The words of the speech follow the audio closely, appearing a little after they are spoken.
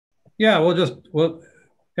Yeah, we'll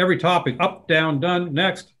every topic, up, down, done,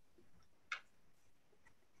 next.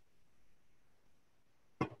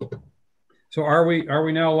 So are we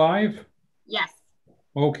now live? Yes.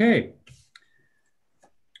 Okay.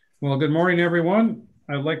 Well, good morning, everyone.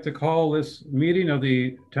 I'd like to call this meeting of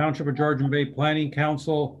the Township of Georgian Bay Planning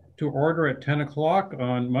Council to order at 10 o'clock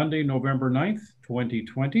on Monday, November 9th,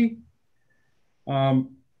 2020.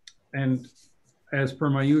 And as per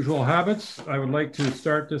my usual habits, I would like to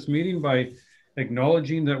start this meeting by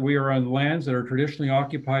acknowledging that we are on lands that are traditionally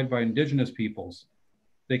occupied by Indigenous peoples.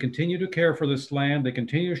 They continue to care for this land. They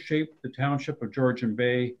continue to shape the Township of Georgian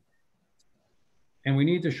Bay, and we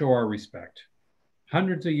need to show our respect.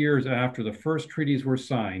 Hundreds of years after the first treaties were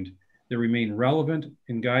signed, they remain relevant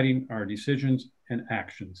in guiding our decisions and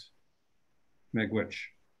actions. Miigwech.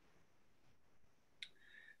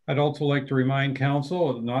 I'd also like to remind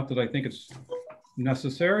Council, not that I think it's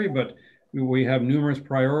necessary, but we have numerous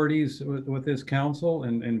priorities with this Council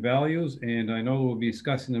and values, and I know we'll be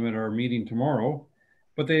discussing them at our meeting tomorrow,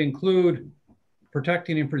 but they include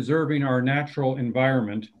protecting and preserving our natural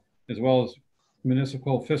environment, as well as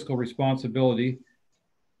municipal fiscal responsibility,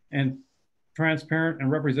 and transparent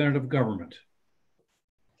and representative government.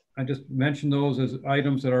 I just mentioned those as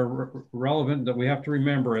items that are relevant that we have to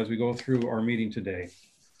remember as we go through our meeting today.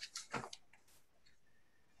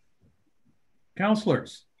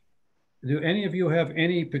 Councilors, do any of you have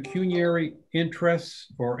any pecuniary interests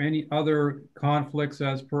or any other conflicts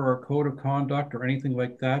as per our code of conduct or anything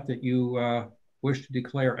like that that you wish to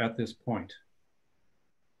declare at this point?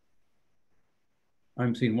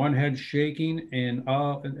 I'm seeing one head shaking and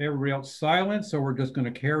everybody else silent, so we're just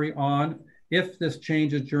going to carry on. If this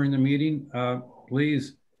changes during the meeting,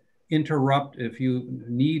 please interrupt if you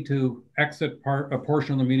need to exit a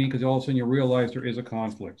portion of the meeting because all of a sudden you realize there is a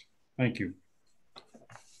conflict. Thank you.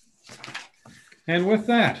 And with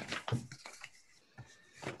that,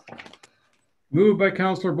 moved by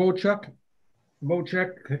Councillor Bochek,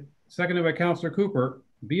 seconded by Councillor Cooper,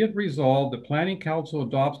 be it resolved, the Planning Council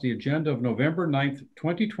adopts the agenda of November 9th,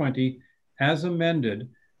 2020 as amended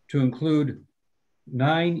to include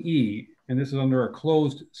 9E, and this is under a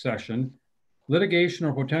closed session, litigation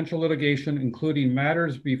or potential litigation, including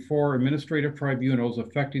matters before administrative tribunals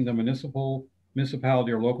affecting the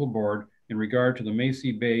municipality or local board in regard to the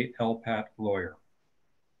Macy Bay LPAT lawyer.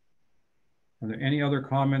 Are there any other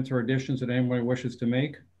comments or additions that anyone wishes to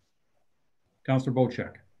make? Councillor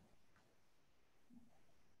Bochek.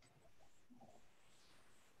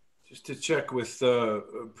 Just to check with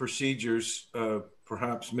procedures,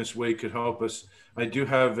 perhaps Ms. Way could help us. I do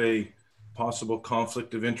have a possible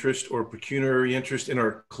conflict of interest or pecuniary interest in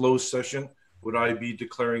our closed session. Would I be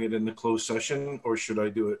declaring it in the closed session or should I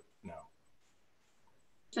do it now?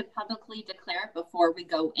 To publicly declare it before we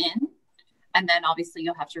go in, and then obviously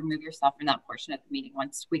you'll have to remove yourself from that portion of the meeting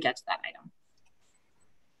once we get to that item.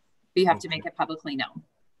 But you have to make it publicly known.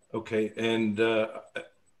 Okay, and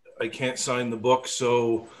I can't sign the book,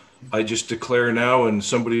 so I just declare now and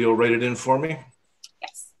somebody will write it in for me?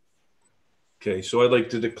 Yes. Okay, so I'd like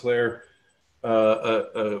to declare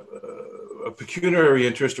a pecuniary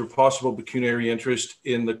interest or possible pecuniary interest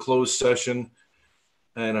in the closed session.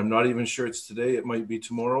 And I'm not even sure it's today, it might be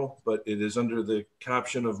tomorrow, but it is under the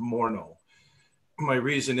caption of Morno. My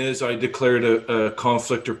reason is I declared a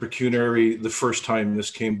conflict or pecuniary the first time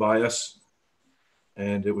this came by us,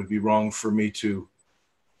 and it would be wrong for me to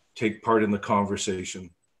take part in the conversation.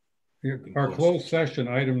 Our closed session,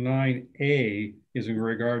 item 9A, is in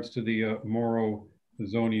regards to the Morro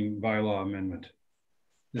zoning bylaw amendment.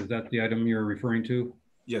 Is that the item you're referring to?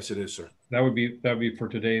 Yes, it is, sir. That would be for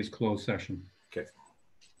today's closed session. Okay.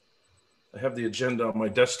 I have the agenda on my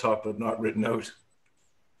desktop, but not written out.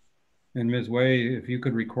 And Ms. Way, if you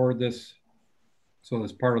could record this, so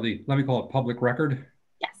as part of the, let me call it public record.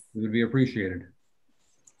 Yes. It would be appreciated.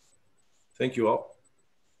 Thank you all.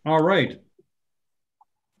 All right.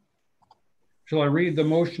 Shall I read the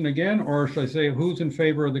motion again, or shall I say who's in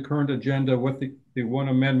favor of the current agenda with the one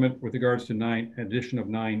amendment with regards to addition of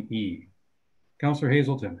 9E? Councillor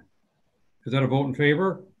Hazelton, is that a vote in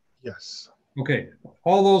favor? Yes. Okay,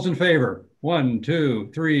 all those in favor? 1,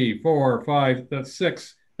 2, 3, 4, 5, that's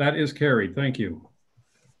 6. That is carried. Thank you.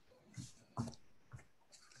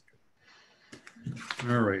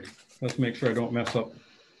 All right, let's make sure I don't mess up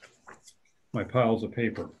my piles of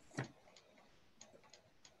paper.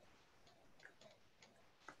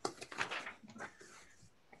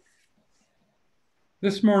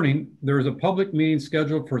 This morning, there is a public meeting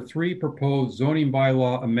scheduled for 3 proposed zoning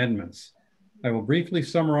bylaw amendments. I will briefly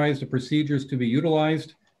summarize the procedures to be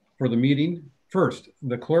utilized for the meeting. First,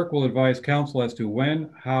 the clerk will advise council as to when,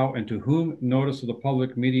 how, and to whom notice of the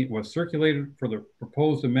public meeting was circulated for the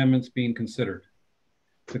proposed amendments being considered.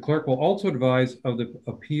 The clerk will also advise of the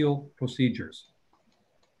appeal procedures.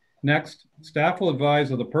 Next, staff will advise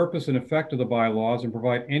of the purpose and effect of the bylaws and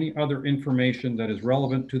provide any other information that is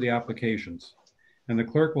relevant to the applications. And the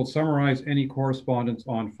clerk will summarize any correspondence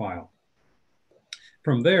on file.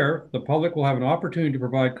 From there, the public will have an opportunity to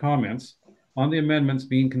provide comments on the amendments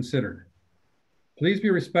being considered. Please be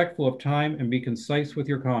respectful of time and be concise with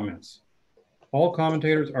your comments. All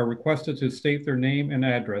commentators are requested to state their name and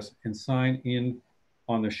address and sign in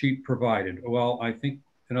on the sheet provided. Well, I think,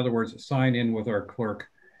 in other words, sign in with our clerk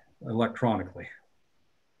electronically.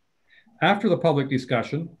 After the public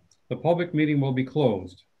discussion, the public meeting will be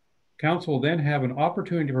closed. Council will then have an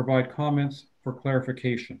opportunity to provide comments for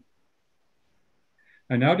clarification.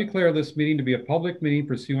 I now declare this meeting to be a public meeting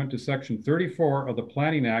pursuant to Section 34 of the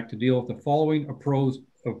Planning Act to deal with the following proposed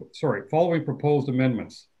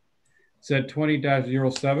amendments.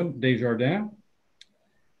 Z20-07 Desjardins,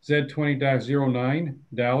 Z20-09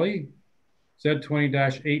 Dali,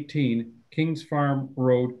 Z20-18 Kings Farm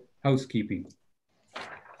Road Housekeeping.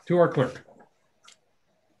 To our clerk.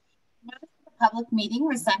 Notice of the public meeting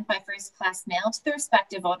was sent by first-class mail to the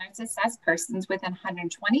respective owners as persons within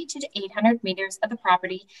 120 to 800 meters of the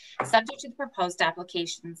property subject to the proposed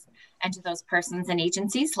applications, and to those persons and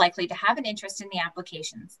agencies likely to have an interest in the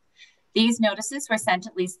applications. These notices were sent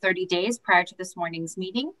at least 30 days prior to this morning's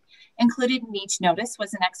meeting. Included in each notice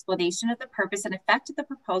was an explanation of the purpose and effect of the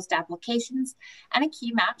proposed applications and a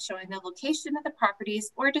key map showing the location of the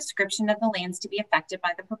properties or a description of the lands to be affected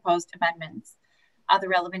by the proposed amendments. Other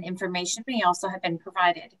relevant information may also have been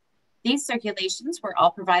provided. These circulations were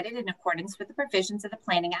all provided in accordance with the provisions of the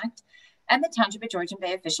Planning Act and the Township of Georgian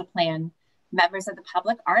Bay Official Plan. Members of the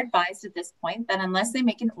public are advised at this point that unless they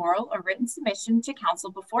make an oral or written submission to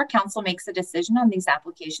council before council makes a decision on these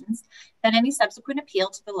applications, that any subsequent appeal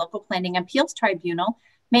to the local planning appeals tribunal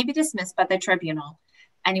may be dismissed by the tribunal.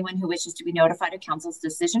 Anyone who wishes to be notified of council's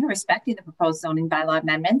decision respecting the proposed zoning bylaw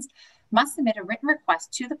amendments must submit a written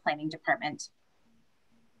request to the planning department.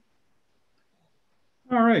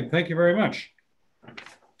 All right, thank you very much.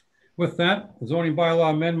 With that, zoning bylaw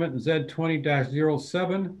amendment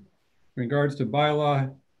Z20-07 in regards to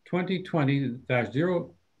bylaw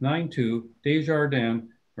 2020-092 Desjardins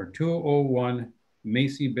or 201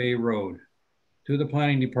 Macy Bay Road to the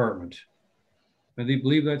planning department. I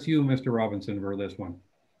believe that's you, Mr. Robinson, for this one.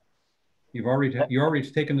 You've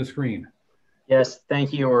already taken the screen. Yes,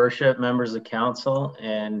 thank you, Your Worship, members of council,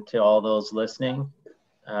 and to all those listening.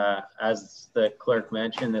 As the clerk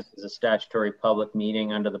mentioned, this is a statutory public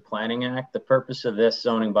meeting under the Planning Act. The purpose of this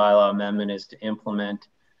zoning bylaw amendment is to implement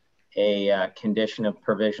a condition of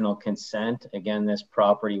provisional consent. Again, this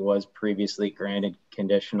property was previously granted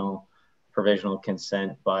conditional provisional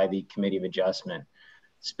consent by the Committee of Adjustment.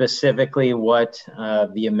 Specifically, what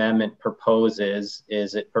the amendment proposes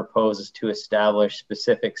is it proposes to establish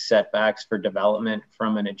specific setbacks for development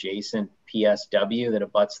from an adjacent PSW that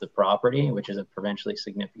abuts the property, which is a provincially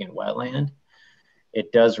significant wetland.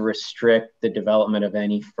 It does restrict the development of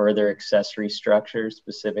any further accessory structures,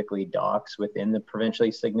 specifically docks, within the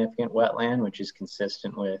provincially significant wetland, which is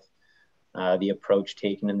consistent with the approach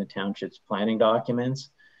taken in the township's planning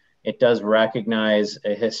documents. It does recognize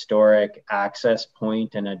a historic access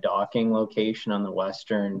point and a docking location on the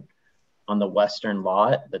western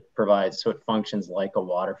lot that provides, so it functions like a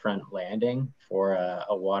waterfront landing for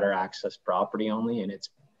a water access property only, and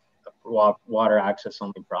it's water access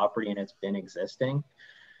only property, and it's been existing.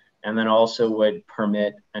 And then also would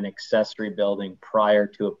permit an accessory building prior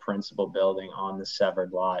to a principal building on the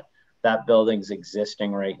severed lot. That building's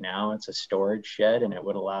existing right now. It's a storage shed, and it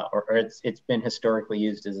would allow, or it's been historically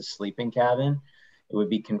used as a sleeping cabin. It would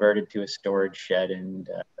be converted to a storage shed, and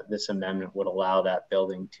this amendment would allow that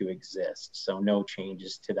building to exist. So no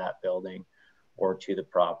changes to that building or to the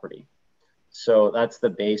property. So that's the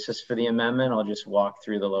basis for the amendment. I'll just walk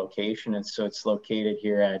through the location. And so it's located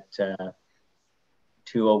here at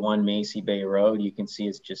 201 Macy Bay Road. You can see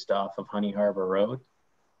it's just off of Honey Harbor Road.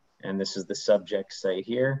 And this is the subject site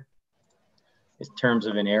here. In terms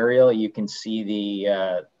of an aerial, you can see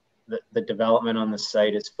the development on the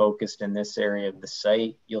site is focused in this area of the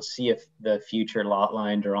site. You'll see if the future lot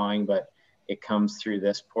line drawing, but it comes through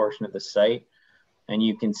this portion of the site. And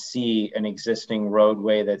you can see an existing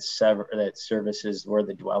roadway that services where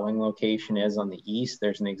the dwelling location is on the east.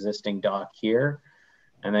 There's an existing dock here.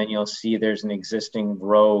 And then you'll see there's an existing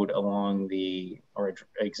road along or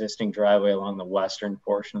existing driveway along the western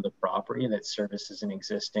portion of the property that services an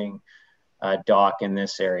existing dock in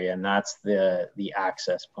this area, and that's the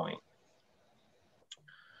access point.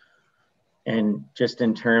 And just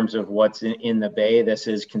in terms of what's in the bay, this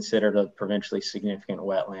is considered a provincially significant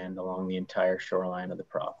wetland along the entire shoreline of the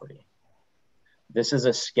property. This is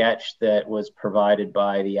a sketch that was provided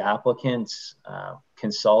by the applicant's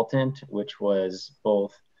consultant, which was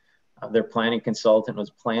both their planning consultant was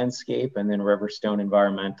Planscape, and then Riverstone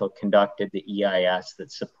Environmental conducted the EIS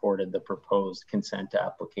that supported the proposed consent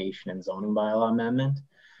application and zoning bylaw amendment.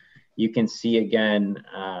 You can see again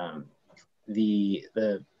the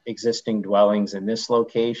existing dwellings in this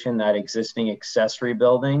location, that existing accessory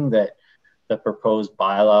building that the proposed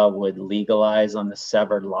bylaw would legalize on the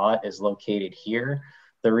severed lot is located here.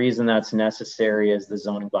 The reason that's necessary is the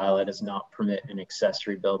zoning bylaw does not permit an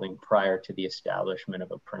accessory building prior to the establishment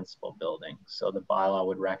of a principal building. So the bylaw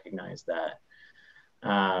would recognize that.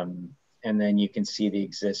 And then you can see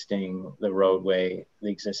the roadway,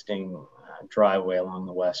 the existing driveway along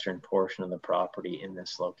the western portion of the property in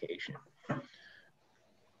this location.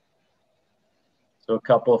 So a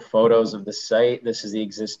couple of photos of the site. This is the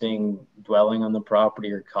existing dwelling on the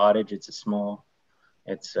property or cottage.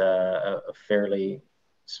 It's a fairly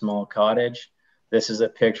small cottage. This is a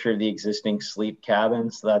picture of the existing sleep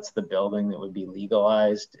cabin. So that's the building that would be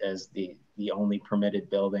legalized as the only permitted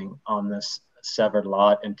building on this severed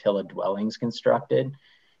lot until a dwelling's constructed.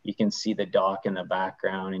 You can see the dock in the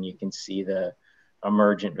background, and you can see the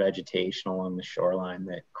emergent vegetation along the shoreline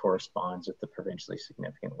that corresponds with the provincially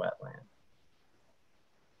significant wetland.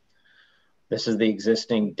 This is the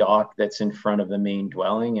existing dock that's in front of the main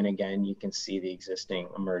dwelling. And again, you can see the existing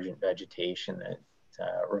emergent vegetation that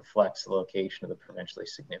reflects the location of the provincially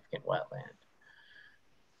significant wetland.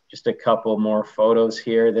 Just a couple more photos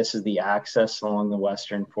here. This is the access along the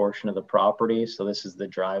western portion of the property. So this is the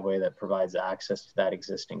driveway that provides access to that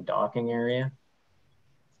existing docking area.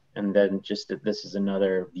 And then this is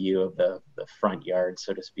another view of the front yard,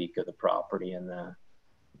 so to speak, of the property and the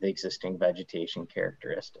existing vegetation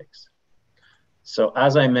characteristics. So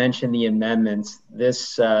as I mentioned, the amendments,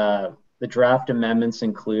 the draft amendments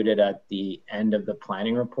included at the end of the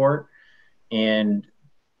planning report. And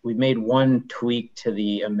we've made one tweak to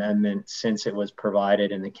the amendment since it was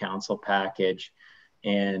provided in the council package.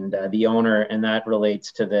 And the owner, and that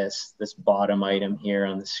relates to this bottom item here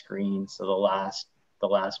on the screen. So the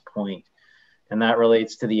last point. And that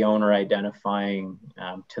relates to the owner identifying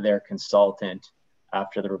to their consultant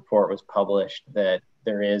after the report was published that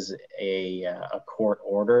there is a court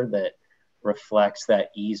order that reflects that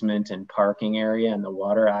easement and parking area and the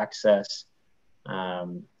water access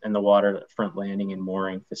and the waterfront landing and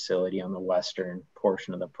mooring facility on the western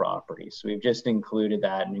portion of the property. So we've just included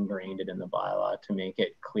that and ingrained it in the bylaw to make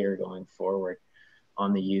it clear going forward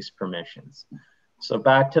on the use permissions. So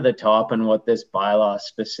back to the top and what this bylaw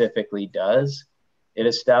specifically does, it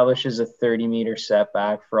establishes a 30-meter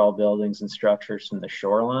setback for all buildings and structures from the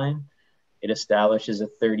shoreline. It establishes a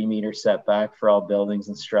 30-meter setback for all buildings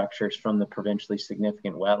and structures from the provincially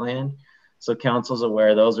significant wetland. So council's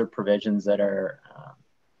aware those are provisions that are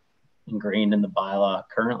ingrained in the bylaw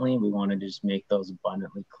currently. We want to just make those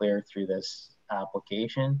abundantly clear through this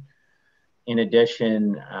application. In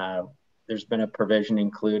addition, there's been a provision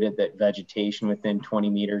included that vegetation within 20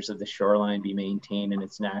 meters of the shoreline be maintained in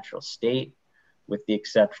its natural state, with the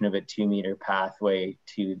exception of a 2-meter pathway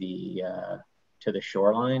to the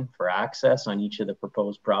shoreline for access on each of the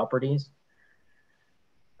proposed properties.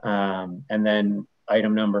 And then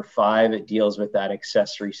item number 5, it deals with that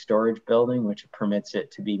accessory storage building, which permits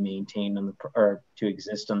it to be maintained or to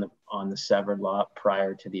exist on the severed lot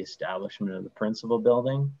prior to the establishment of the principal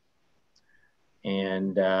building.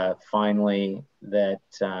 And finally, that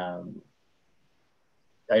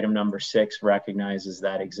item number 6 recognizes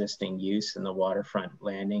that existing use in the waterfront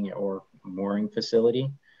landing or mooring facility.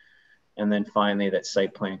 And then finally, that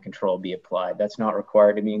site plan control be applied. That's not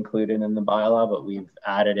required to be included in the bylaw, but we've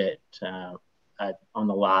added it on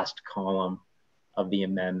the last column of the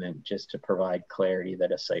amendment just to provide clarity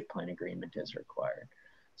that a site plan agreement is required.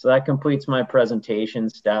 So that completes my presentation,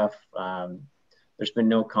 staff. There's been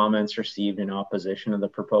no comments received in opposition of the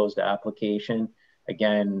proposed application.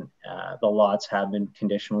 Again, the lots have been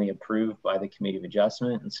conditionally approved by the Committee of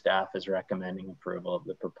Adjustment, and staff is recommending approval of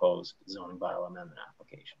the proposed zoning bylaw amendment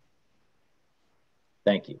application.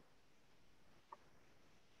 Thank you.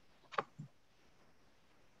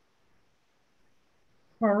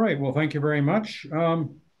 All right, well, thank you very much.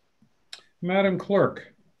 Madam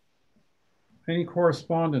Clerk, any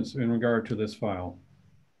correspondence in regard to this file?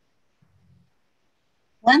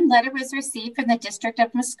 One letter was received from the District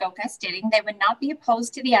of Muskoka stating they would not be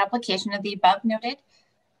opposed to the application of the above noted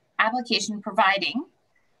application, providing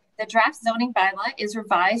The draft zoning bylaw is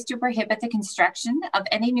revised to prohibit the construction of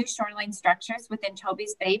any new shoreline structures within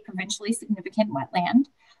Toby's Bay provincially significant wetland.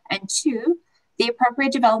 And 2, the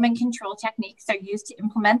appropriate development control techniques are used to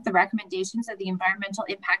implement the recommendations of the environmental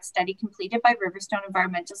impact study completed by Riverstone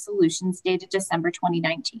Environmental Solutions dated December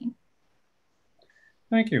 2019.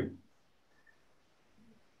 Thank you.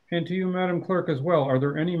 And to you, Madam Clerk, as well, are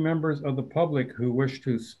there any members of the public who wish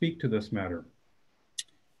to speak to this matter?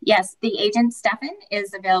 Yes, the agent Stefan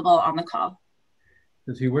is available on the call.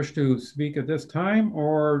 Does he wish to speak at this time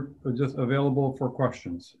or just available for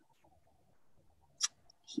questions?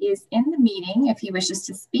 He is in the meeting. If he wishes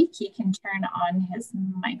to speak, he can turn on his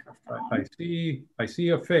microphone. I see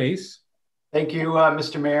a face. Thank you,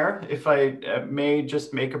 Mr. Mayor. If I may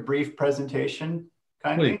just make a brief presentation,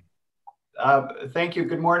 kindly. Please. Thank you.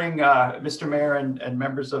 Good morning, Mr. Mayor and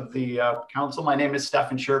members of the council. My name is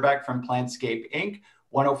Stefan Scherback from Plantscape Inc.,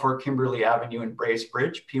 104 Kimberley Avenue in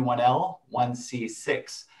Bracebridge, P1L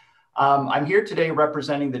 1C6. I'm here today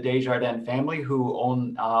representing the Desjardins family who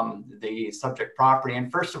own the subject property.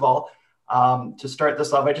 And first of all, to start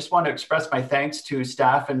this off, I just want to express my thanks to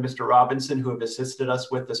staff and Mr. Robinson who have assisted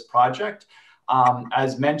us with this project.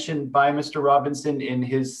 As mentioned by Mr. Robinson in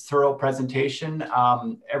his thorough presentation,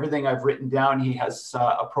 everything I've written down he has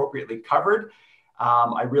appropriately covered.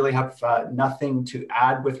 I really have nothing to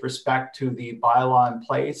add with respect to the bylaw in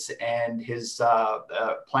place and his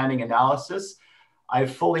planning analysis.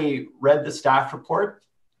 I've fully read the staff report.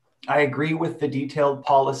 I agree with the detailed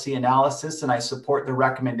policy analysis and I support the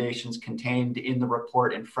recommendations contained in the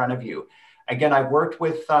report in front of you. Again, I've worked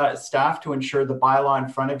with staff to ensure the bylaw in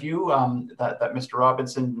front of you that Mr.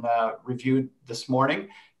 Robinson reviewed this morning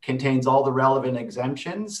contains all the relevant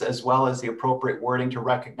exemptions as well as the appropriate wording to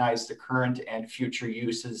recognize the current and future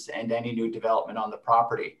uses and any new development on the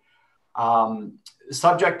property.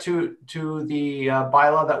 Subject to the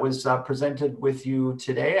bylaw that was presented with you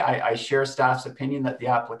today, I share staff's opinion that the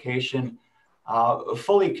application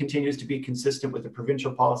fully continues to be consistent with the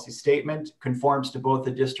provincial policy statement, conforms to both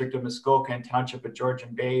the District of Muskoka and Township of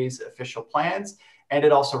Georgian Bay's official plans, and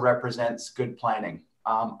it also represents good planning.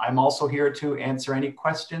 I'm also here to answer any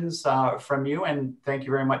questions from you, and thank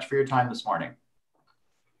you very much for your time this morning.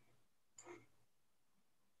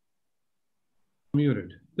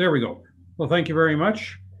 Muted. There we go. Well, thank you very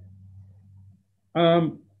much.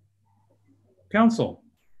 Council,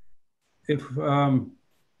 if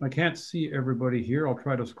I can't see everybody here, I'll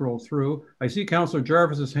try to scroll through. I see Councillor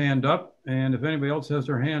Jarvis's hand up, and if anybody else has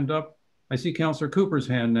their hand up, I see Councillor Cooper's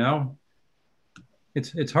hand now.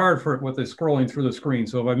 It's hard with the scrolling through the screen,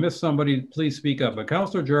 so if I miss somebody, please speak up. But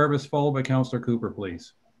Councillor Jarvis, followed by Councillor Cooper,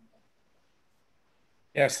 please.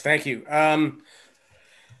 Yes, thank you.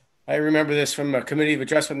 I remember this from a committee of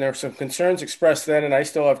adjustment. There were some concerns expressed then, and I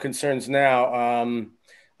still have concerns now.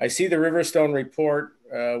 I see the Riverstone report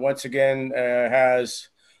once again has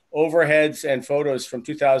overheads and photos from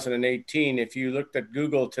 2018. If you looked at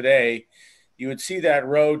Google today, you would see that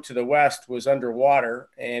road to the west was underwater.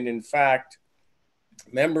 And in fact,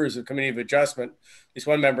 members of Committee of Adjustment, at least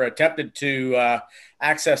one member attempted to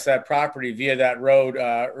access that property via that road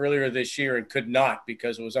earlier this year and could not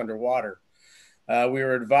because it was underwater. We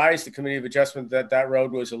were advised, the Committee of Adjustment, that that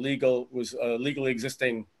road was a legally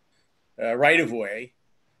existing right-of-way.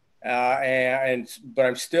 But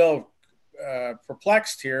I'm still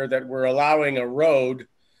perplexed here that we're allowing a road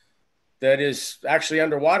that is actually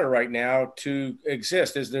underwater right now to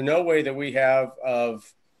exist. Is there no way that we have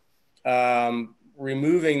of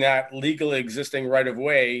removing that legally existing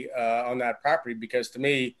right-of-way on that property? Because to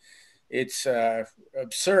me, it's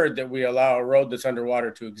absurd that we allow a road that's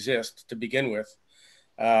underwater to exist to begin with,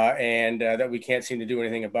 and that we can't seem to do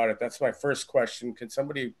anything about it. That's my first question. Can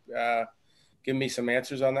somebody give me some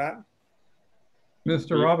answers on that?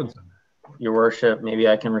 Mr. Robinson. Your Worship, maybe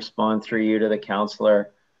I can respond through you to the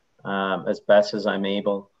councillor as best as I'm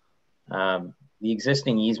able. The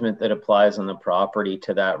existing easement that applies on the property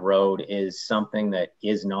to that road is something that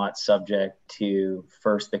is not subject to,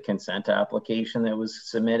 first, the consent application that was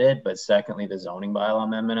submitted, but secondly, the zoning bylaw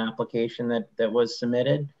amendment application that was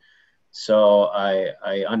submitted. So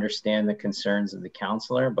I understand the concerns of the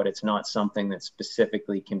councillor, but it's not something that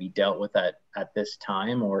specifically can be dealt with at this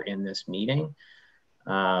time or in this meeting.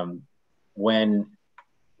 When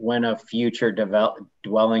a future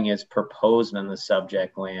dwelling is proposed on the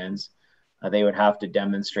subject lands, they would have to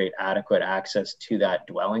demonstrate adequate access to that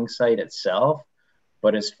dwelling site itself.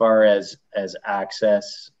 But as far as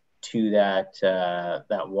access to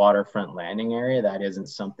that waterfront landing area, that isn't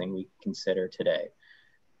something we consider today.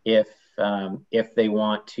 If they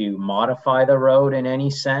want to modify the road in any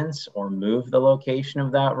sense or move the location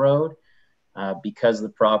of that road, Because the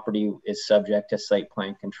property is subject to site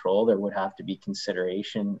plan control, there would have to be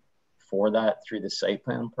consideration for that through the site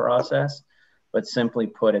plan process. But simply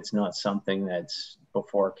put, it's not something that's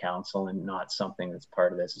before council and not something that's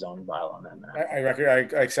part of this zoning bylaw amendment. I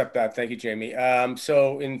accept that. Thank you, Jamie.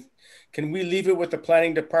 Can we leave it with the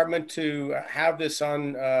planning department to have this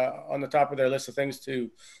on the top of their list of things to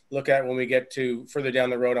look at when we get to further down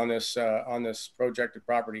the road on this projected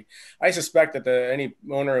property? I suspect that any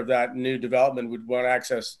owner of that new development would want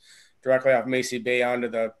access directly off Macy Bay onto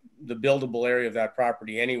the buildable area of that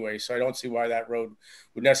property anyway. So I don't see why that road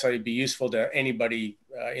would necessarily be useful to anybody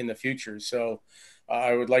in the future. So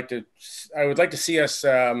I would like to see us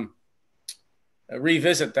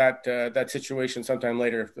revisit that situation sometime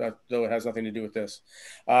later, though it has nothing to do with this.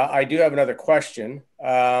 I do have another question.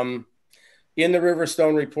 In the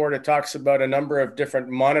Riverstone report, it talks about a number of different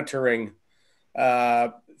monitoring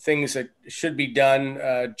things that should be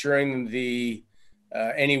done during the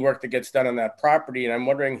any work that gets done on that property. And I'm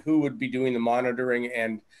wondering who would be doing the monitoring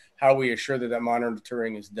and how we assure that that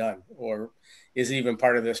monitoring is done, or is it even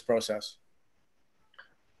part of this process?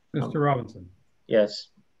 Mr. Robinson. Yes,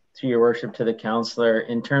 through your worship to the councillor,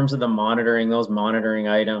 in terms of the monitoring, those monitoring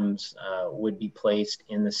items would be placed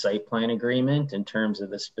in the site plan agreement in terms of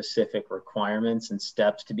the specific requirements and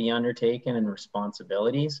steps to be undertaken and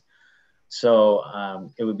responsibilities. So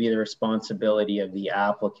it would be the responsibility of the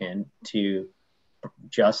applicant to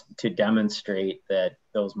demonstrate that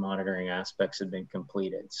those monitoring aspects have been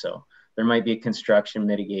completed. So there might be a construction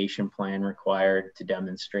mitigation plan required to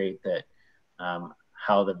demonstrate that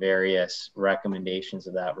how the various recommendations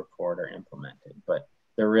of that report are implemented, but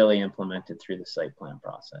they're really implemented through the site plan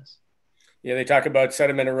process. Yeah, they talk about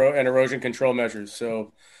sediment and erosion control measures.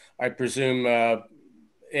 So I presume, yeah,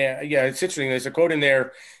 it's interesting. There's a quote in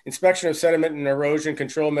there: inspection of sediment and erosion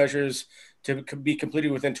control measures to be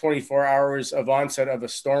completed within 24 hours of onset of a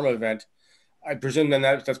storm event. I presume then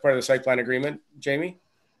that's part of the site plan agreement, Jamie?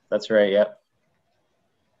 That's right, yep.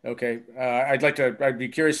 Okay, I'd be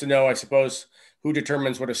curious to know, I suppose, who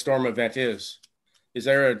determines what a storm event is?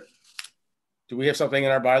 Do we have something in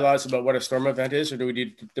our bylaws about what a storm event is, or do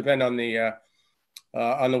we depend on the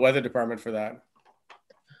weather department for that?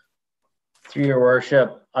 Through your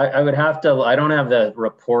worship, I would have to, I don't have the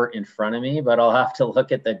report in front of me, but I'll have to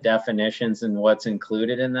look at the definitions and what's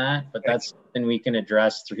included in that. But that's something we can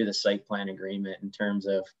address through the site plan agreement in terms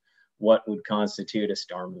of what would constitute a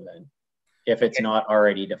storm event, if it's not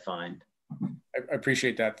already defined. I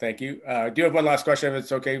appreciate that. Thank you. Do you have one last question, if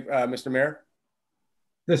it's okay, Mr. Mayor?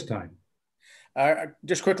 This time.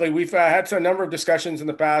 Just quickly, we've had a number of discussions in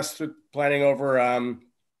the past with planning over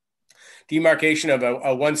demarcation of a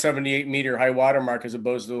 178 meter high water mark as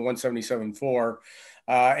opposed to the 177.4.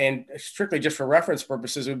 And strictly just for reference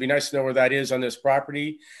purposes, it would be nice to know where that is on this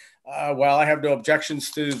property. While I have no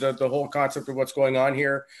objections to the whole concept of what's going on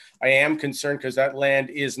here, I am concerned because that land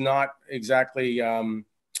is not exactly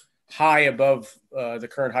high above the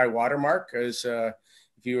current high water mark. As if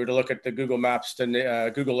you were to look at the Google Maps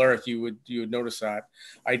to Google Earth, you would notice that.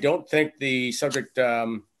 I don't think the subject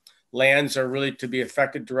lands are really to be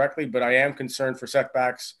affected directly, but I am concerned for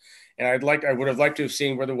setbacks. And I would have liked to have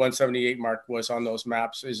seen where the 178 mark was on those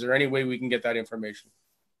maps. Is there any way we can get that information?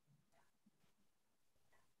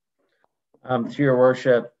 Through your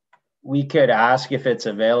worship, we could ask if it's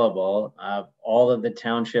available. All of the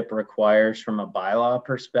township requires from a bylaw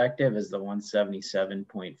perspective is the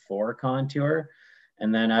 177.4 contour.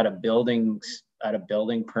 And then at a building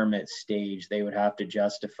permit stage, they would have to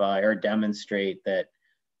justify or demonstrate that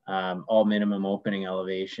all minimum opening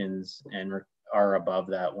elevations are above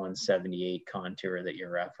that 178 contour that you're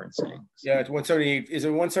referencing. Yeah, it's 178. Is it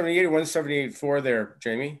 178 or 178.4 there,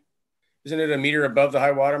 Jamie? Isn't it a meter above the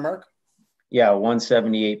high water mark? Yeah,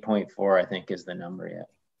 178.4, I think, is the number.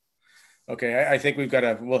 Yeah. Okay, I think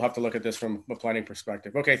we'll have to look at this from a planning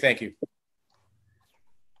perspective. Okay, thank you.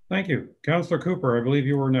 Thank you. Councillor Cooper, I believe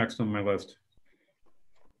you were next on my list.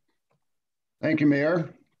 Thank you,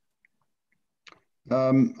 Mayor.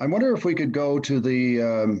 I wonder if we could go to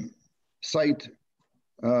the site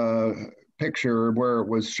picture where it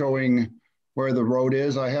was showing where the road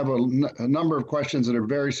is. I have a number of questions that are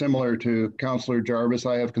very similar to Councillor Jarvis.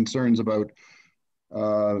 I have concerns about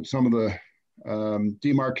some of the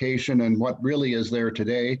demarcation and what really is there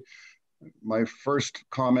today. My first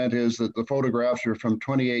comment is that the photographs are from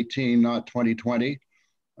 2018, not 2020.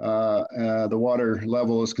 The water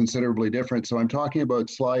level is considerably different. So I'm talking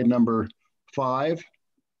about slide number 5, if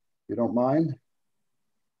you don't mind.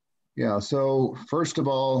 Yeah, so first of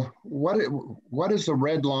all, what is the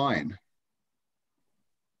red line?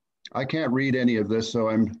 I can't read any of this, so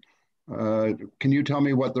I'm can you tell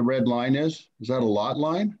me what the red line is? Is that a lot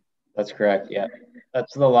line? That's correct. Yeah,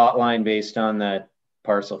 that's the lot line based on that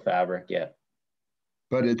parcel fabric. Yeah.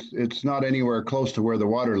 But it's not anywhere close to where the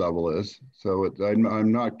water level is. So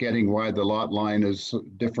I'm not getting why the lot line is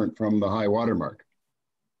different from the high water mark.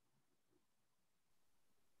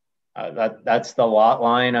 That's the lot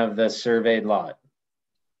line of the surveyed lot,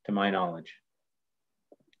 to my knowledge.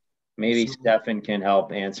 Maybe So, Stefan can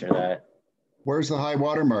help answer that. Where's the high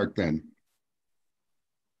water mark then?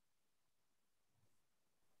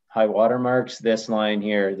 High water marks this line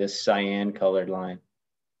here, this cyan colored line.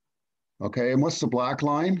 Okay, and what's the black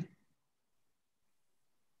line?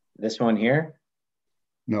 This one here?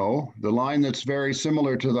 No, the line that's very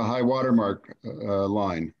similar to the high water mark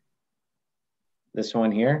line. This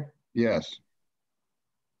one here? Yes.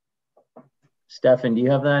 Stefan, do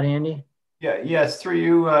you have that handy? Yeah, yes, through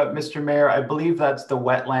you, Mr. Mayor, I believe that's the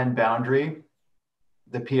wetland boundary,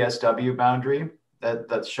 the PSW boundary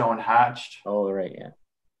that's shown hatched. Oh, right, yeah.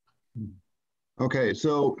 Okay,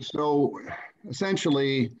 so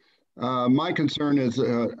essentially, my concern is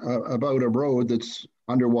about a road that's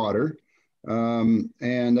underwater.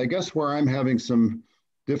 And I guess where I'm having some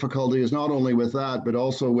difficulty is not only with that, but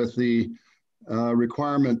also with the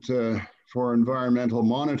requirement for environmental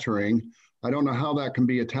monitoring. I don't know how that can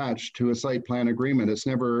be attached to a site plan agreement. It's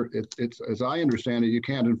never, it's as I understand it, you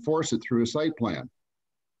can't enforce it through a site plan.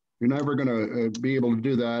 You're never going to be able to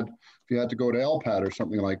do that if you had to go to LPAT or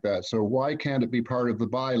something like that. So why can't it be part of the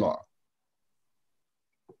bylaw?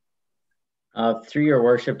 Through your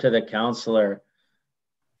worship to the councillor,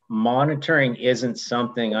 monitoring isn't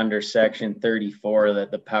something under section 34 that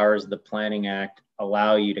the powers of the Planning Act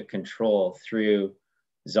allow you to control through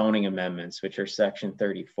zoning amendments, which are section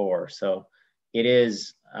 34. So it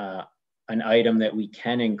is an item that we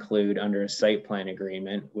can include under a site plan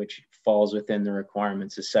agreement, which falls within the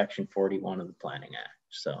requirements of section 41 of the Planning Act.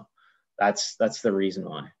 So that's the reason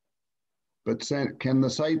why. But can the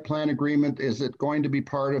site plan agreement, is it going to be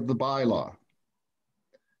part of the bylaw?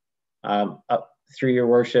 Through your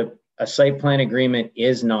worship, a site plan agreement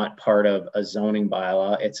is not part of a zoning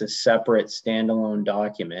bylaw. It's a separate standalone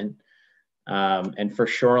document. And for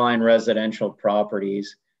shoreline residential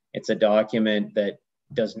properties, it's a document that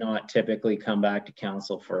does not typically come back to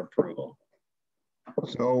council for approval.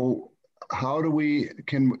 So how do we,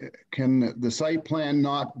 can the site plan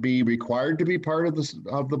not be required to be part of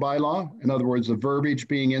the bylaw? In other words, the verbiage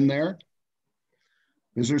being in there?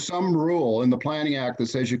 Is there some rule in the Planning Act that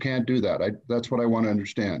says you can't do that? That's what I want to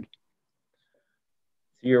understand.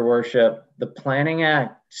 Your worship, the Planning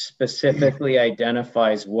Act specifically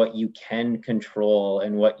identifies what you can control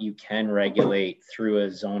and what you can regulate through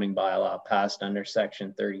a zoning bylaw passed under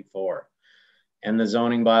section 34. And the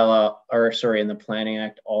zoning bylaw, and the Planning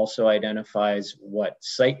Act also identifies what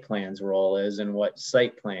site plan's role is and what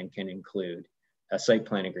site plan can include, a site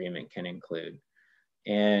plan agreement can include.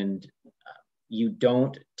 And you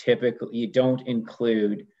don't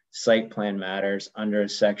include site plan matters under a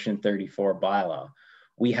section 34 bylaw.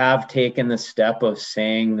 We have taken the step of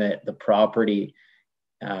saying that the property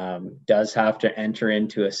does have to enter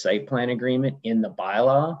into a site plan agreement in the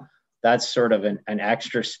bylaw. That's sort of an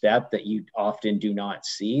extra step that you often do not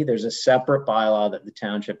see. There's a separate bylaw that the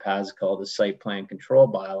township has called the site plan control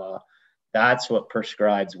bylaw. That's what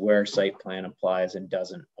prescribes where site plan applies and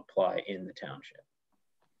doesn't apply in the township.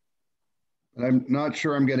 I'm not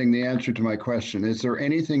sure I'm getting the answer to my question. Is there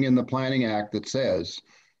anything in the Planning Act that says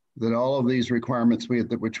that all of these requirements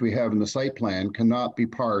which we have in the site plan cannot be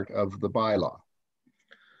part of the bylaw?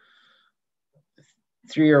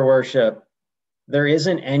 Through your worship, there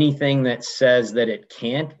isn't anything that says that it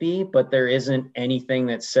can't be, but there isn't anything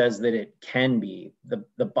that says that it can be.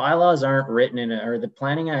 The bylaws aren't written in, or the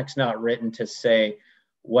Planning Act's not written to say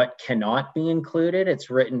what cannot be included.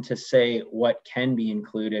 It's written to say what can be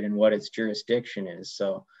included and what its jurisdiction is.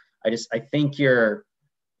 So I think you're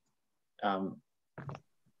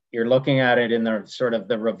looking at it in the sort of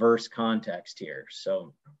the reverse context here.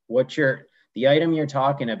 So the item you're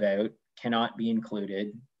talking about cannot be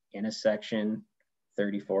included in a section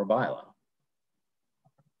 34 bylaw.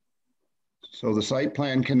 So the site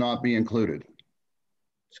plan cannot be included.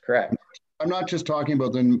 That's correct. I'm not just talking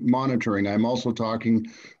about the monitoring. I'm also talking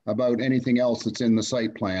about anything else that's in the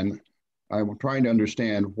site plan. I'm trying to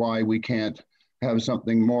understand why we can't have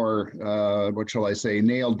something more, what shall I say,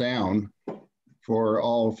 nailed down for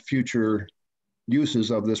all future uses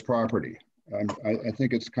of this property. I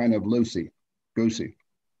think it's kind of loosey-goosey.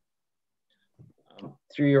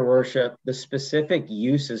 Through your worship, the specific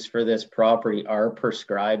uses for this property are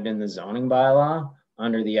prescribed in the zoning bylaw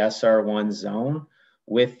under the SR1 zone,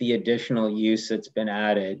 with the additional use that's been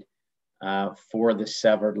added for the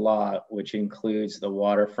severed lot, which includes the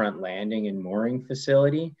waterfront landing and mooring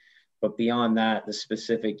facility. But beyond that, the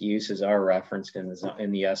specific uses are referenced in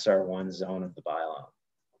the SR1 zone of the bylaw.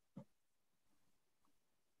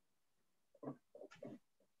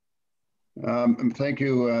 Thank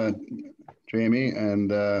you, Jamie,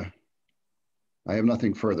 and I have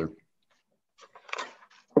nothing further.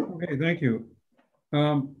 Okay, thank you.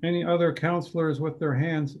 Any other counselors with their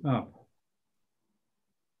hands up?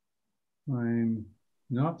 I'm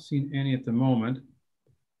not seeing any at the moment.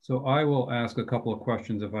 So I will ask a couple of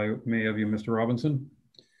questions, if I may, of you, Mr. Robinson.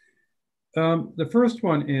 The first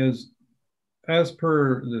one is, as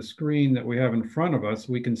per the screen that we have in front of us,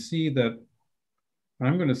 we can see that,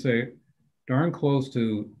 I'm going to say, darn close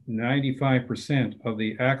to 95% of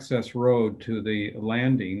the access road to the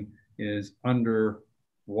landing is under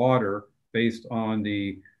water based on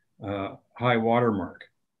the high water mark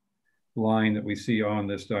line that we see on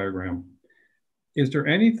this diagram. Is there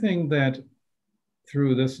anything that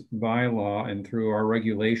through this bylaw and through our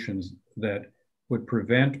regulations that would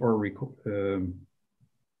prevent or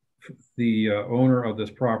the owner of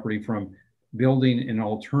this property from building an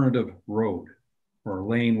alternative road or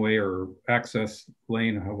laneway or access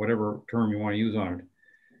lane, whatever term you want to use on it?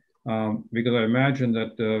 Because I imagine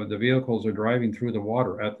that the vehicles are driving through the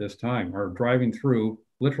water at this time, or driving through,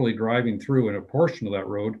 literally driving through in a portion of that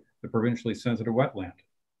road, the provincially sensitive wetland.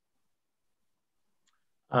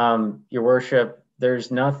 Your worship,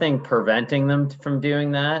 there's nothing preventing them from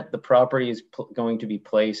doing that. The property is going to be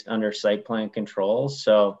placed under site plan control.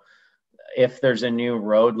 So if there's a new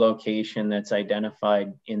road location that's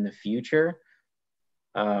identified in the future,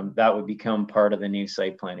 that would become part of the new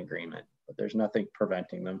site plan agreement. But there's nothing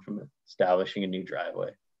preventing them from establishing a new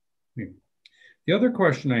driveway. The other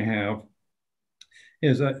question I have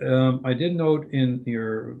is that I did note in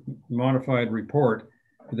your modified report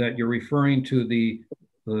that you're referring to the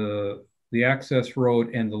access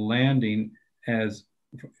road and the landing as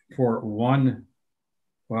for one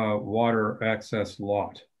water access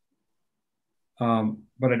lot.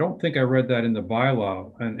 But I don't think I read that in the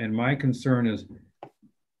bylaw. And my concern is,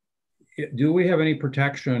 do we have any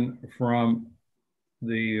protection from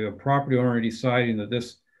the property owner deciding that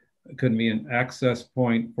this could be an access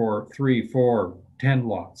point for 3, 4, 10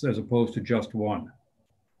 lots as opposed to just one?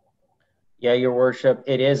 Yeah, your worship,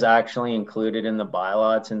 it is actually included in the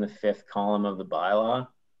bylaw. It's in the 5th column of the bylaw.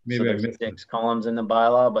 Maybe so there's 6 columns in the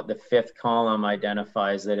bylaw, but the 5th column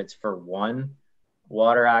identifies that it's for one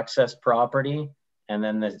water access property. And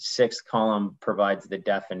then the 6th column provides the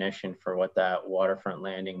definition for what that waterfront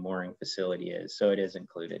landing mooring facility is. So it is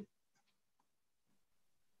included.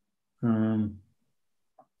 I'm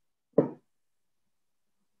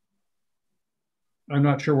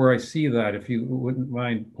not sure where I see that. If you wouldn't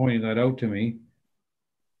mind pointing that out to me.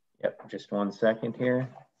 Yep, just one second here.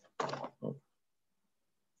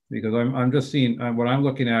 Because I'm just seeing, what I'm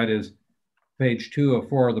looking at is page 2 of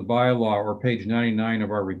 4 of the bylaw, or page 99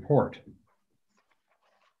 of our report.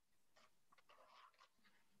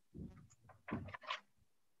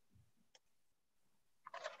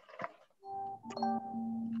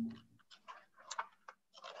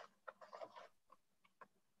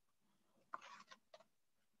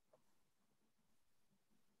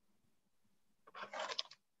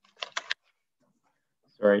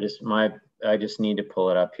 Sorry, I just need to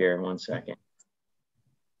pull it up here. One second.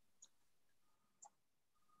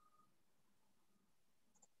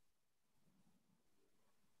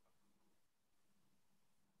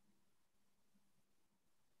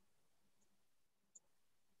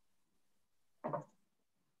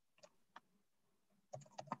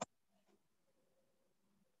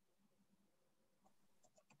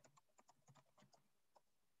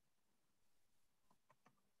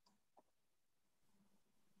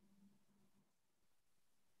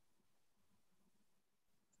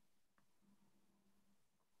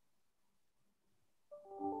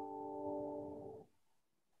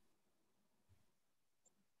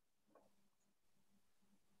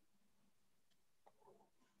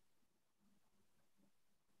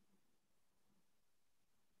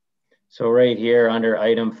 So right here under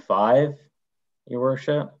item 5, your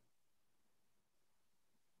worship,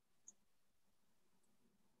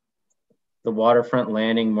 the waterfront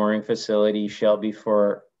landing mooring facility shall be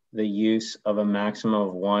for the use of a maximum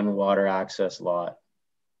of one water access lot.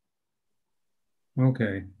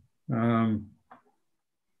 Okay.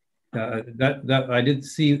 That I did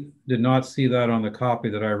not see that on the copy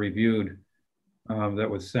that I reviewed that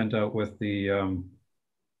was sent out with the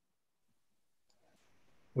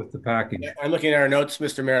package. I'm looking at our notes,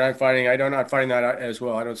 Mr. Mayor, and I'm not finding that as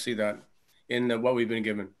well. I don't see that in what we've been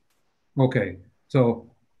given. Okay,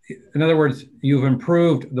 so in other words, you've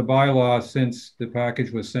improved the bylaw since the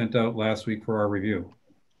package was sent out last week for our review.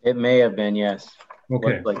 It may have been, yes.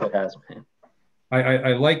 Okay. Looks like it has been.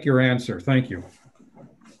 I like your answer. Thank you.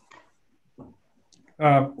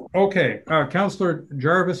 Okay, Councillor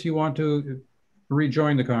Jarvis, you want to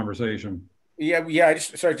rejoin the conversation? Yeah.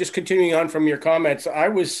 Just continuing on from your comments. I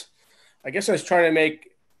guess I was trying to make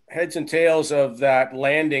heads and tails of that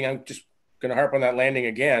landing. I'm just going to harp on that landing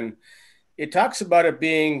again. It talks about it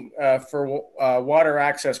being for water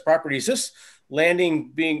access property. Is this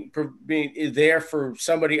landing being there for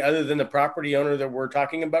somebody other than the property owner that we're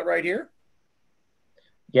talking about right here?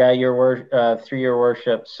 Yeah, through your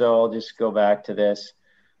worship. So I'll just go back to this.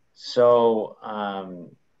 So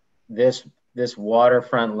this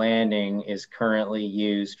waterfront landing is currently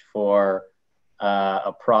used for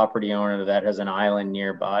a property owner that has an island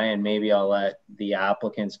nearby, and maybe I'll let the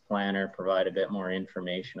applicant's planner provide a bit more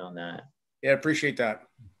information on that. Yeah, appreciate that.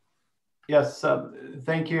 Yes,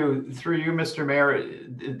 thank you. Through you, Mr. Mayor,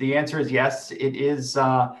 the answer is yes. It is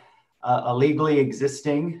a legally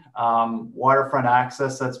existing waterfront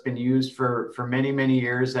access that's been used for many, many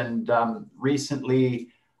years, and recently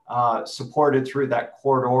supported through that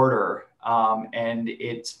court order. And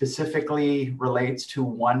it specifically relates to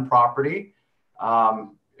one property a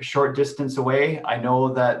short distance away. I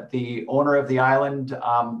know that the owner of the island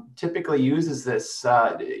typically uses this,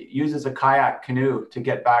 uses a kayak canoe to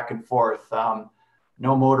get back and forth.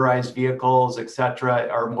 No motorized vehicles, etc.,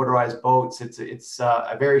 or motorized boats. It's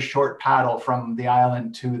a very short paddle from the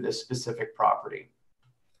island to this specific property.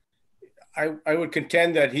 I would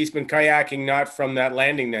contend that he's been kayaking not from that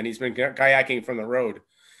landing. Then he's been kayaking from the road,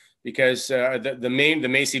 because the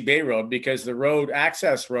Macy Bay Road, because the road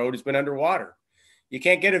access road has been underwater. You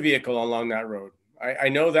can't get a vehicle along that road. I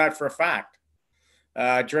know that for a fact.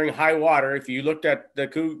 During high water, if you looked at the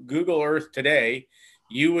Google Earth today,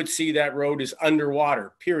 you would see that road is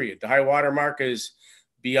underwater, period. The high water mark is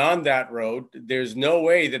beyond that road. There's no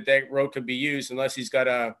way that that road could be used unless he's got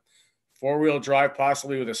a four-wheel drive,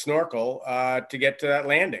 possibly with a snorkel, to get to that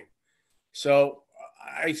landing. So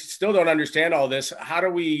I still don't understand all this. How do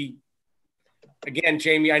we, again,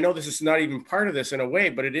 Jamie, I know this is not even part of this in a way,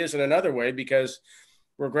 but it is in another way, because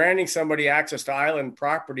we're granting somebody access to island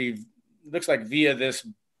property, looks like via this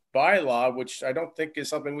bylaw, which I don't think is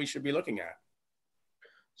something we should be looking at.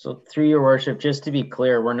 So through your worship, just to be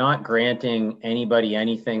clear, we're not granting anybody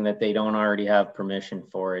anything that they don't already have permission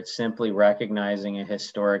for. It's simply recognizing a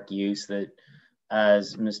historic use that,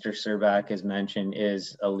 as Mr. Surbak has mentioned,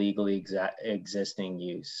 is a legally existing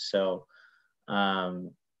use. So,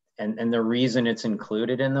 and the reason it's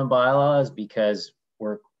included in the bylaw is because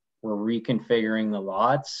we're reconfiguring the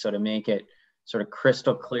lots. So to make it sort of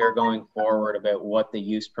crystal clear going forward about what the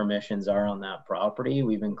use permissions are on that property,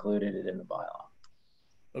 we've included it in the bylaw.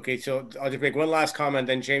 Okay, so I'll just make one last comment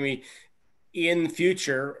then, Jamie. In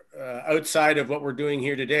future, outside of what we're doing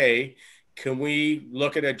here today, can we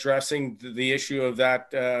look at addressing the issue of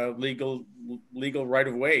that legal right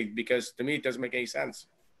of way? Because to me, it doesn't make any sense.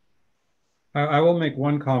 I will make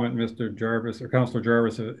one comment, Mr. Jarvis, or Councillor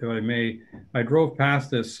Jarvis, if I may. I drove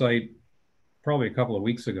past this site probably a couple of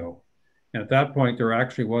weeks ago. And at that point, there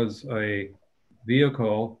actually was a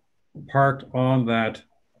vehicle parked on that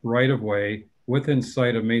right-of-way within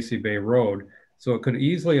sight of Macy Bay Road. So it could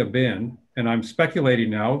easily have been, and I'm speculating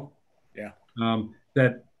now,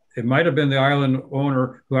 that it might have been the island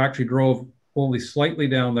owner who actually drove only slightly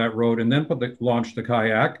down that road and then launched the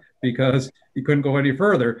kayak because he couldn't go any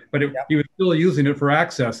further, but he was still using it for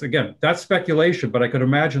access. Again, that's speculation, but I could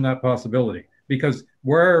imagine that possibility, because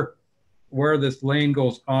where this lane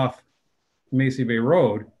goes off Macy Bay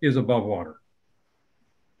Road is above water.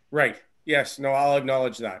 Right. Yes. No, I'll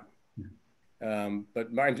acknowledge that.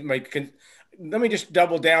 But let me just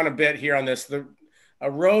double down a bit here on this.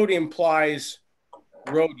 A road implies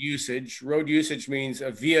road usage. Road usage means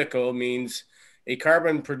a vehicle, means a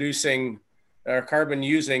carbon producing or carbon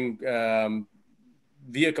using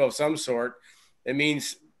vehicle of some sort. It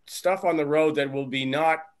means stuff on the road that will be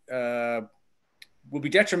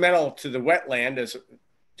detrimental to the wetland, as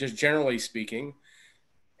just generally speaking.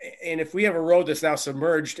 And if we have a road that's now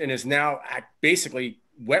submerged and is now basically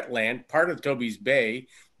wetland, part of Toby's Bay,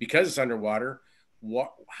 because it's underwater,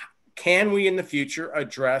 can we in the future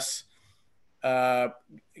address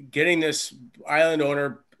getting this island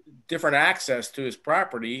owner different access to his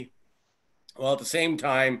property, while at the same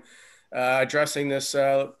time addressing this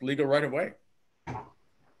legal right of way?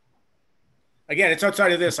 Again, it's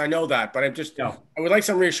outside of this, I know that, but I would like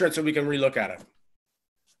some reassurance so we can relook at it.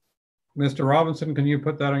 Mr. Robinson, can you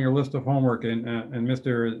put that on your list of homework, and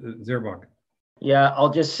Mr. Zierbach? Yeah, I'll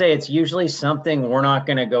just say it's usually something we're not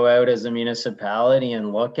going to go out as a municipality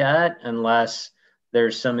and look at unless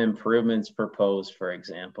there's some improvements proposed, for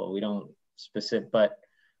example. We don't specific, but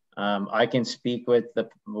I can speak with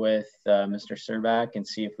Mr. Serbak and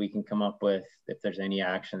see if we can come up with if there's any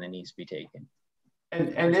action that needs to be taken.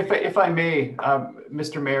 And if I may,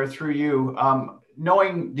 Mr. Mayor, through you,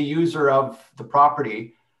 knowing the user of the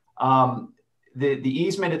property, the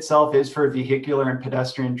easement itself is for vehicular and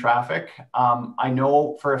pedestrian traffic. I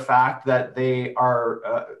know for a fact that they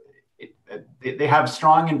have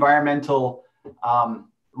strong environmental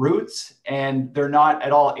routes, and they're not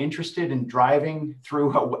at all interested in driving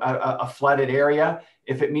through a flooded area.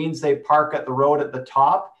 If it means they park at the road at the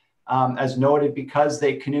top, as noted, because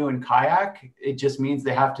they canoe and kayak, it just means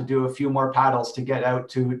they have to do a few more paddles to get out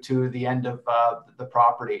to the end of the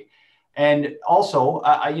property. And also,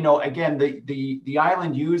 you know, again, the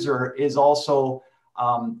island user is also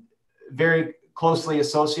very closely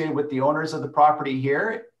associated with the owners of the property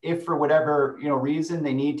here. If for whatever reason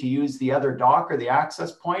they need to use the other dock or the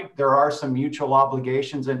access point, there are some mutual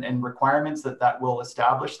obligations and requirements that will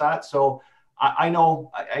establish that. So I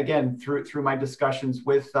know, again, through my discussions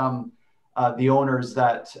with the owners,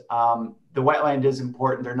 that the wetland is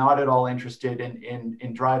important. They're not at all interested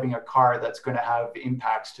in driving a car that's going to have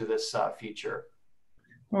impacts to this feature.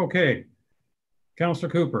 Okay.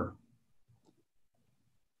 Councillor Cooper.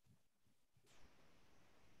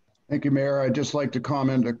 Thank you, Mayor. I'd just like to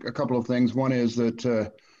comment a couple of things. One is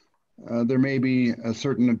that there may be a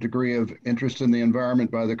certain degree of interest in the environment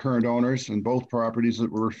by the current owners in both properties that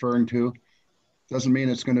we're referring to. Doesn't mean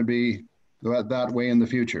it's going to be that way in the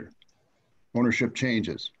future. Ownership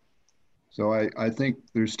changes. So I think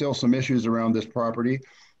there's still some issues around this property.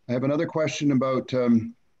 I have another question about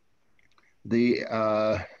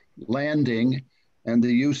the landing and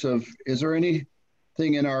the use of, is there anything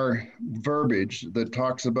in our verbiage that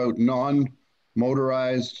talks about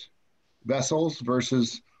non-motorized vessels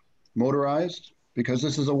versus motorized? Because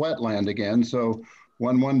this is a wetland again, so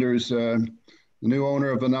one wonders, the new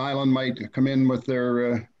owner of an island might come in with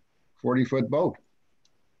their 40-foot boat.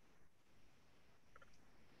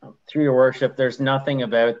 Through your worship, there's nothing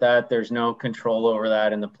about that. There's no control over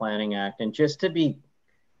that in the Planning Act. And just to be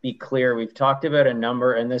clear, we've talked about a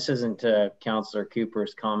number, and this isn't to Councillor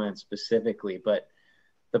Cooper's comment specifically, but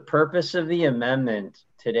the purpose of the amendment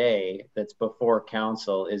today that's before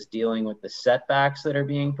council is dealing with the setbacks that are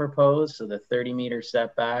being proposed. So the 30-meter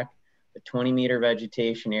setback, the 20-meter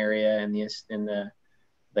vegetation area, and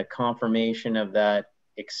the confirmation of that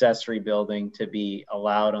accessory building to be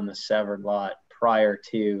allowed on the severed lot prior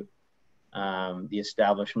to the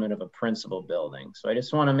establishment of a principal building. So I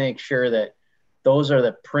just want to make sure that those are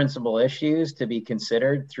the principal issues to be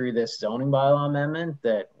considered through this zoning bylaw amendment,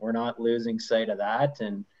 that we're not losing sight of that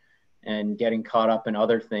and getting caught up in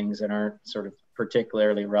other things that aren't sort of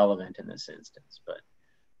particularly relevant in this instance.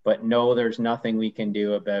 But no, there's nothing we can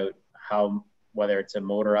do about whether it's a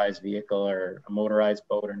motorized vehicle or a motorized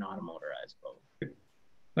boat or not a motorized boat.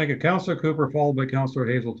 Thank you. Councillor Cooper, followed by Councillor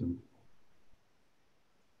Hazelton.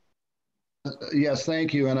 Yes,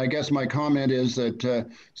 thank you. And I guess my comment is that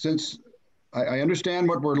since I understand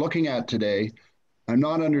what we're looking at today, I'm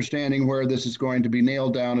not understanding where this is going to be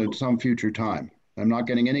nailed down at some future time. I'm not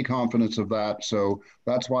getting any confidence of that. So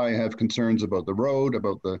that's why I have concerns about the road,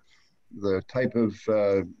 about the type of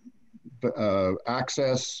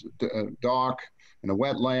access, dock, and a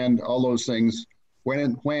wetland, all those things.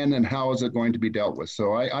 When and how is it going to be dealt with?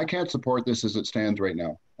 So I can't support this as it stands right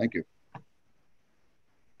now. Thank you.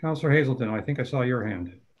 Councillor Hazelton, I think I saw your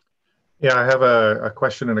hand. Yeah, I have a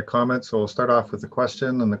question and a comment. So we'll start off with the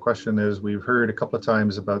question. And the question is, we've heard a couple of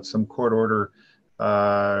times about some court order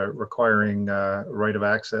requiring right of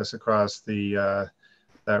access across that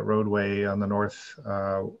roadway on the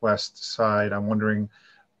northwest side. I'm wondering,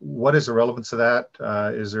 what is the relevance of that?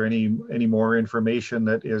 Is there any more information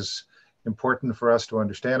that is important for us to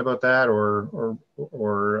understand about that,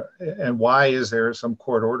 and why is there some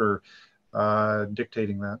court order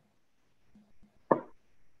dictating that?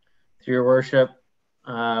 Through your worship,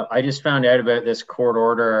 I just found out about this court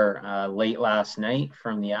order late last night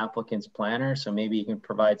from the applicant's planner, so maybe you can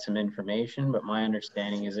provide some information, but my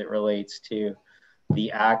understanding is it relates to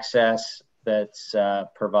the access that's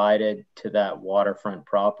provided to that waterfront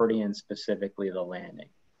property and specifically the landing.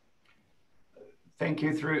 Thank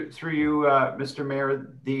you. Through you, Mr.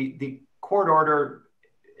 Mayor, the court order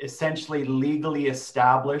essentially legally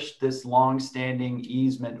established this long-standing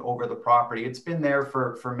easement over the property. It's been there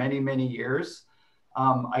for many, many years.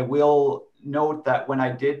 I will note that when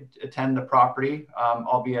I did attend the property,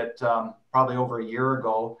 albeit probably over a year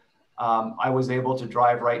ago, I was able to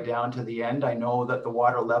drive right down to the end. I know that the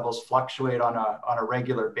water levels fluctuate on a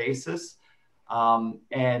regular basis.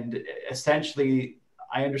 And essentially,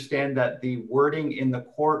 I understand that the wording in the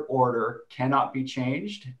court order cannot be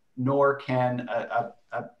changed, nor can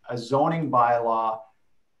a zoning bylaw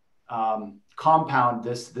compound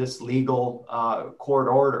this legal court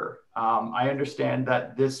order. I understand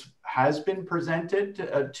that this has been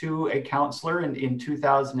presented to a counselor in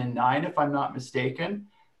 2009, if I'm not mistaken.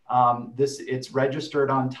 It's registered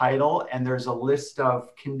on title, and there's a list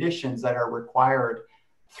of conditions that are required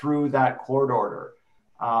through that court order.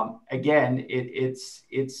 Again, it's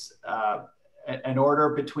an order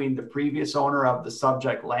between the previous owner of the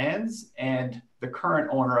subject lands and the current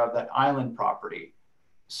owner of that island property.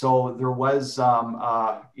 So there was,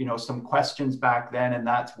 some questions back then, and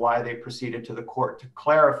that's why they proceeded to the court to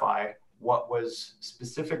clarify what was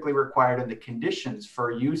specifically required in the conditions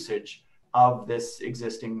for usage of this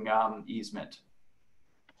existing easement.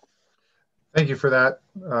 Thank you for that.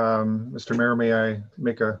 Mr. Mayor, may I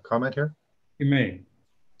make a comment here? You may.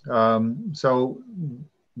 So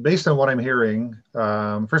based on what I'm hearing,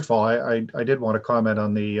 first of all, I did want to comment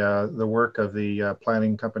on the work of the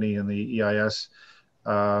planning company and the EIS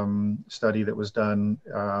study that was done.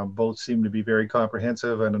 Both seem to be very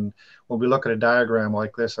comprehensive, and when we look at a diagram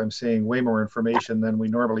like this, I'm seeing way more information than we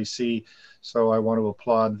normally see. So I want to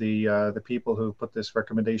applaud the people who put this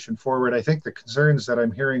recommendation forward. I think the concerns that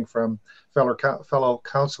I'm hearing from fellow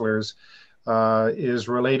councillors is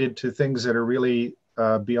related to things that are really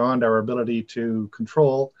beyond our ability to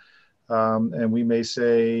control. And we may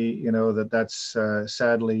say, that's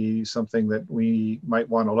sadly something that we might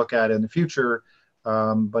want to look at in the future.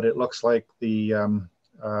 But it looks like the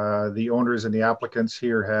owners and the applicants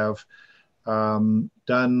here have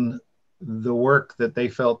done the work that they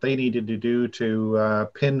felt they needed to do to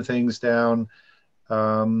pin things down.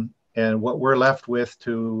 And what we're left with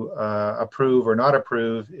to approve or not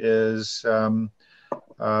approve is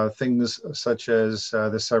things such as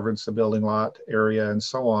the severance of building lot area and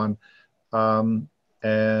so on.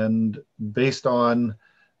 And based on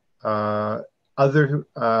other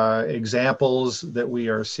examples that we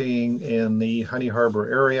are seeing in the Honey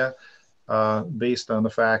Harbor area, based on the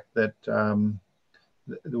fact that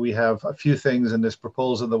we have a few things in this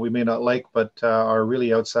proposal that we may not like, but are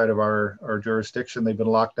really outside of our jurisdiction. They've been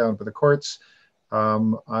locked down by the courts.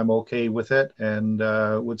 I'm okay with it and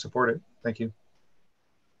would support it. Thank you.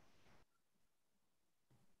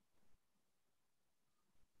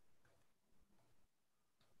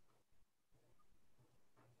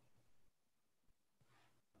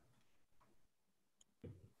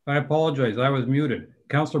 I apologize. I was muted.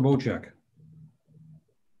 Councillor Bocek.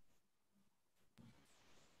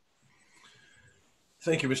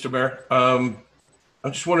 Thank you, Mr. Mayor. I'm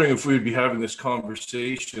just wondering if we would be having this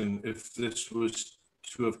conversation if this was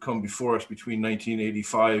to have come before us between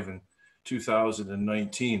 1985 and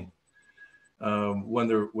 2019, when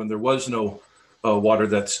there was no water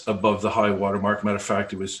that's above the high water mark. Matter of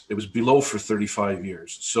fact, it was below for 35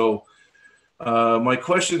 years. So my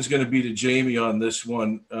question is going to be to Jamie on this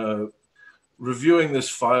one. Reviewing this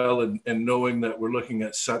file and knowing that we're looking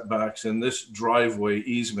at setbacks, and this driveway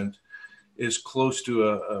easement is close to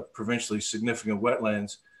a provincially significant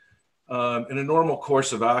wetlands. In a normal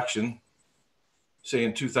course of action, say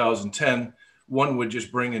in 2010, one would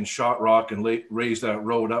just bring in shot rock and raise that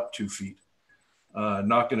road up 2 feet.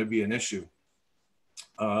 Not going to be an issue.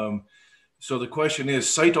 So the question is,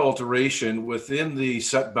 site alteration within the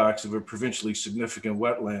setbacks of a provincially significant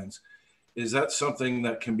wetlands, is that something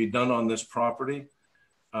that can be done on this property?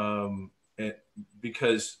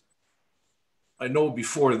 Because I know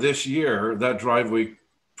before this year, that driveway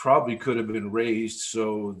probably could have been raised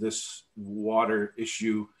so this water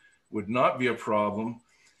issue would not be a problem.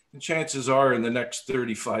 And chances are in the next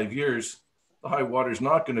 35 years, the high water is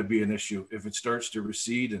not going to be an issue if it starts to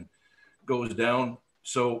recede and goes down.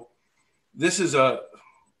 So this is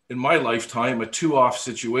in my lifetime, a two-off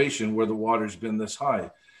situation where the water's been this high.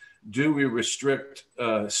 Do we restrict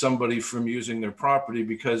somebody from using their property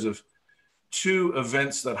because of two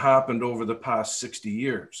events that happened over the past 60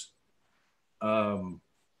 years? So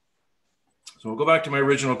we'll go back to my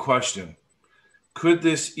original question. Could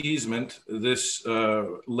this easement, this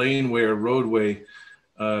laneway or roadway,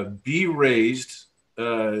 be raised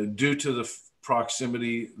due to the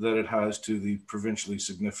proximity that it has to the provincially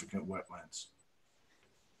significant wetlands?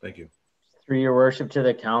 Thank you. Through your worship to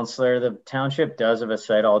the councillor, the township does have a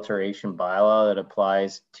site alteration bylaw that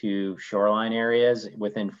applies to shoreline areas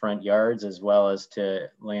within front yards, as well as to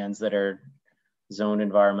lands that are zoned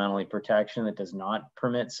environmentally protection that does not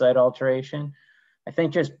permit site alteration. I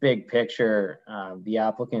think just big picture, the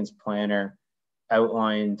applicant's planner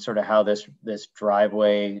outlined sort of how this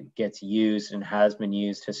driveway gets used and has been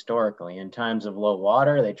used historically. In times of low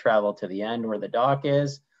water, they travel to the end where the dock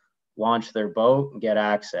is, launch their boat and get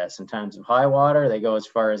access. In times of high water, they go as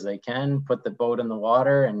far as they can, put the boat in the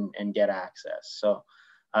water and get access. So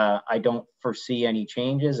I don't foresee any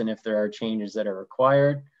changes. And if there are changes that are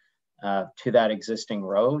required to that existing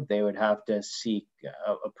road, they would have to seek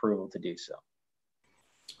approval to do so.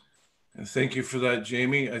 And thank you for that,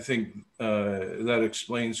 Jamie. I think that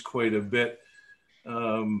explains quite a bit.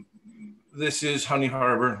 This is Honey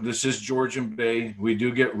Harbor. This is Georgian Bay. We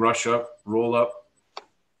do get rush up, roll up,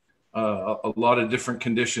 a lot of different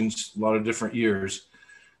conditions, a lot of different years.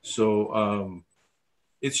 So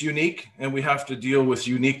it's unique, and we have to deal with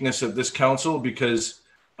uniqueness of this council because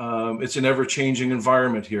it's an ever-changing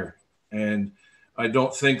environment here. And I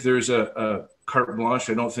don't think there's a carte blanche.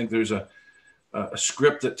 I don't think there's a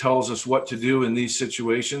script that tells us what to do in these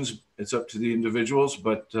situations. It's up to the individuals,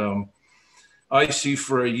 but I see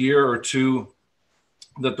for a year or two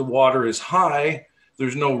that the water is high.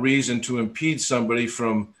 There's no reason to impede somebody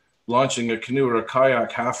from launching a canoe or a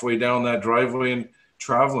kayak halfway down that driveway and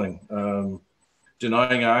traveling.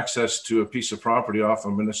 Denying access to a piece of property off a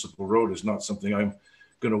municipal road is not something I'm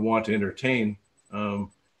going to want to entertain. And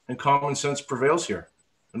common sense prevails here.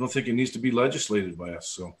 I don't think it needs to be legislated by us.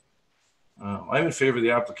 So I'm in favor of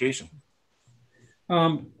the application.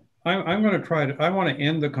 I'm going to I want to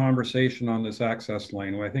end the conversation on this access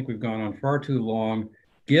lane. I think we've gone on far too long,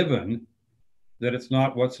 given that it's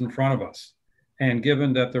not what's in front of us. And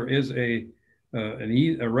given that there is a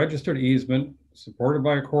registered easement supported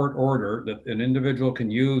by a court order that an individual can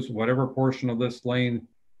use whatever portion of this lane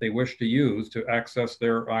they wish to use to access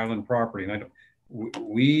their island property. And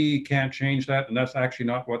we can't change that. And that's actually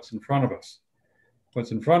not what's in front of us.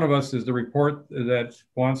 What's in front of us is the report that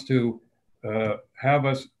wants to have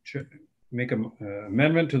us make an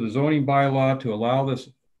amendment to the zoning bylaw to allow this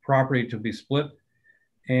property to be split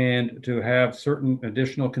and to have certain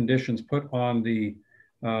additional conditions put on the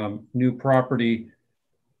new property.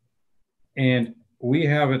 And we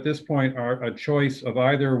have at this point a choice of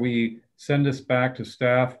either we send this back to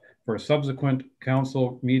staff for a subsequent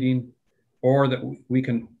council meeting or that we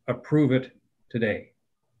can approve it today.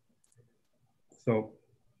 So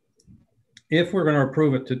if we're going to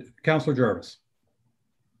approve it to Councillor Jarvis.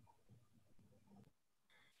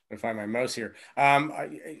 I find my mouse here.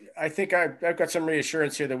 I think I've got some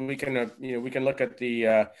reassurance here that we can, we can look at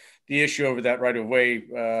the issue over that right of way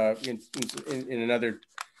in another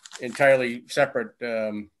entirely separate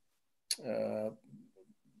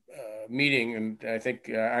meeting. And I think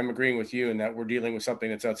I'm agreeing with you in that we're dealing with something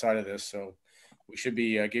that's outside of this. So we should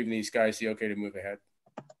be giving these guys the okay to move ahead.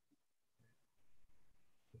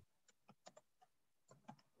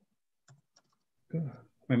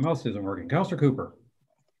 My mouse isn't working. Councillor Cooper.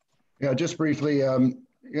 Yeah, just briefly, I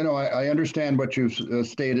understand what you've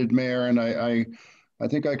stated, Mayor, and I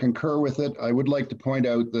think I concur with it. I would like to point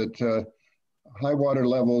out that high water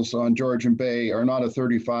levels on Georgian Bay are not a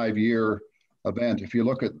 35-year event. If you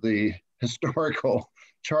look at the historical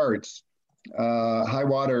charts, high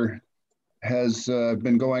water has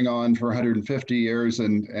been going on for 150 years,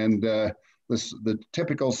 and the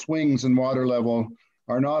typical swings in water level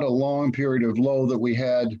are not a long period of low that we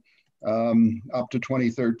had up to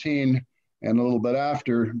 2013 and a little bit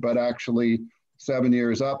after, but actually 7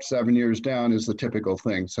 years up, 7 years down is the typical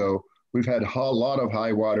thing. So we've had a lot of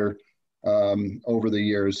high water over the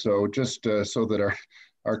years. So just so that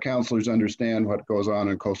our councillors understand what goes on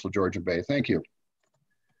in coastal Georgian Bay. Thank you.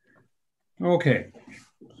 Okay.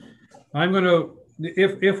 I'm going to,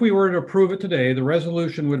 if we were to approve it today, the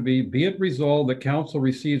resolution would be it resolved that council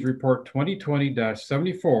receives report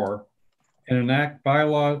 2020-74 and enact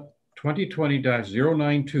bylaw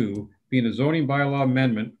 2020-092 being a zoning bylaw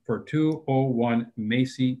amendment for 201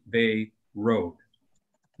 Macy Bay Road.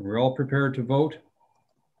 We're all prepared to vote?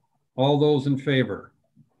 All those in favor?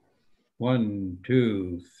 1,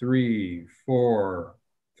 2, 3, 4,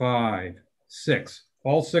 5, 6.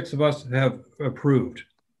 All 6 of us have approved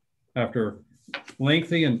after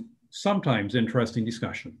lengthy and sometimes interesting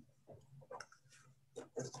discussion.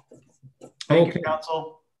 Thank you,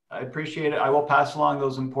 Council. I appreciate it. I will pass along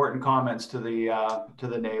those important comments to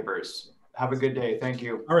the neighbors. Have a good day. Thank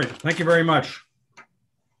you. All right. Thank you very much.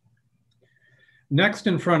 Next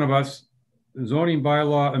in front of us, zoning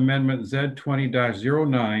bylaw amendment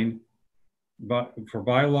Z20-09 for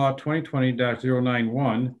bylaw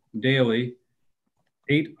 2020-091 Daily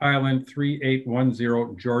 8 Island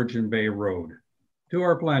 3810 Georgian Bay Road. To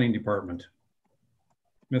our planning department.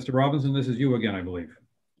 Mr. Robinson, this is you again, I believe.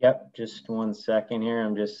 Yep, just 1 second here.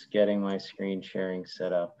 I'm just getting my screen sharing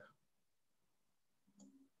set up.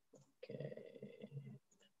 Okay.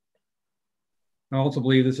 I also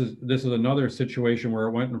believe this is another situation where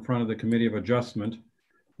it went in front of the Committee of Adjustment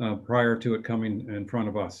prior to it coming in front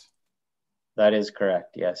of us. That is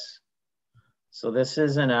correct, yes. So this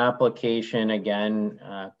is an application, again,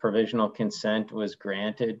 provisional consent was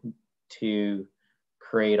granted to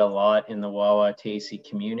create a lot in the Wauwatosa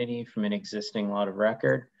community from an existing lot of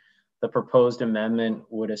record. The proposed amendment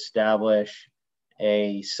would establish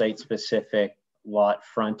a site-specific lot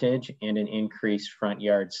frontage and an increased front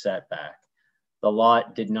yard setback. The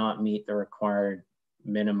lot did not meet the required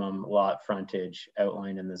minimum lot frontage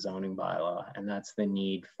outlined in the zoning bylaw, and that's the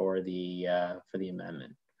need for the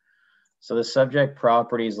amendment. So the subject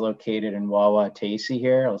property is located in Wauwatosa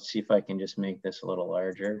here. Let's see if I can just make this a little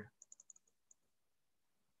larger.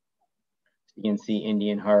 You can see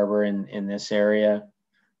Indian Harbor in this area,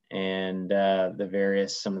 and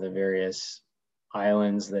some of the various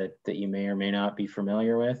islands that you may or may not be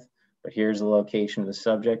familiar with. But here's the location of the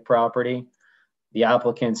subject property. The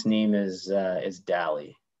applicant's name is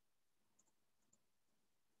Dally.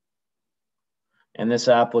 And this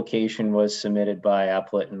application was submitted by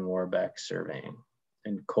Applet and Warbeck Surveying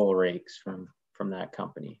and Cole Rakes from that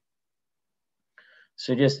company.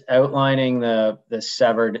 So just outlining the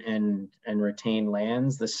severed and retained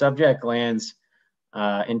lands. The subject lands,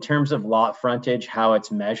 in terms of lot frontage, how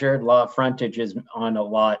it's measured, lot frontage is on a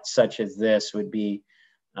lot such as this would be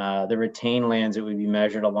the retained lands, it would be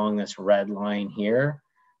measured along this red line here.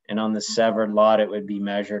 And on the severed lot, it would be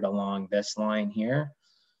measured along this line here.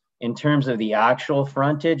 In terms of the actual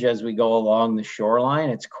frontage, as we go along the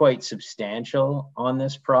shoreline, it's quite substantial on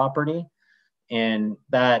this property. And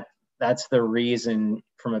that's the reason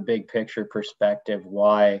from a big picture perspective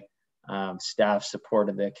why staff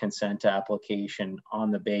supported the consent application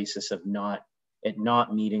on the basis of it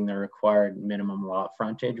not meeting the required minimum lot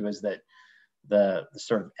frontage, was that the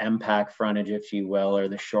sort of MPAC frontage, if you will, or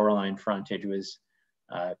the shoreline frontage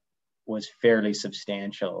was fairly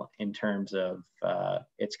substantial in terms of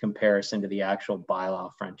its comparison to the actual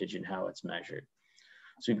bylaw frontage and how it's measured.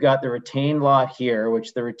 So we've got the retained lot here,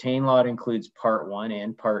 which the retained lot includes part 1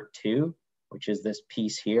 and part 2, which is this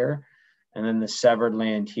piece here. And then the severed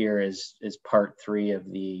land here is part 3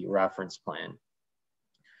 of the reference plan.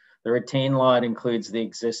 The retained lot includes the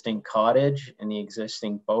existing cottage and the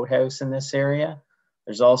existing boathouse in this area.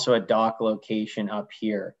 There's also a dock location up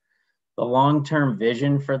here. The long-term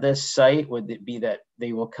vision for this site would be that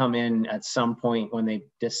they will come in at some point when they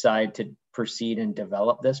decide to proceed and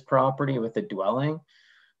develop this property with a dwelling,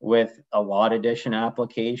 with a lot addition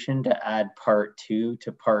application to add part 2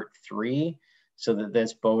 to part 3, so that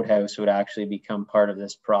this boathouse would actually become part of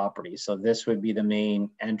this property. So this would be the main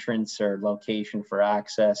entrance or location for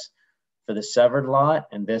access for the severed lot,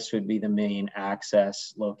 and this would be the main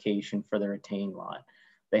access location for the retained lot.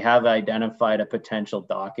 They have identified a potential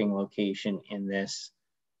docking location in this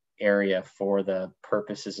area for the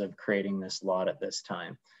purposes of creating this lot at this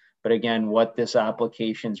time. But again, what this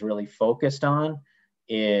application is really focused on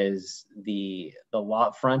is the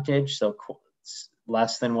lot frontage, so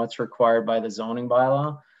less than what's required by the zoning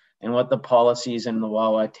bylaw. And what the policies in the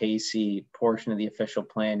Wauwatosa portion of the official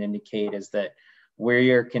plan indicate is that where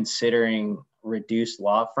you're considering reduced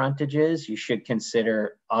lot frontages, you should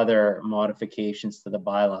consider other modifications to the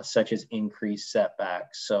bylaw, such as increased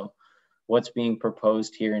setbacks. So what's being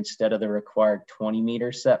proposed here, instead of the required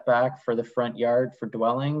 20-meter setback for the front yard for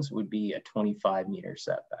dwellings, would be a 25-meter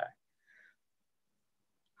setback.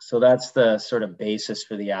 So that's the sort of basis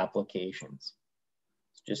for the applications.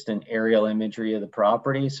 It's just an aerial imagery of the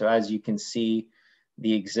property. So as you can see,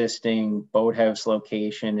 the existing boathouse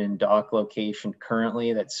location and dock location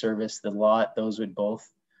currently that service the lot, those would both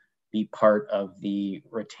be part of the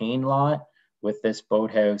retained lot, with this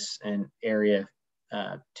boathouse and area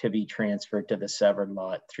to be transferred to the severed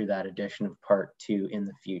lot through that addition of part 2 in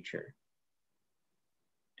the future.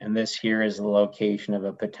 And this here is the location of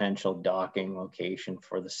a potential docking location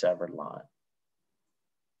for the severed lot.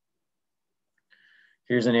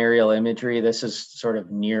 Here's an aerial imagery. This is sort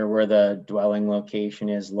of near where the dwelling location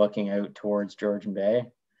is, looking out towards Georgian Bay.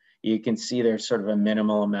 You can see there's sort of a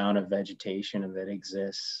minimal amount of vegetation that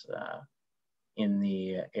exists in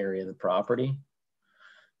the area of the property.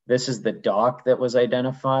 This is the dock that was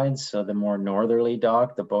identified. So the more northerly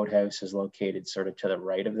dock, the boathouse is located sort of to the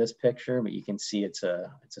right of this picture, but you can see it's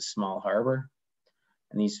a small harbor.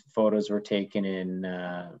 And these photos were taken in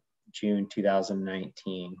June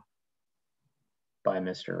 2019. By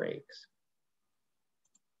Mr. Rakes.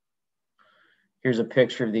 Here's a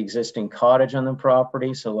picture of the existing cottage on the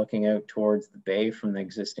property. So looking out towards the bay from the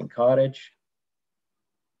existing cottage.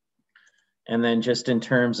 And then just in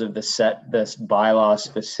terms of this bylaw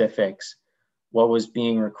specifics, what was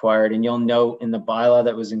being required, and you'll note in the bylaw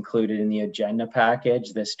that was included in the agenda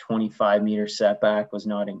package, this 25-meter setback was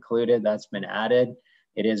not included. That's been added.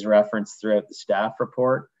 It is referenced throughout the staff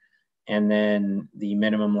report. And then the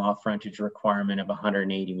minimum lot frontage requirement of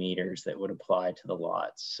 180 meters that would apply to the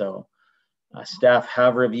lots. So staff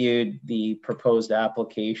have reviewed the proposed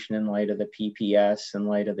application in light of the PPS, in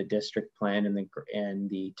light of the district plan and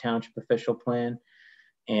the township official plan,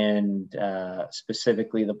 and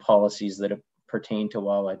specifically the policies that pertain to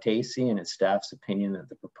Wawataysi, and it's staff's opinion that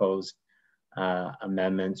the proposed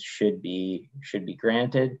amendments should be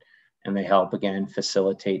granted, and they help again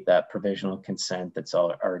facilitate that provisional consent that's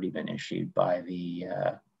already been issued by the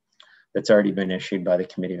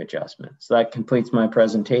Committee of Adjustment. So that completes my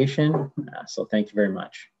presentation. So thank you very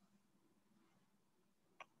much.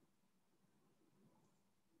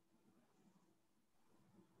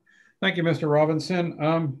 Thank you, Mr.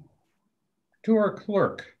 Robinson. To our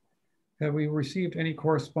clerk, have we received any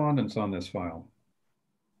correspondence on this file?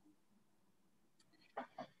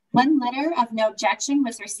 One letter of no objection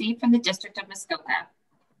was received from the District of Muskoka.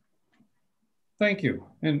 Thank you.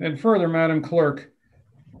 And further, Madam Clerk,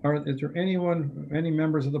 is there any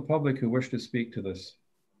members of the public who wish to speak to this?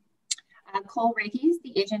 Cole Rakes,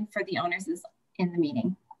 the agent for the owners, is in the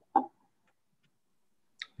meeting.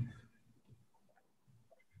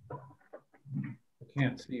 I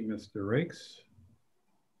can't see Mr. Rakes.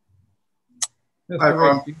 Mr.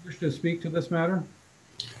 Rakes, do you wish to speak to this matter?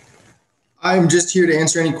 I'm just here to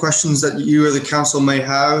answer any questions that you or the council may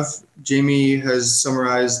have. Jamie has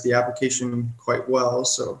summarized the application quite well.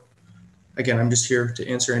 So again, I'm just here to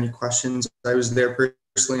answer any questions. I was there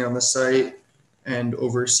personally on the site and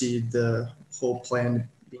overseed the whole plan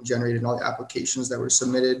being generated and all the applications that were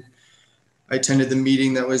submitted. I attended the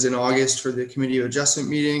meeting that was in August for the Committee of Adjustment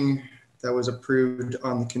meeting that was approved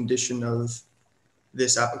on the condition of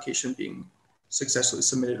this application being successfully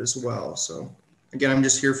submitted as well. So again, I'm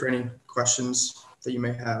just here for any questions that you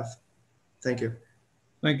may have. Thank you.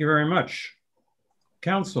 Thank you very much.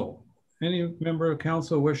 Council, any member of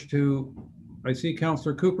council wish to, I see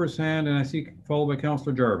Councillor Cooper's hand and I see followed by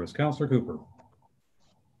Councillor Jarvis. Councillor Cooper.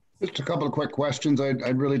 Just a couple of quick questions. I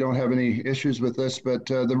really don't have any issues with this, but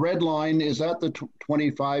the red line, is that the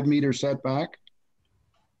 25-meter setback?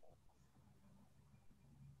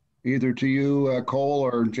 Either to you, Cole,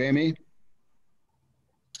 or Jamie?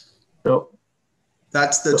 So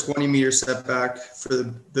that's the 20-meter setback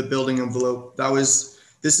for the building envelope.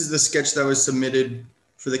 This is the sketch that was submitted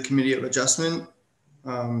for the Committee of Adjustment,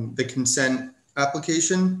 the consent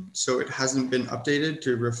application. So it hasn't been updated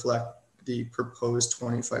to reflect the proposed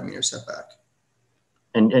 25-meter setback.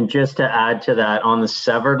 And just to add to that, on the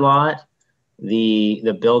severed lot,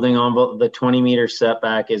 the building envelope, the 20-meter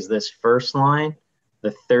setback is this first line.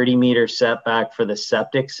 The 30-meter setback for the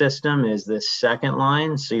septic system is this second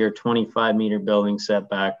line. So your 25-meter building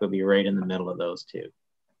setback would be right in the middle of those two.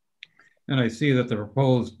 And I see that the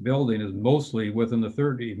proposed building is mostly within the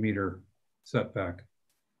 30-meter setback.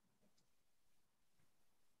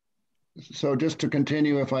 So just to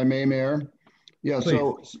continue, if I may, Mayor. Yeah,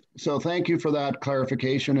 so thank you for that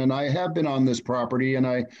clarification. And I have been on this property, and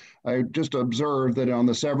I just observed that on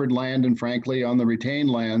the severed land and frankly on the retained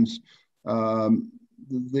lands,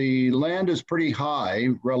 the land is pretty high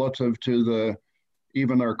relative to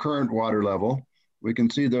even our current water level. We can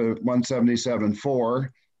see the 177.4.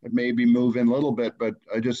 It maybe move in a little bit, but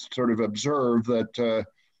I just sort of observed that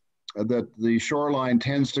that the shoreline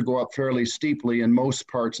tends to go up fairly steeply in most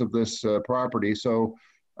parts of this property. So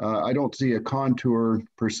I don't see a contour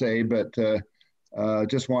per se, but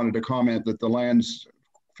just wanted to comment that the land's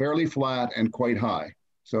fairly flat and quite high.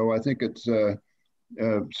 So I think it's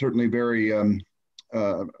certainly very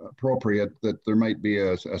appropriate that there might be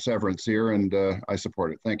a severance here, and I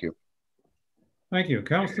support it. Thank you. Thank you.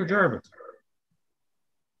 Councillor Jarvis.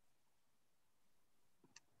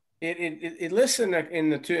 It lists in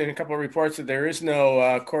a couple of reports that there is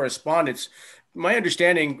no correspondence. My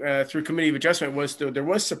understanding through Committee of Adjustment was there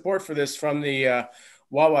was support for this from the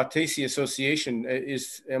Wawataysi Association.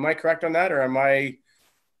 Am I correct on that, or am I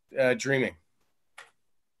dreaming?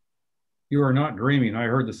 You are not dreaming. I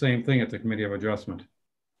heard the same thing at the Committee of Adjustment.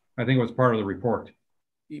 I think it was part of the report.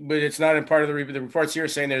 But it's not in part of the reports here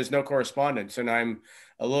saying there's no correspondence. And I'm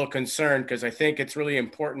a little concerned because I think it's really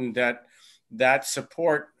important that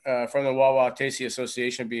support from the Wawataysi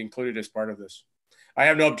Association be included as part of this. I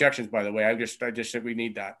have no objections, by the way. I just said we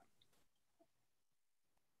need that.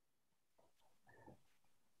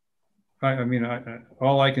 I mean,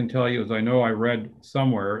 all I can tell you is I know I read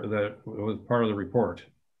somewhere that it was part of the report.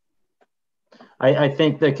 I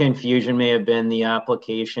think the confusion may have been the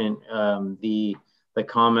application. The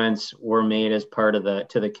comments were made as part of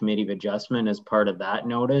to the Committee of Adjustment as part of that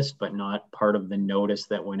notice, but not part of the notice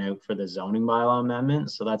that went out for the zoning bylaw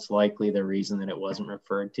amendment. So that's likely the reason that it wasn't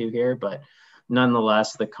referred to here. But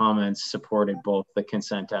nonetheless, the comments supported both the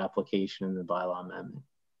consent application and the bylaw amendment.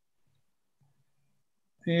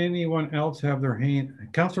 Anyone else have their hand?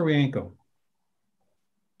 Councillor Rianco.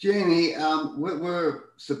 Jamie, we're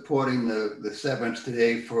supporting the severance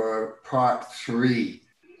today for part 3.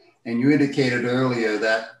 And you indicated earlier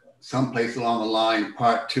that someplace along the line,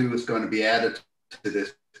 part 2 is going to be added to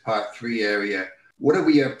this part 3 area. What are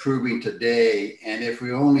we approving today? And if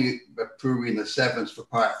we're only approving the severance for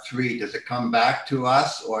part 3, does it come back to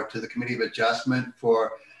us or to the Committee of Adjustment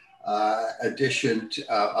for addition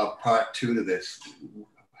of part 2 to this?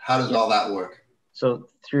 How does all that work? So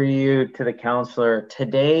through you to the councillor,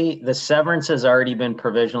 today the severance has already been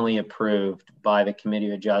provisionally approved by the Committee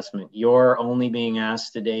of Adjustment. You're only being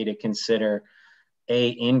asked today to consider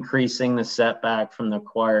increasing the setback from the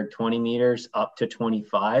required 20 meters up to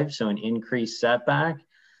 25, so an increased setback,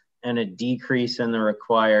 and a decrease in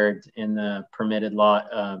the permitted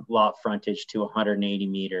lot frontage to 180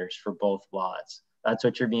 meters for both lots. That's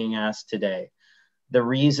what you're being asked today. The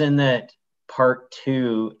reason that part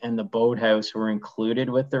 2 and the boathouse were included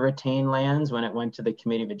with the retained lands when it went to the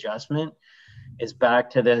Committee of Adjustment is back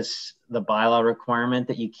to the bylaw requirement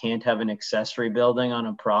that you can't have an accessory building on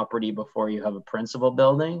a property before you have a principal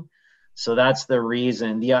building. So that's the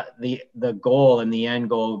reason. The goal and the end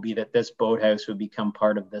goal would be that this boathouse would become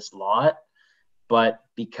part of this lot. But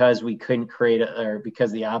because we couldn't create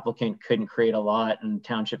because the applicant couldn't create a lot and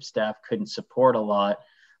township staff couldn't support a lot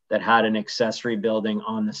that had an accessory building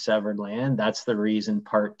on the severed land, that's the reason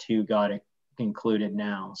part 2 got included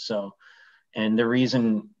now. So, and the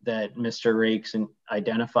reason that Mr. Rakes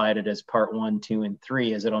identified it as part 1, 2, and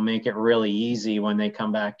 3 is it'll make it really easy when they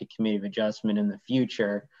come back to Committee of Adjustment in the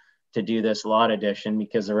future to do this lot addition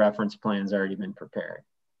because the reference plan's already been prepared.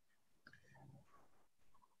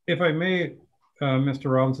 If I may,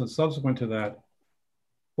 Mr. Robinson, subsequent to that,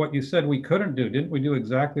 what you said we couldn't do, didn't we do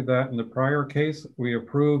exactly that in the prior case? We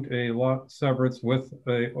approved a lot severance with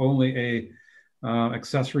only a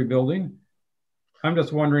accessory building. I'm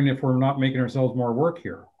just wondering if we're not making ourselves more work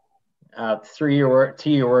here. To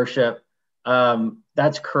your worship,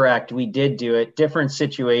 that's correct. We did do it. Different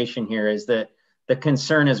situation here is that the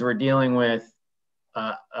concern is we're dealing with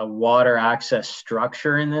a water access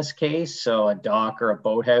structure in this case. So a dock or a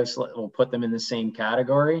boathouse, we'll put them in the same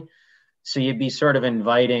category. So you'd be sort of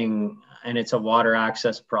inviting, and it's a water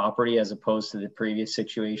access property as opposed to the previous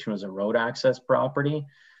situation was a road access property.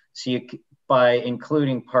 So by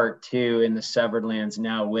including part 2 in the severed lands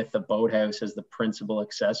now with the boathouse as the principal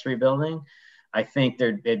accessory building, I think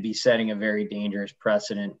they'd be setting a very dangerous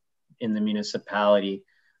precedent in the municipality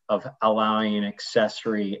of allowing an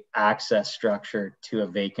accessory access structure to a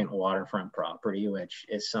vacant waterfront property, which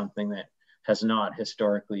is something that has not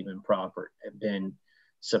historically been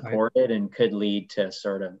supported and could lead to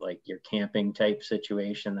sort of like your camping type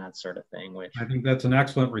situation, that sort of thing. Which I think that's an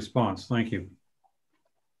excellent response. Thank you.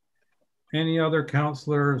 Any other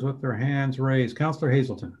councillors with their hands raised? Councillor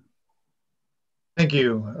Hazelton. Thank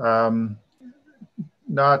you.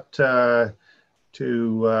 Not to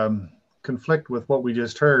conflict with what we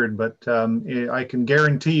just heard, but I can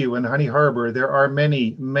guarantee you in Honey Harbor, there are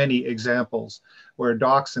many, many examples where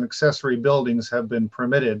docks and accessory buildings have been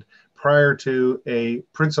permitted prior to a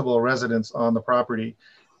principal residence on the property.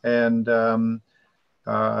 And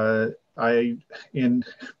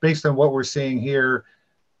based on what we're seeing here,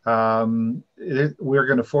 we're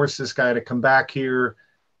going to force this guy to come back here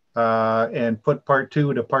and put part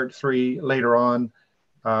 2 to part 3 later on.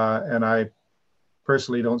 And I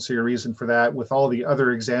personally don't see a reason for that. With all the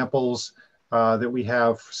other examples that we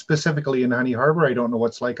have specifically in Honey Harbor, I don't know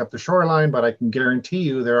what's like up the shoreline, but I can guarantee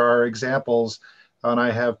you there are examples, and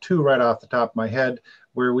I have 2 right off the top of my head,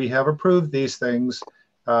 where we have approved these things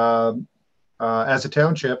as a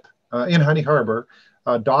township in Honey Harbor,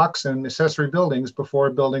 docks and accessory buildings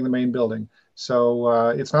before building the main building.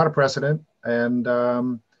 So it's not a precedent, and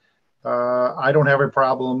I don't have a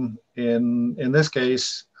problem in this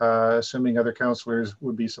case, assuming other councillors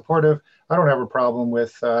would be supportive. I don't have a problem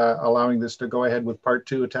with allowing this to go ahead with part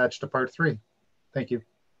 2 attached to part 3. Thank you.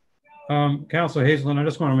 Councillor Hazelton, I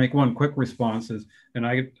just want to make one quick response. And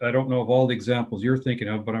I don't know of all the examples you're thinking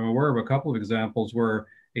of, but I'm aware of a couple of examples where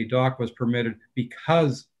a dock was permitted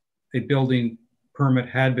because a building permit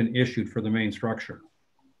had been issued for the main structure.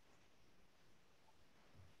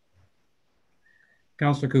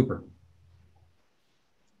 Councillor Cooper.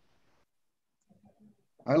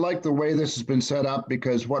 I like the way this has been set up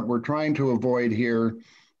because what we're trying to avoid here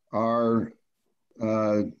are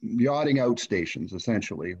yachting out stations,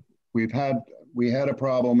 essentially. We had a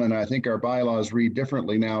problem, and I think our bylaws read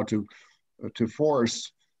differently now to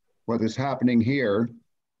force what is happening here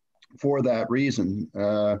for that reason.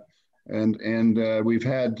 We've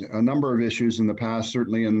had a number of issues in the past,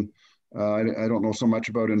 certainly in, I don't know so much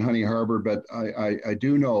about in Honey Harbor, but I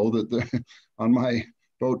do know that on my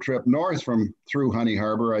boat trip north through Honey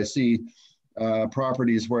Harbor, I see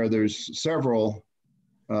properties where there's several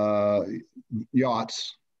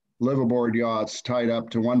yachts, liveaboard yachts tied up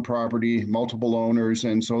to one property, multiple owners.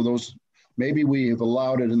 And so those, maybe we have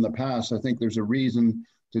allowed it in the past. I think there's a reason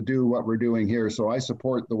to do what we're doing here. So I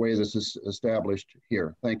support the way this is established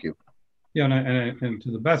here. Thank you. Yeah, and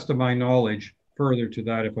to the best of my knowledge, further to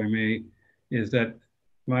that, if I may, is that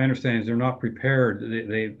my understanding is they're not prepared,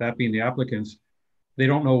 that being the applicants, they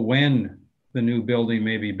don't know when the new building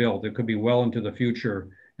may be built. It could be well into the future.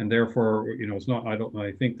 And therefore, you know, it's not, I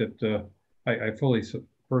think that I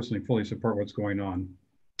personally fully support what's going on.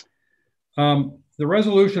 The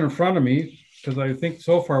resolution in front of me, because I think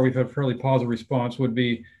so far we've had fairly positive response, would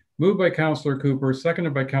be moved by Councillor Cooper,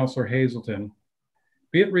 seconded by Councillor Hazelton.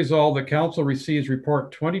 Be it resolved that Council receives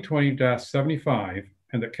report 2020-75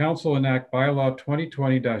 and that Council enact bylaw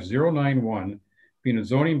 2020-091, being a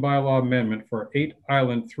zoning bylaw amendment for 8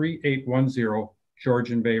 Island 3810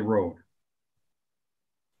 Georgian Bay Road.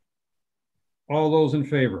 All those in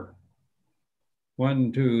favor?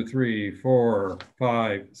 1, 2, 3, 4,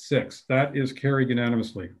 5, 6. That is carried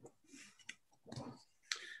unanimously.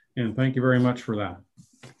 And thank you very much for that.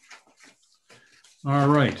 All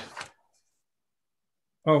right.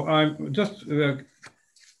 Oh, I'm just,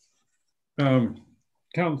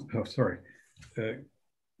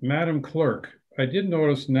 Madam Clerk, I did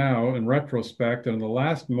notice now in retrospect that in the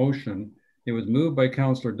last motion, it was moved by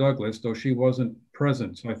Councillor Douglas, though she wasn't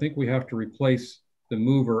present. So I think we have to replace the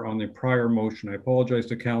mover on the prior motion. I apologize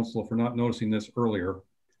to Council for not noticing this earlier.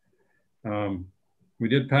 We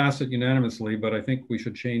did pass it unanimously, but I think we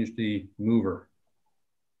should change the mover.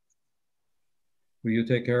 Will you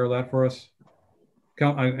take care of that for us?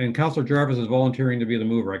 And Councillor Jarvis is volunteering to be the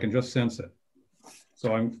mover. I can just sense it.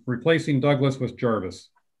 So I'm replacing Douglas with Jarvis.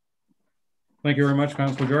 Thank you very much,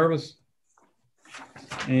 Councillor Jarvis.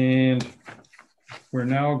 And we're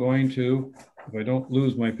now going to, if I don't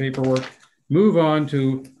lose my paperwork, move on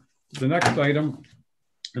to the next item.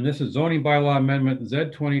 And this is zoning bylaw amendment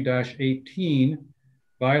Z20-18,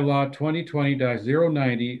 bylaw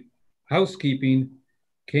 2020-090, housekeeping,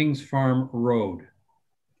 Kings Farm Road.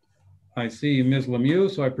 I see Ms.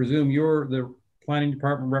 Lemieux, so I presume you're the planning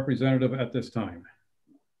department representative at this time.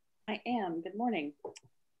 I am. Good morning.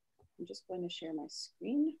 I'm just going to share my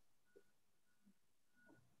screen.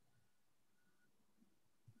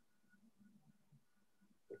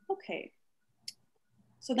 Okay.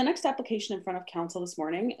 So the next application in front of council this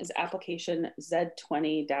morning is application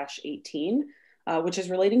Z20-18, which is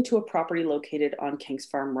relating to a property located on Kings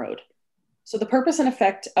Farm Road. So the purpose and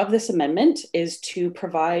effect of this amendment is to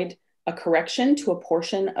provide a correction to a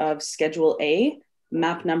portion of Schedule A,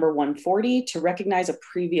 map number 140, to recognize a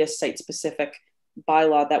previous site-specific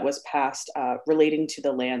bylaw that was passed relating to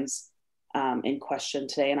the lands in question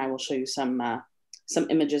today, and I will show you some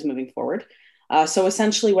images moving forward. So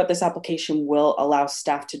essentially what this application will allow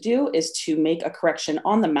staff to do is to make a correction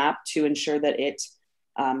on the map to ensure that it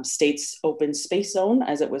states open space zone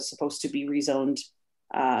as it was supposed to be rezoned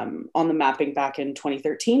on the mapping back in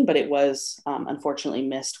 2013, but it was unfortunately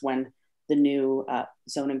missed when the new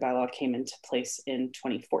zoning bylaw came into place in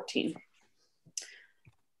 2014.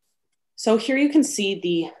 So here you can see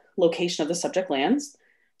the location of the subject lands.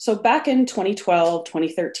 So back in 2012,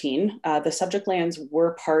 2013, the subject lands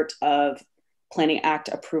were part of Planning Act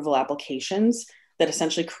approval applications that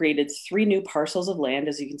essentially created 3 new parcels of land,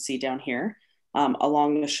 as you can see down here,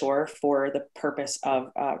 along the shore for the purpose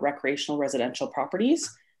of recreational residential properties.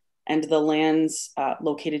 And the lands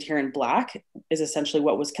located here in black is essentially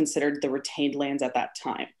what was considered the retained lands at that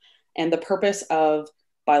time. And the purpose of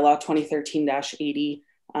bylaw 2013-80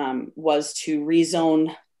 was to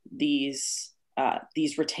rezone these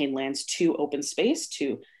retained lands to open space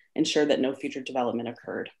to ensure that no future development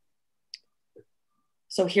occurred.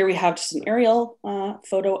 So here we have just an aerial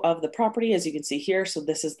photo of the property, as you can see here. So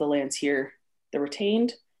this is the lands here, the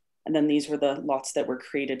retained, and then these were the lots that were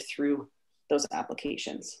created through those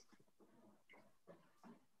applications.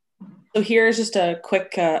 So here's just a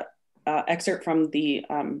quick excerpt from the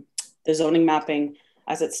zoning mapping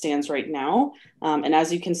as it stands right now. And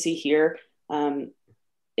as you can see here,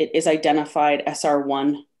 it it is identified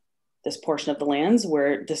SR1, this portion of the lands,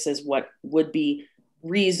 where this is what would be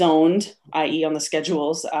rezoned, i.e. on the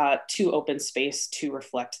schedules, to open space to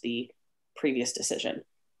reflect the previous decision.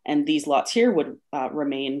 And these lots here would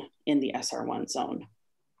remain in the SR1 zone.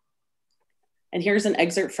 And here's an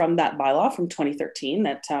excerpt from that bylaw from 2013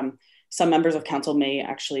 that some members of council may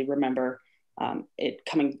actually remember it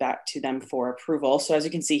coming back to them for approval. So as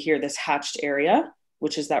you can see here, this hatched area,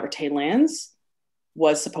 which is that retained lands,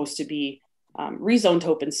 was supposed to be rezoned to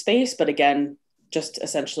open space, but again, just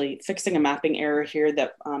essentially fixing a mapping error here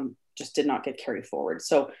that just did not get carried forward.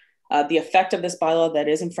 So the effect of this bylaw that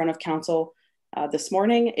is in front of council this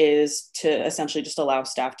morning is to essentially just allow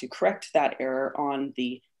staff to correct that error on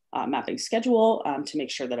the mapping schedule to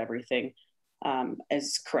make sure that everything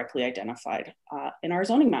is correctly identified in our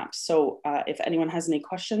zoning maps. So if anyone has any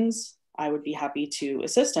questions, I would be happy to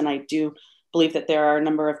assist. And I do believe that there are a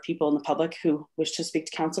number of people in the public who wish to speak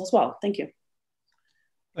to council as well. Thank you.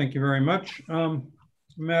 Thank you very much.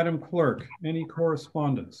 Madam Clerk, any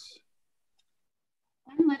correspondence?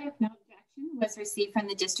 One letter of no objection was received from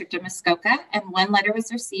the District of Muskoka, and one letter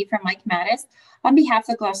was received from Mike Mattis on behalf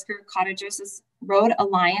of the Gloucester Cottages Road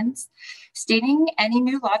Alliance, stating any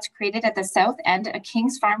new lots created at the south end of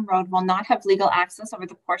Kings Farm Road will not have legal access over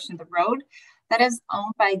the portion of the road that is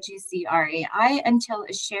owned by GCRAI until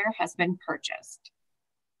a share has been purchased.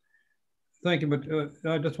 Thank you, but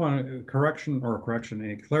I just want a clarification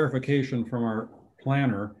from our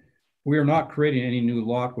planner. We are not creating any new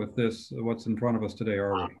lot with this, what's in front of us today,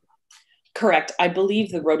 are we? Correct. I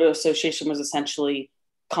believe the Road Association was essentially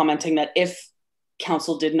commenting that if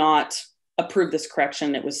council did not approve this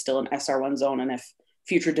correction, it was still an SR1 zone, and if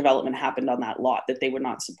future development happened on that lot, that they would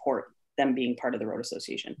not support them being part of the Road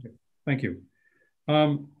Association. Thank you.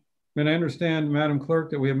 And I understand, Madam Clerk,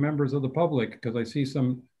 that we have members of the public, because I see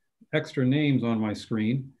some extra names on my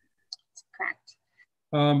screen. Correct.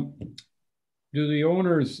 Do the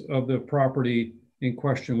owners of the property in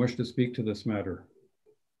question wish to speak to this matter?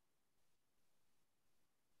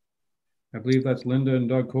 I believe that's Linda and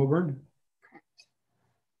Doug Coburn.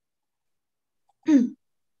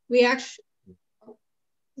 We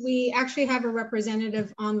actually have a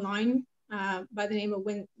representative online by the name of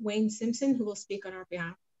Wayne Simpson, who will speak on our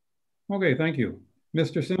behalf. Okay, thank you.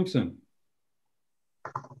 Mr. Simpson.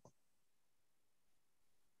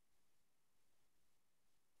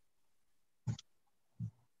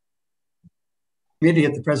 Committee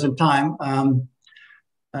at the present time.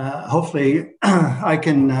 Hopefully I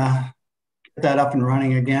can get that up and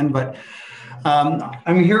running again, but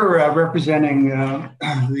I'm here representing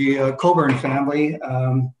the Coburn family.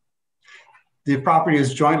 The property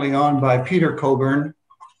is jointly owned by Peter Coburn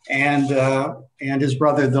and his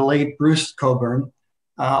brother, the late Bruce Coburn.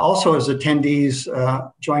 Also as attendees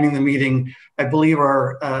joining the meeting, I believe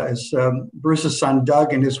is Bruce's son,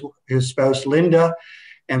 Doug, and his spouse, Linda,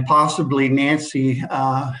 and possibly Nancy,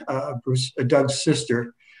 Doug's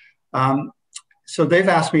sister. So they've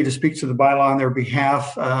asked me to speak to the bylaw on their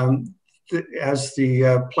behalf. As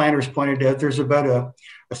the planners pointed out, there's about a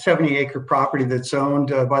 70-acre property that's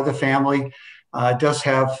owned by the family. It does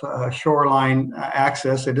have shoreline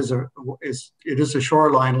access. It is a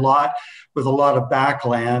shoreline lot with a lot of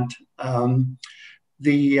backland.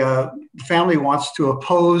 The family wants to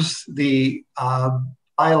oppose the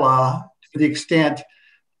bylaw to the extent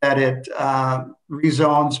that it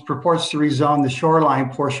purports to rezone the shoreline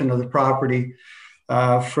portion of the property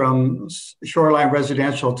from shoreline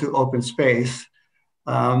residential to open space.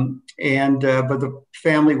 But the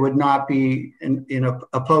family would not be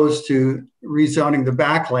opposed to rezoning the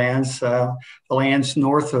backlands, the lands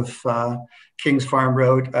north of Kings Farm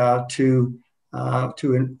Road to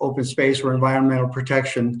an open space for environmental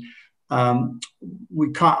protection.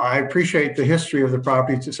 I appreciate the history of the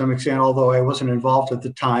property to some extent, although I wasn't involved at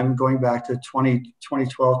the time, going back to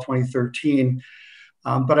 2012, 2013.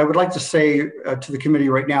 But I would like to say to the committee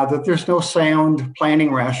right now that there's no sound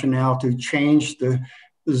planning rationale to change the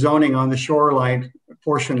zoning on the shoreline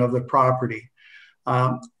portion of the property.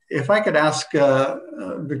 If I could ask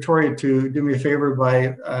Victoria to do me a favor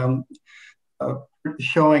by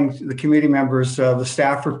showing the committee members the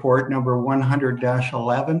staff report number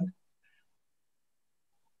 100-11.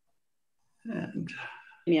 And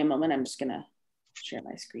give me a moment. I'm just gonna share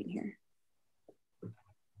my screen here.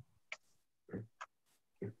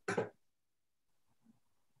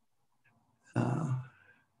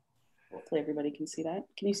 Hopefully everybody can see that.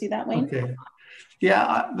 Can you see that, Wayne? Okay.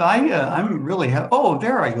 Yeah, I'm really oh,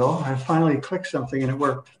 there I go. I finally clicked something and it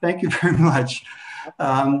worked. Thank you very much.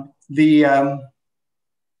 I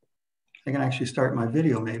can actually start my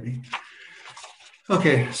video maybe.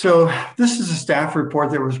 Okay, so this is a staff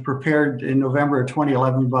report that was prepared in November of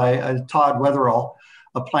 2011 by Todd Weatherall,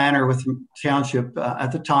 a planner with the township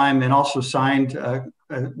at the time, and also signed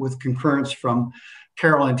with concurrence from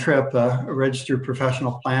Carolyn Tripp, a registered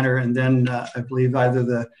professional planner, and then I believe either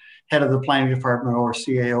the head of the planning department or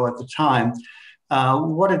CAO at the time.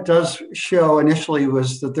 What it does show initially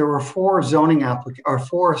was that there were four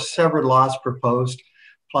severed lots proposed,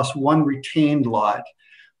 plus one retained lot.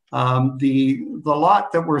 The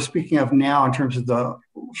lot that we're speaking of now in terms of the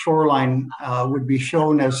shoreline would be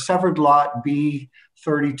shown as severed lot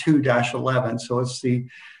B32-11. So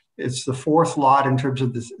it's the fourth lot in terms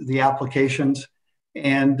of the applications.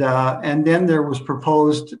 And then there was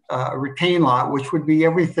proposed retained lot, which would be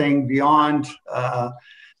everything beyond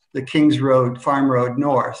the Kings Road, Farm Road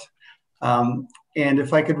North. And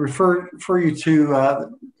if I could refer you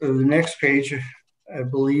to the next page, I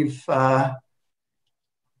believe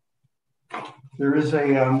there's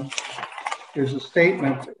a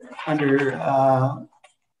statement under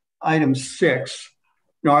item 6,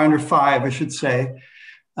 no, under 5, I should say.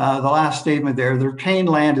 The last statement there, the retained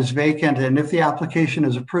land is vacant, and if the application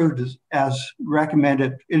is approved as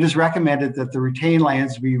recommended, it is recommended that the retained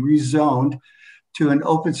lands be rezoned to an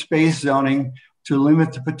open space zoning to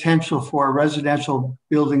limit the potential for a residential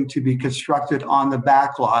building to be constructed on the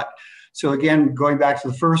back lot. So again, going back to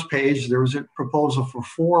the first page, there was a proposal for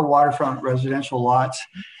 4 waterfront residential lots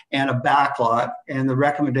and a back lot. And the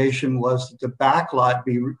recommendation was that the back lot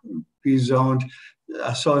be zoned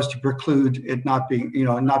so as to preclude it not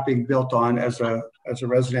being built on as a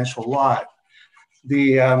residential lot.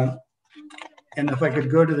 And if I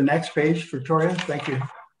could go to the next page, Victoria, thank you.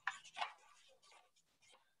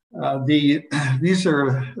 These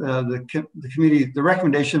are the committee, the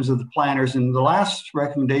recommendations of the planners, and the last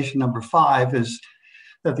recommendation, number 5, is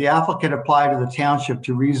that the applicant apply to the township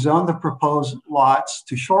to rezone the proposed lots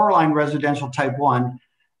to shoreline residential type 1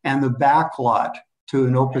 and the back lot to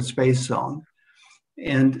an open space zone.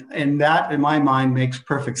 And that, in my mind, makes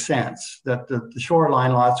perfect sense, that the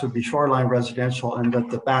shoreline lots would be shoreline residential and that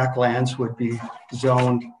the back lands would be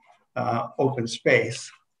zoned open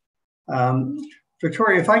space.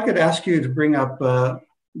 Victoria, if I could ask you to bring up the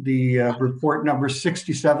report number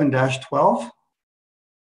 67-12.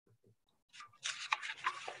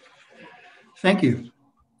 Thank you.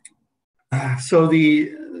 So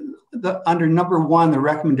under number 1, the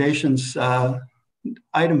recommendations,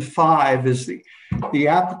 item 5 is the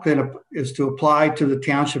applicant is to apply to the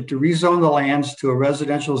township to rezone the lands to a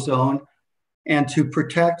residential zone and to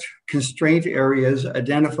protect constraint areas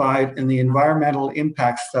identified in the environmental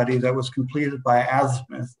impact study that was completed by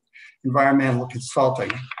Azimuth Environmental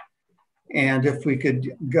Consulting. And if we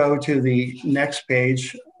could go to the next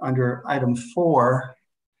page under item 4,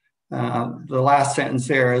 the last sentence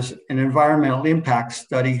there is, an environmental impact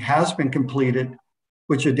study has been completed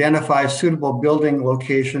which identifies suitable building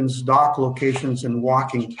locations, dock locations, and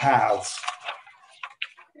walking paths.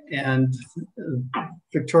 And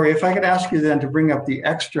Victoria, if I could ask you then to bring up the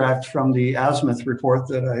extract from the Azimuth report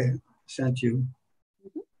that I sent you.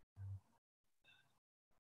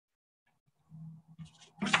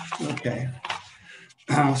 Okay.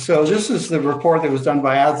 So this is the report that was done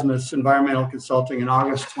by Azimuth Environmental Consulting in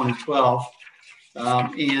August 2012.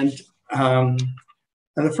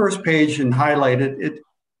 On the first page and highlighted,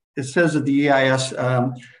 it says that the EIS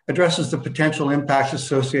addresses the potential impacts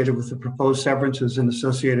associated with the proposed severances and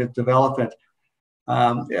associated development.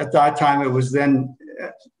 At that time, it was then,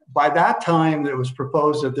 by that time, it was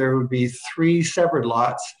proposed that there would be 3 severed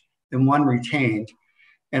lots and 1 retained.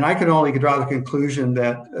 And I can only draw the conclusion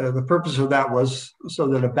that the purpose of that was so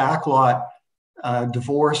that a back lot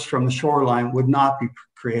divorced from the shoreline would not be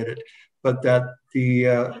created, but that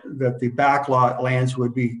the back lot lands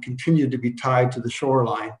would be continued to be tied to the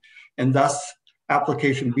shoreline. And thus,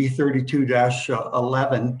 application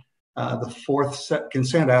B32-11, the 4th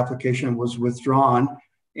consent application, was withdrawn,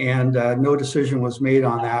 and no decision was made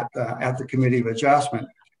on that at the Committee of Adjustment.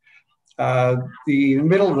 The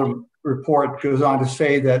middle of the report goes on to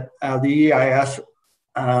say that the EIS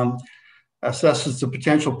assesses the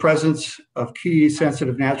potential presence of key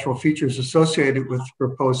sensitive natural features associated with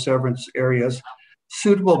proposed severance areas.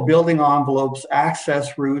 Suitable building envelopes,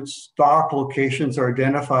 access routes, dock locations are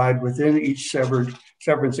identified within each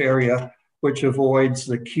severance area, which avoids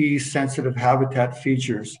the key sensitive habitat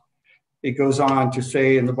features. It goes on to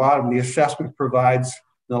say in the bottom, the assessment provides,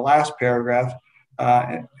 the last paragraph,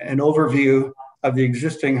 an overview of the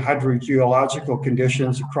existing hydrogeological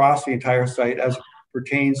conditions across the entire site as it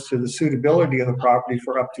pertains to the suitability of the property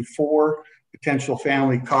for up to 4 potential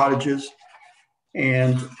family cottages.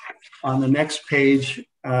 And on the next page,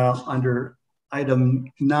 under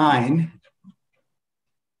item 9.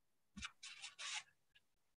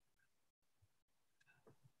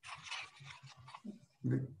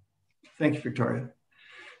 Thank you, Victoria.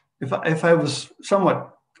 If I was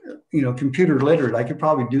somewhat, computer literate, I could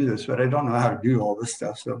probably do this, but I don't know how to do all this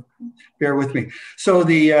stuff. So bear with me. So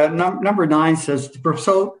the number 9 says the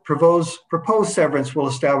proposed severance will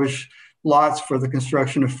establish lots for the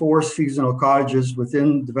construction of 4 seasonal cottages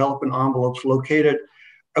within development envelopes located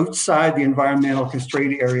outside the environmental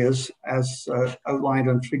constraint areas as outlined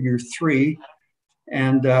on figure 3.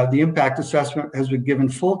 And the impact assessment has been given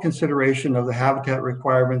full consideration of the habitat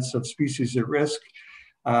requirements of species at risk,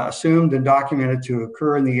 assumed and documented to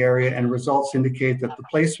occur in the area, and results indicate that the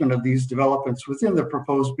placement of these developments within the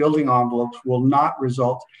proposed building envelopes will not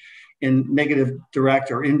result in negative direct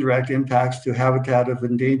or indirect impacts to habitat of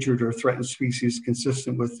endangered or threatened species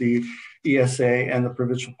consistent with the ESA and the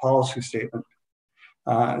provincial policy statement.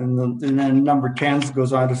 And then number 10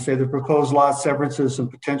 goes on to say the proposed lot severances and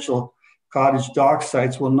potential cottage dock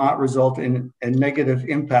sites will not result in a negative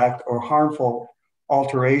impact or harmful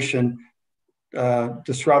alteration,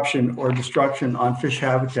 disruption or destruction on fish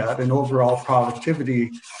habitat and overall productivity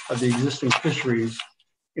of the existing fisheries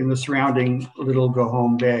in the surrounding Little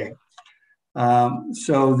Gahom Bay.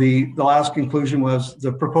 So the last conclusion was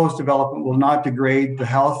the proposed development will not degrade the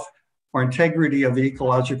health or integrity of the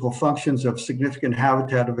ecological functions of significant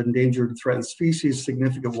habitat of endangered and threatened species,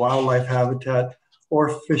 significant wildlife habitat, or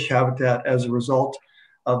fish habitat as a result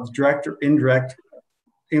of direct or indirect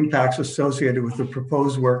impacts associated with the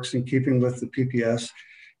proposed works in keeping with the PPS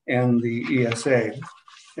and the ESA.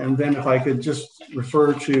 And then if I could just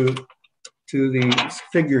refer to the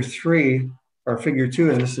figure 3 or figure 2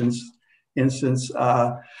 in this instance,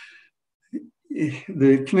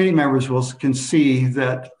 the committee members can see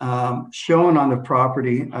that shown on the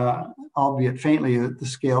property, albeit faintly at the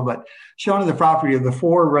scale, but shown on the property of the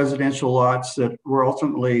 4 residential lots that were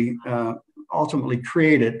ultimately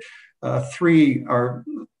created. 3 are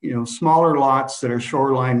smaller lots that are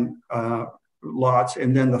shoreline lots,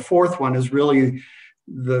 and then the 4th one is really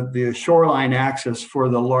the shoreline access for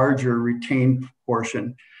the larger retained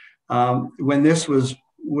portion. When this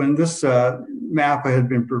map had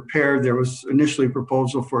been prepared, there was initially a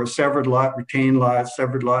proposal for a severed lot, retained lot,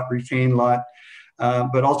 severed lot, retained lot,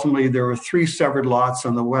 but ultimately there were 3 severed lots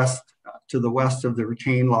on the west, to the west of the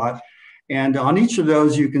retained lot. And on each of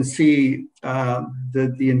those, you can see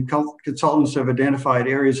that the consultants have identified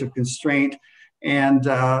areas of constraint and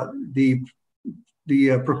the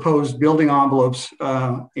proposed building envelopes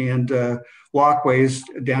and walkways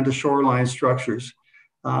down to shoreline structures.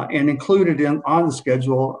 And included on the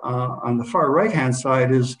schedule on the far right-hand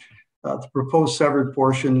side is the proposed severed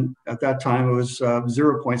portion. At that time, it was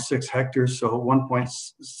 0.6 hectares, so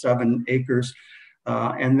 1.7 acres.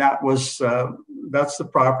 And that's the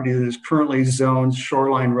property that is currently zoned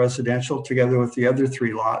shoreline residential together with the other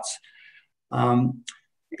 3 lots. And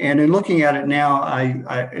in looking at it now,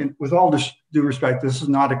 with all due respect, this is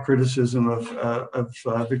not a criticism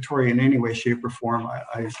of Victoria in any way, shape, or form.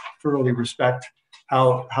 I thoroughly respect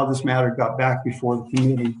how this matter got back before the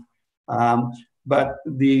committee. But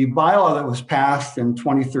the bylaw that was passed in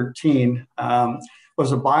 2013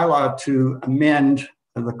 was a bylaw to amend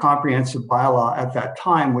the comprehensive bylaw at that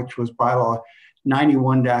time, which was bylaw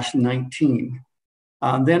 91-19.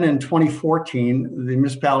 Then in 2014, the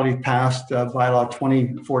municipality passed bylaw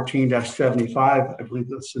 2014-75, I believe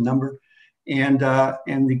that's the number. And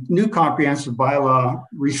the new comprehensive bylaw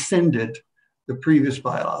rescinded the previous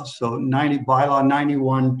bylaw. So bylaw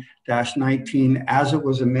 91-19, as it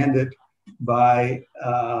was amended by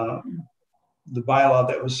the bylaw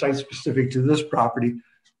that was site specific to this property,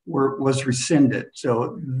 was rescinded.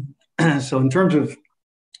 So in terms of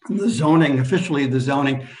the zoning, officially the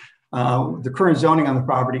zoning, the current zoning on the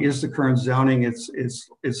property is the current zoning.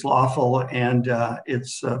 It's lawful and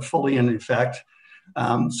it's fully in effect.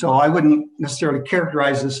 So I wouldn't necessarily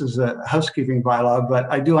characterize this as a housekeeping bylaw, but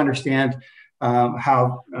I do understand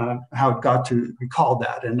how it got to be called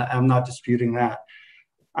that, and I'm not disputing that.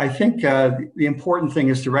 I think the important thing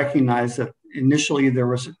is to recognize that initially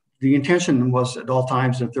the intention was at all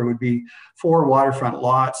times that there would be 4 waterfront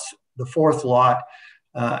lots. The 4th lot,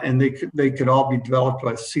 and they could all be developed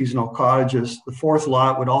by seasonal cottages. The 4th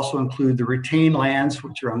lot would also include the retained lands,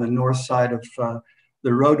 which are on the north side of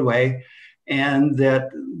the roadway, and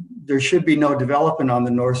that there should be no development on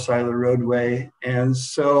the north side of the roadway. And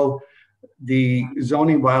so the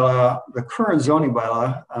zoning bylaw, the current zoning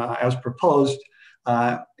bylaw, as proposed,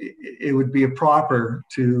 it would be proper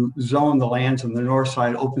to zone the lands on the north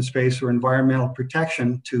side open space or environmental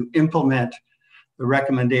protection to implement the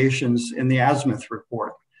recommendations in the azimuth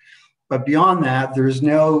report. But beyond that, there's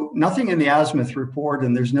nothing in the azimuth report,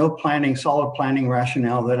 and there's no solid planning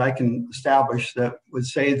rationale that I can establish that would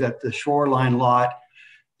say that the shoreline lot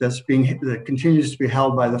that continues to be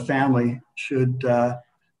held by the family should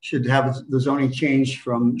have the zoning changed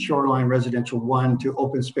from shoreline residential 1 to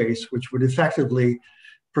open space, which would effectively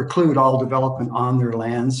preclude all development on their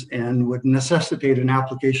lands and would necessitate an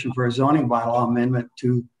application for a zoning bylaw amendment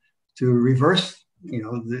to reverse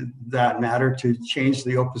that matter, to change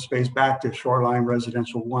the open space back to shoreline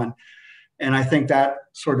residential 1. And I think that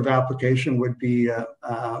sort of application would be,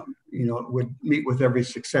 would meet with every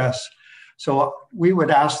success. So we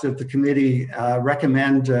would ask that the committee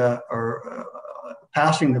recommend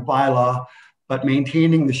passing the bylaw, but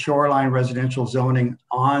maintaining the shoreline residential zoning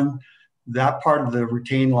on that part of the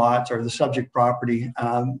retained lots or the subject property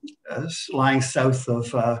lying south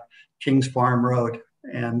of Kings Farm Road.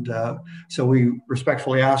 And so we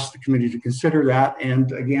respectfully ask the committee to consider that.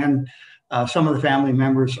 And again, some of the family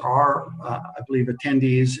members are, I believe,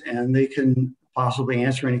 attendees, and they can possibly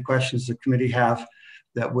answer any questions the committee have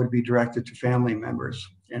that would be directed to family members.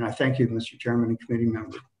 And I thank you, Mr. Chairman and committee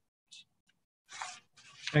members.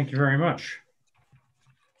 Thank you very much.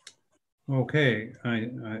 Okay,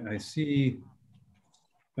 I see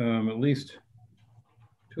at least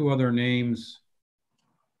 2 other names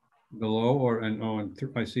below,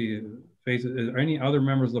 I see faces. Is there any other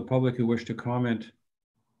members of the public who wish to comment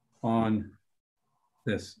on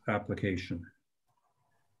this application?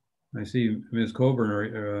 I see Ms.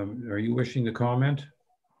 Coburn. Are you wishing to comment?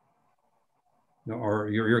 No, or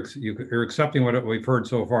you're accepting what we've heard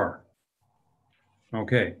so far?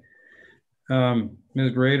 Okay.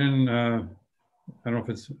 Ms. Graydon, I don't know if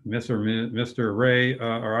it's Miss or Mr. Ray,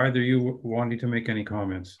 are either you wanting to make any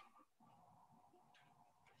comments?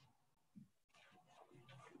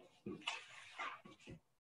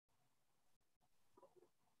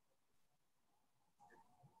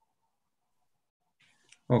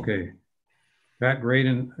 Okay. Pat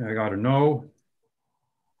Graydon, I got a no.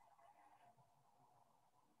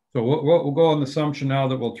 So we'll go on the assumption now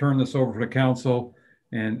that we'll turn this over to council,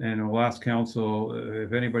 and we'll ask council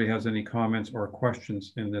if anybody has any comments or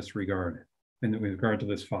questions in this regard, in regard to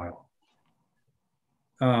this file.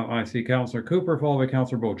 I see Councillor Cooper, followed by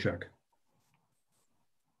Councillor Bochek.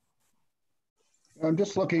 I'm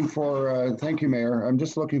just looking for, thank you, Mayor. I'm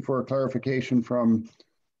just looking for a clarification from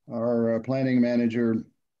our planning manager.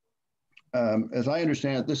 As I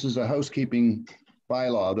understand it, this is a housekeeping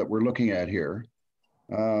bylaw that we're looking at here.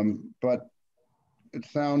 But it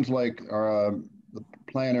sounds like the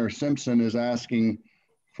planner Simpson is asking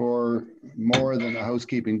for more than a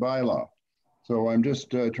housekeeping bylaw. So I'm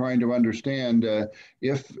just trying to understand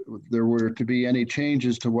if there were to be any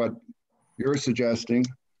changes to what you're suggesting,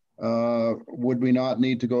 would we not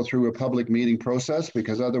need to go through a public meeting process?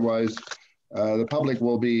 Because otherwise the public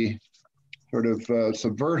will be sort of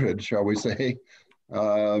subverted, shall we say,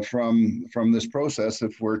 from this process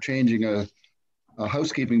if we're changing a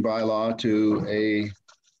housekeeping bylaw to a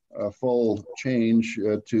full change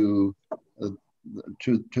to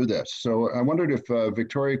this. So I wondered if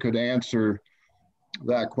Victoria could answer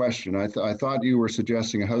that question. I thought you were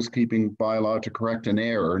suggesting a housekeeping bylaw to correct an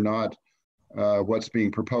error, not what's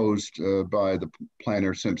being proposed by the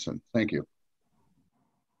planner Simpson. Thank you.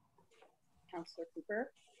 Councillor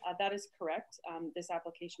Cooper, that is correct. This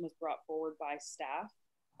application was brought forward by staff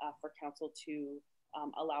for council to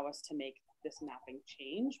allow us to make this mapping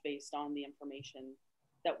change based on the information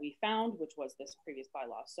that we found, which was this previous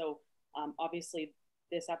bylaw. So obviously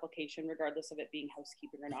this application, regardless of it being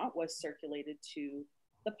housekeeping or not, was circulated to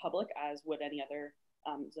the public, as would any other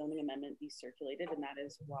zoning amendment be circulated. And that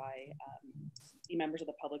is why the members of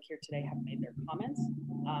the public here today have made their comments.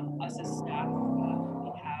 Us as staff,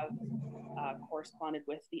 we have corresponded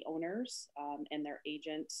with the owners and their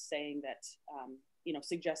agents saying that,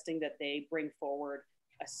 suggesting that they bring forward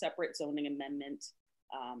a separate zoning amendment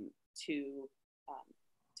to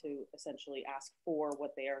essentially ask for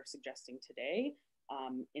what they are suggesting today.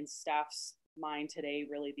 In staff's mind today,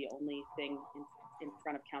 really the only thing in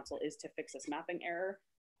front of council is to fix this mapping error.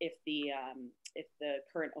 If the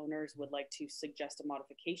current owners would like to suggest a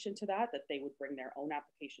modification to that they would bring their own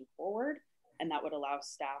application forward, and that would allow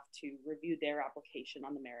staff to review their application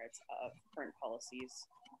on the merits of current policies,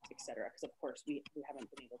 etc. Because of course we haven't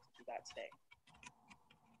been able to do that today.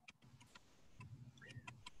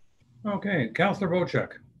 Okay, Councillor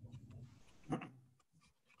Bochek.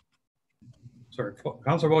 Sorry,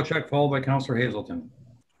 Councillor Bochek, followed by Councillor Hazelton.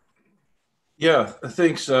 Yeah,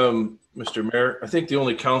 thanks, Mr. Mayor. I think the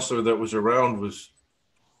only councillor that was around was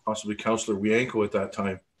possibly Councillor Wienko at that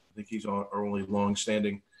time. I think he's our only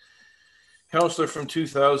long-standing Councillor from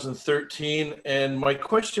 2013, and my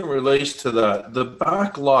question relates to that. The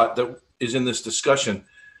back lot that is in this discussion,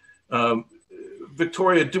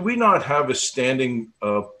 Victoria, do we not have a standing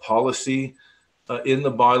policy in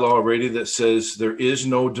the bylaw already that says there is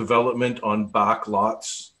no development on back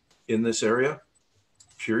lots in this area,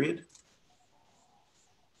 period?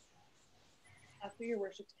 Through your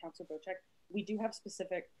worship, Councillor Bocek, we do have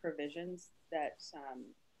specific provisions that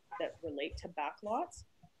that relate to back lots.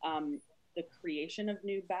 The creation of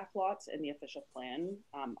new back lots in the official plan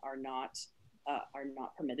are not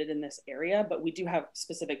permitted in this area, but we do have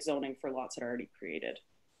specific zoning for lots that are already created.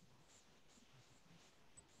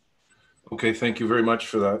 Okay, thank you very much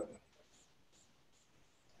for that.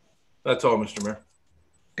 That's all, Mr. Mayor.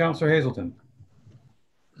 Councillor Hazelton.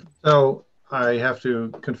 So I have to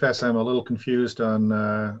confess I'm a little confused on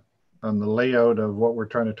the layout of what we're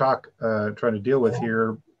trying to deal with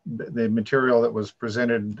here. The material that was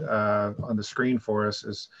presented on the screen for us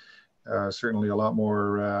is certainly a lot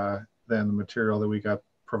more than the material that we got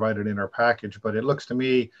provided in our package. But it looks to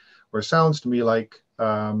me, or sounds to me like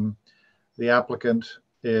the applicant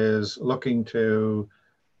is looking to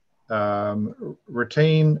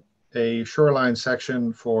retain a shoreline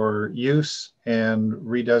section for use and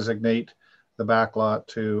redesignate the backlot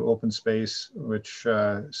to open space, which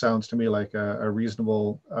sounds to me like a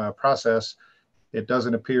reasonable process. It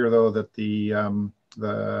doesn't appear, though, that the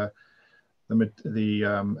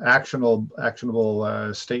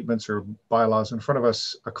actionable statements or bylaws in front of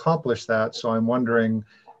us accomplish that. So I'm wondering,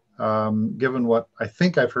 given what I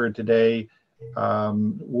think I've heard today,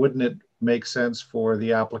 wouldn't it make sense for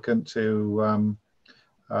the applicant to,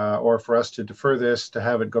 or for us to defer this, to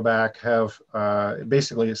have it go back,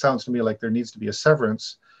 basically it sounds to me like there needs to be a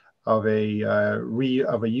severance of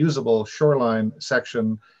a usable shoreline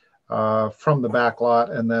section from the back lot,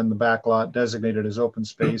 and then the back lot designated as open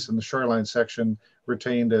space and the shoreline section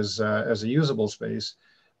retained as a usable space.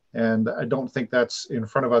 And I don't think that's in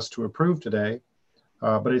front of us to approve today,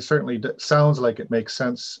 but it certainly sounds like it makes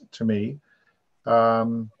sense to me.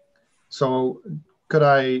 So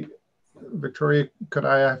Victoria, could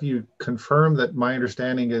I have you confirm that my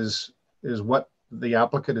understanding is what the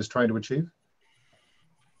applicant is trying to achieve?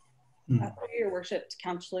 Your worship,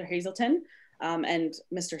 Councillor Hazelton, and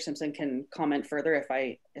Mr. Simpson can comment further if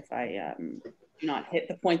I do not hit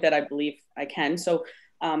the point that I believe I can. So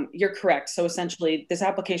you're correct. So essentially, this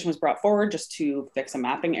application was brought forward just to fix a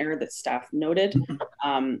mapping error that staff noted.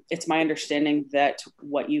 It's my understanding that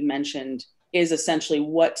what you mentioned is essentially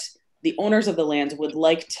what the owners of the lands would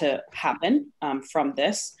like to happen from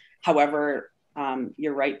this. However,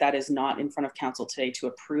 you're right, that is not in front of council today to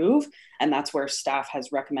approve. And that's where staff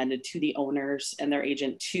has recommended to the owners and their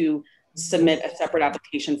agent to submit a separate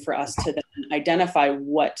application for us to then identify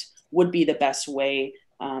what would be the best way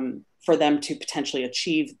for them to potentially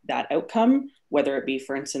achieve that outcome, whether it be,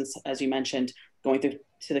 for instance, as you mentioned, going through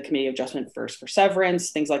to the Committee of Adjustment first for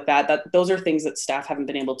severance, things like that. Those are things that staff haven't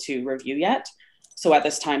been able to review yet. So at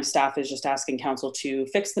this time, staff is just asking council to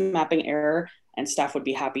fix the mapping error, and staff would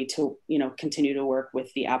be happy to, continue to work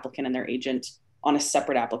with the applicant and their agent on a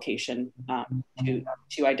separate application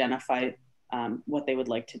to identify what they would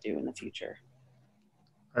like to do in the future.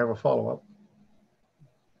 I have a follow-up.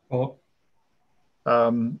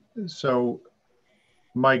 So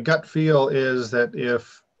my gut feel is that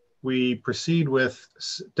if we proceed with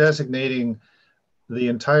designating the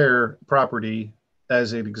entire property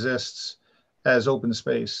as it exists as open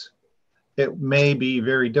space, it may be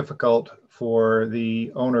very difficult for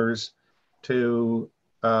the owners to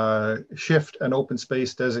shift an open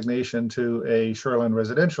space designation to a shoreline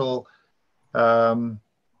residential,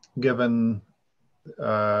 given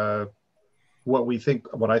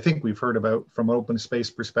what I think we've heard about from an open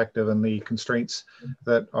space perspective and the constraints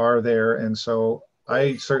that are there. And so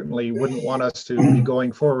I certainly wouldn't want us to be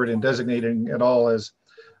going forward and designating it all as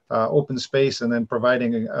open space and then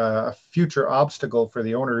providing a future obstacle for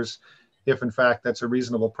the owners if in fact that's a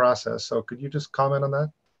reasonable process. So could you just comment on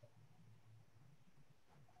that?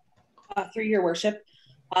 Through your worship,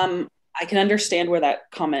 I can understand where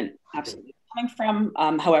that comment absolutely is coming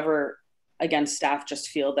from. However, again, staff just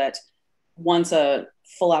feel that once a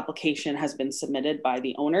full application has been submitted by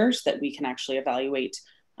the owners, that we can actually evaluate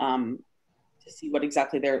to see what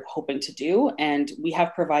exactly they're hoping to do. And we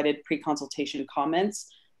have provided pre-consultation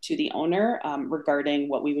comments to the owner regarding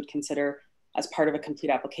what we would consider as part of a complete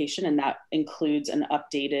application. And that includes an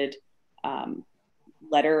updated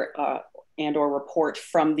letter and or report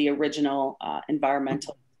from the original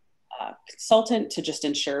environmental consultant to just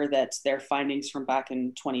ensure that their findings from back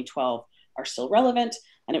in 2012 are still relevant.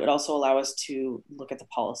 And it would also allow us to look at the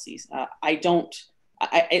policies. I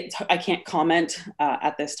I can't comment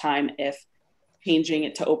at this time if changing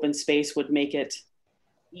it to open space would make it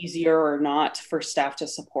easier or not for staff to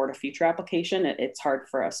support a future application. It's hard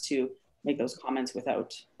for us to make those comments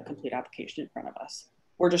without a complete application in front of us.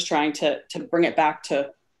 We're just trying to bring it back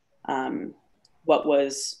to what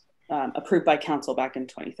was approved by council back in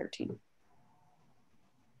 2013.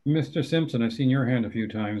 Mr. Simpson, I've seen your hand a few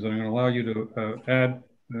times. I'm going to allow you to add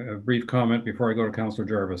a brief comment before I go to Councillor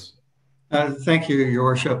Jarvis. Thank you, Your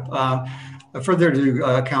Worship. Further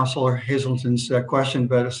to Councillor Hazelton's question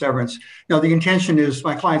about a severance, the intention is,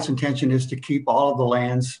 my client's intention is to keep all of the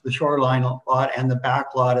lands, the shoreline lot and the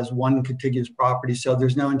back lot, as one contiguous property. So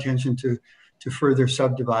there's no intention to further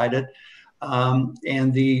subdivide it.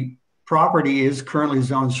 And the property is currently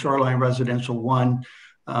zoned shoreline residential 1.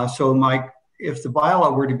 So if the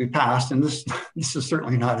bylaw were to be passed, and this is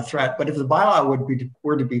certainly not a threat, but if the bylaw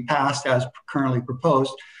were to be passed as currently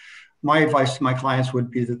proposed, my advice to my clients would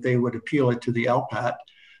be that they would appeal it to the LPAT,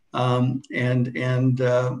 and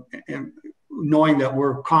knowing that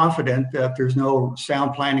we're confident that there's no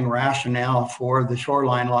sound planning rationale for the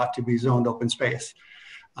shoreline lot to be zoned open space.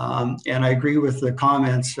 And I agree with the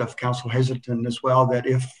comments of Councillor Hazelton as well, that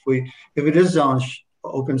if it is zoned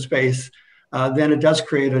open space, then it does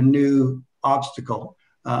create a new obstacle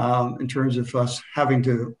in terms of us having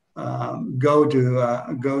to come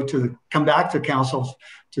back to council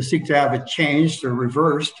to seek to have it changed or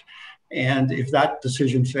reversed. And if that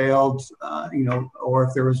decision failed, or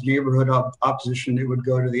if there was neighborhood opposition, it would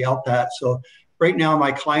go to the LPAT. So right now,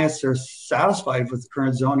 my clients are satisfied with the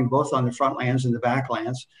current zoning, both on the front lands and the back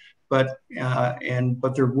lands, but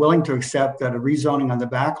they're willing to accept that a rezoning on the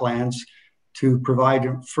back lands to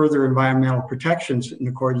provide further environmental protections in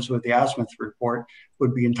accordance with the Asmuth report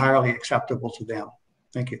would be entirely acceptable to them.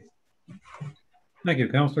 Thank you. Thank you.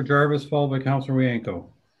 Councillor Jarvis, followed by Councillor Wienko.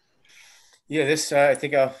 Yeah, I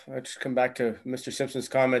think I'll just come back to Mr. Simpson's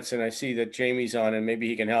comments, and I see that Jamie's on, and maybe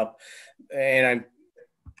he can help. And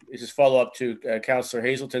this is follow up to Councillor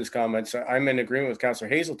Hazelton's comments. I'm in agreement with Councillor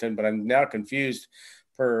Hazelton, but I'm now confused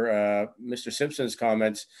per Mr. Simpson's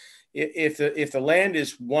comments. If the land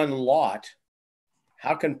is one lot,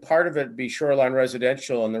 how can part of it be shoreline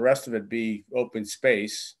residential and the rest of it be open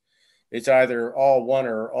space? It's either all one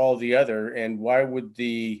or all the other. And why would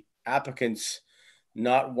the applicants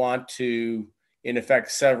not want to, in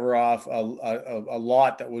effect, sever off a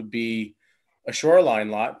lot that would be a shoreline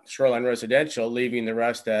lot, shoreline residential, leaving the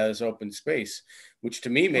rest as open space, which to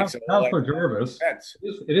me makes a lot of sense.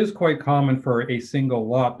 It is quite common for a single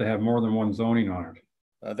lot to have more than one zoning on it.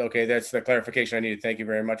 Okay, that's the clarification I needed. Thank you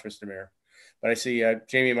very much, Mr. Mayor. But I see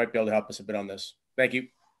Jamie might be able to help us a bit on this. Thank you.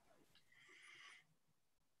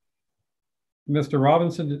 Mr.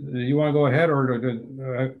 Robinson, do you want to go ahead, or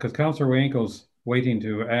because Councillor Wienko's waiting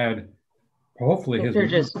to add, hopefully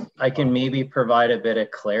I can maybe provide a bit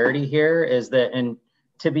of clarity here, is that, and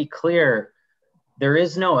to be clear, there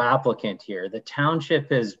is no applicant here. The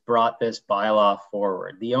township has brought this bylaw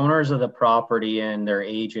forward. The owners of the property and their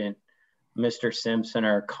agent, Mr. Simpson,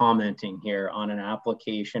 are commenting here on an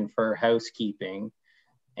application for housekeeping,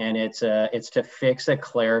 and it's to fix a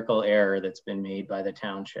clerical error that's been made by the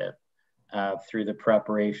township through the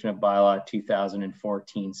preparation of bylaw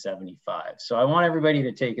 2014-75. So I want everybody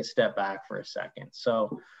to take a step back for a second.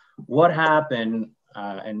 So what happened,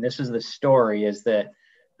 and this is the story, is that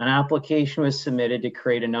an application was submitted to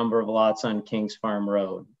create a number of lots on Kings Farm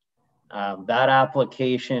Road. That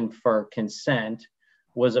application for consent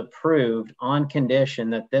was approved on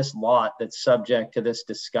condition that this lot that's subject to this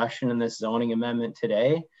discussion and this zoning amendment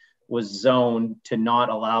today was zoned to not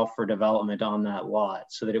allow for development on that lot,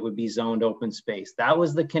 so that it would be zoned open space. That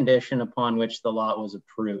was the condition upon which the lot was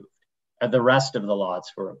approved. The rest of the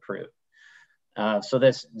lots were approved. So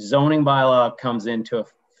this zoning bylaw comes into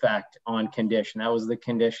effect on condition. That was the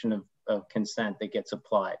condition of consent that gets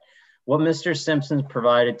applied. What Mr. Simpson's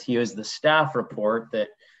provided to you is the staff report that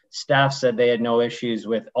staff said they had no issues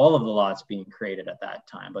with all of the lots being created at that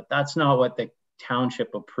time, but that's not what the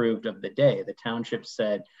township approved of the day. The township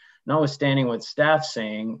said, notwithstanding what staff's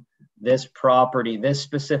saying, this property, this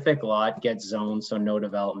specific lot gets zoned so no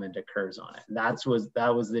development occurs on it. That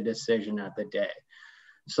was the decision at the day.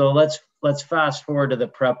 So let's fast forward to the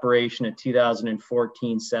preparation of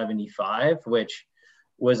 2014-75, which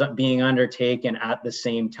was being undertaken at the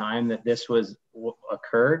same time that this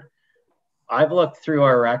occurred. I've looked through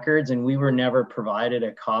our records, and we were never provided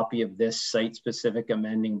a copy of this site-specific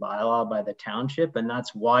amending bylaw by the township, and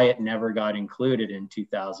that's why it never got included in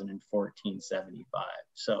 2014-75.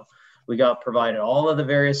 So we got provided all of the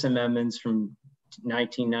various amendments from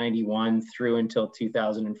 1991 through until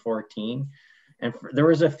 2014, And there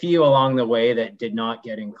was a few along the way that did not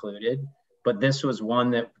get included, but this was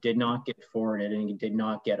one that did not get forwarded and did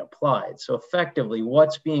not get applied. So effectively,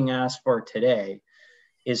 what's being asked for today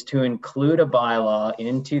is to include a bylaw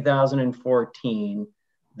in 2014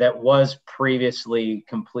 that was previously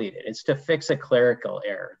completed. It's to fix a clerical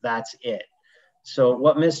error. That's it. So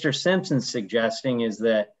what Mr. Simpson's suggesting is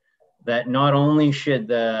that not only should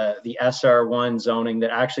the SR1 zoning, that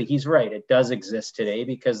actually he's right, it does exist today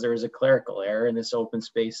because there is a clerical error and this open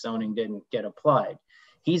space zoning didn't get applied.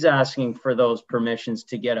 He's asking for those permissions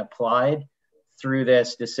to get applied through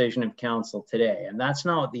this decision of council today. And that's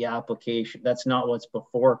not the application, that's not what's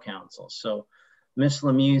before council. So Ms.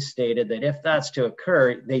 Lemieux stated that if that's to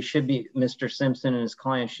occur, they should be, Mr. Simpson and his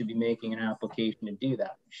client should be making an application to do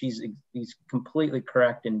that. He's completely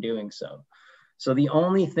correct in doing so. So the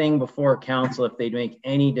only thing before council, if they make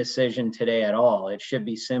any decision today at all, it should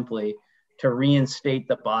be simply to reinstate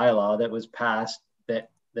the bylaw that was passed that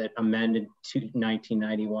amended to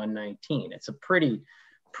 1991-19. It's a pretty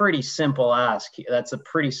simple ask. That's a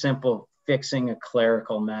pretty simple fixing a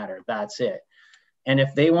clerical matter. That's it. And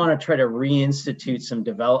if they want to try to reinstitute some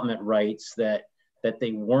development rights that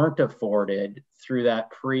they weren't afforded through that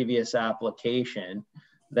previous application,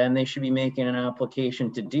 then they should be making an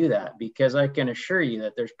application to do that, because I can assure you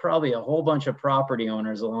that there's probably a whole bunch of property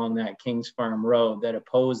owners along that Kings Farm Road that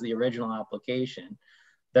oppose the original application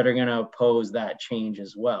that are going to oppose that change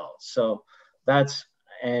as well. So that's,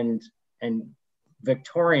 and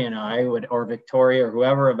Victoria and I would, or Victoria or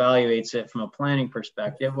whoever evaluates it from a planning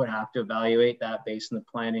perspective would have to evaluate that based on the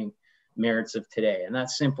planning merits of today. And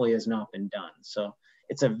that simply has not been done. So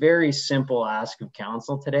it's a very simple ask of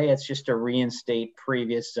council today. It's just to reinstate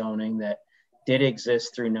previous zoning that did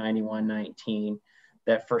exist through 91-19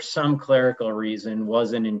 that for some clerical reason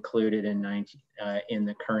wasn't included in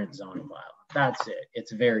the current zoning bylaw. That's it.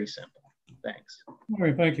 It's very simple. Thanks. All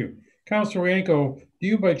right, thank you. Councilor Yanko, do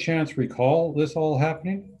you by chance recall this all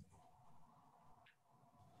happening?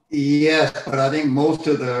 Yes, but I think most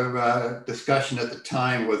of the discussion at the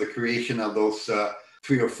time was the creation of those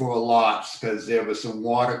 3 or 4 lots, because there was some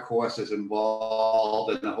water courses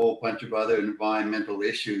involved and a whole bunch of other environmental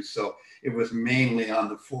issues. So it was mainly on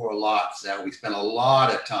the 4 lots that we spent a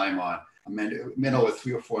lot of time on. I mean, over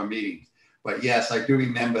 3 or 4 meetings. But yes, I do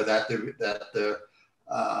remember that the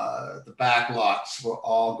back lots were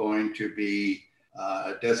all going to be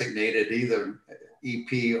designated either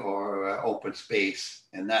EP or open space,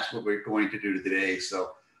 and that's what we're going to do today.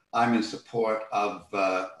 So I'm in support of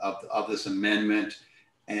this amendment.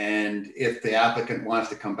 And if the applicant wants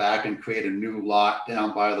to come back and create a new lot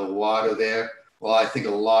down by the water there, well, I think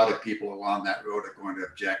a lot of people along that road are going to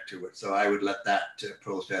object to it. So I would let that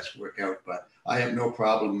process work out. But I have no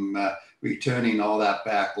problem returning all that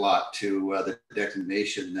back lot to the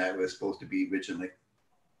designation that was supposed to be originally.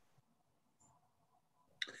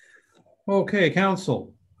 Okay,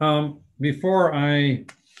 council. Before I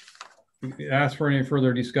ask for any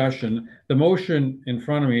further discussion, the motion in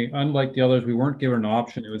front of me, unlike the others, we weren't given an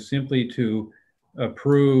option. It was simply to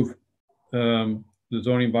approve the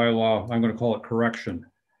zoning bylaw. I'm going to call it correction.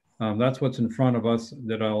 That's what's in front of us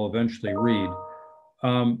that I'll eventually read.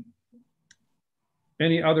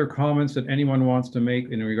 Any other comments that anyone wants to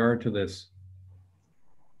make in regard to this?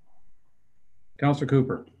 Councillor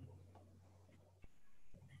Cooper.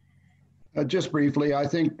 Just briefly, I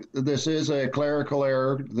think this is a clerical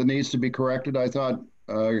error that needs to be corrected. I thought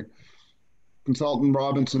Consultant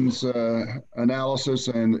Robinson's analysis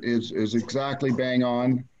is exactly bang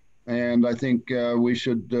on. And I think we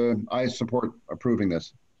should, I support approving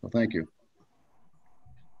this. So thank you.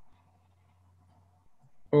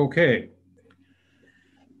 Okay.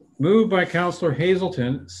 Moved by Councillor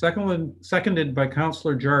Hazelton, seconded by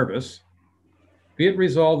Councillor Jarvis. Be it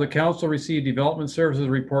resolved, the council received Development Services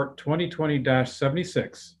Report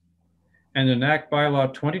 2020-76 and enact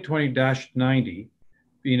bylaw 2020-90,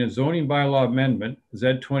 being a zoning bylaw amendment,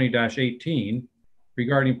 Z20-18,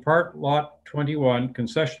 regarding Part Lot 21,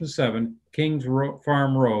 Concession 7, Kings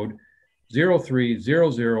Farm Road,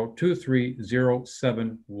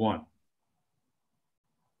 0300230071.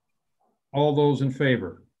 All those in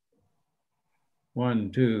favor?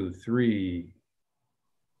 1, 2, 3.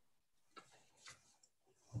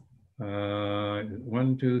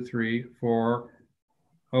 1, 2, 3, 4.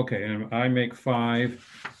 Okay, and I make 5.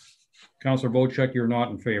 Councillor Bocek, you're not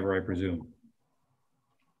in favor, I presume.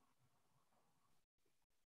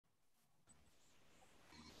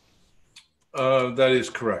 That is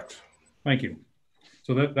correct. Thank you.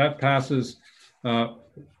 So that passes 5-1.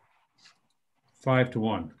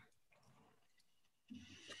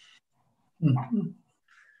 Mm-hmm.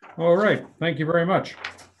 All right. Thank you very much.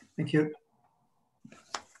 Thank you.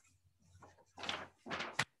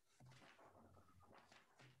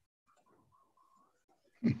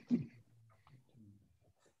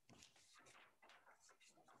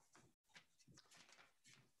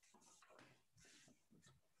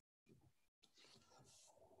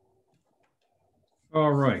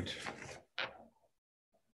 All right.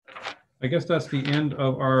 I guess that's the end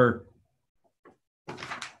of our,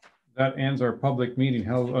 that ends our public meeting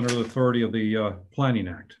held under the authority of the Planning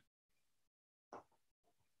Act.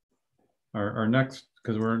 Our next,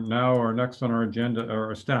 because we're now our next on our agenda are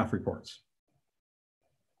our staff reports.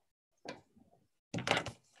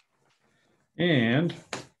 And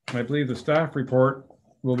I believe the staff report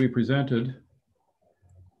will be presented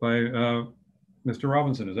by Mr.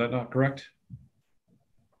 Robinson. Is that not correct?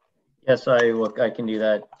 Yes, I can do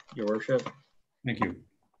that, Your Worship. Thank you.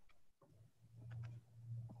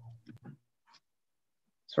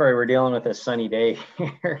 Sorry, we're dealing with a sunny day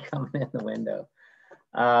here coming in the window.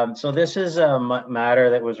 So this is a matter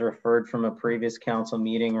that was referred from a previous council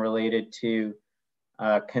meeting related to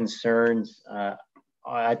concerns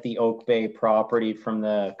at the Oak Bay property from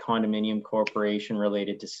the condominium corporation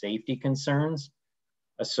related to safety concerns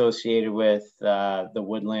associated with the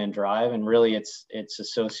Woodland Drive. And really it's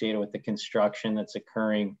associated with the construction that's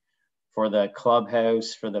occurring for the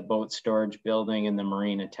clubhouse, for the boat storage building, and the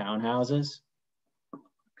marina townhouses.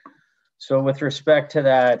 So with respect to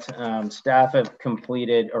that, staff have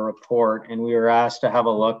completed a report, and we were asked to have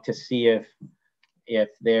a look to see if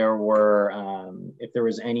there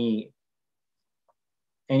was any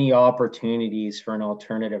opportunities for an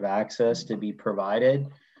alternative access to be provided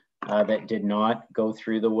that did not go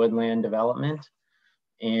through the Woodland development.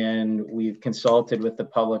 And we've consulted with the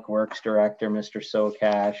Public Works Director, Mr.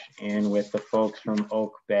 Sokash, and with the folks from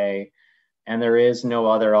Oak Bay. And there is no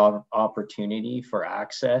other opportunity for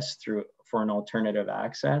access for an alternative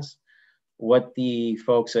access. What the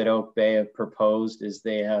folks at Oak Bay have proposed is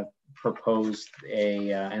they have proposed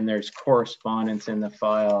and there's correspondence in the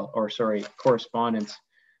file, or sorry, correspondence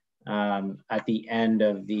at the end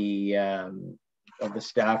of the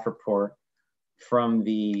staff report from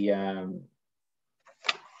the,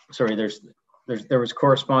 there was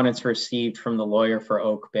correspondence received from the lawyer for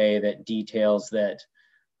Oak Bay that details that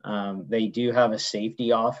they do have a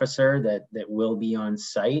safety officer that will be on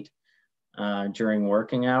site during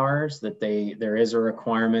working hours, that there is a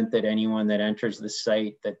requirement that anyone that enters the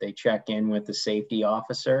site that they check in with the safety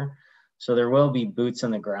officer. So there will be boots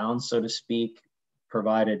on the ground, so to speak,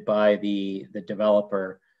 provided by the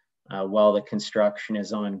developer while the construction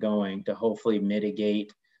is ongoing to hopefully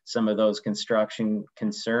mitigate some of those construction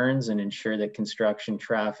concerns and ensure that construction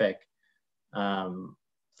traffic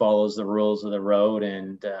follows the rules of the road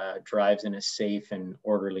and drives in a safe and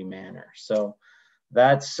orderly manner. So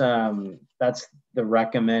that's the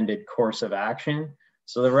recommended course of action.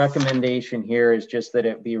 So the recommendation here is just that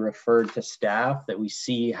it be referred to staff, that we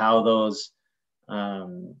see how those,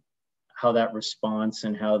 how that response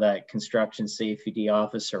and how that construction safety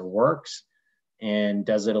officer works, and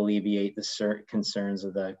does it alleviate the concerns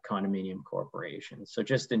of the condominium corporation. So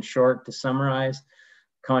just in short, to summarize,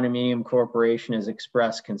 condominium corporation has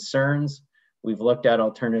expressed concerns. We've looked at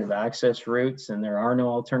alternative access routes, and there are no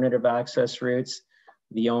alternative access routes.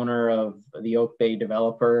 The owner of the Oak Bay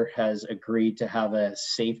developer has agreed to have a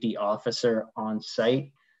safety officer on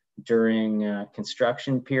site during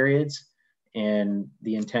construction periods. And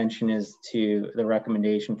the intention is the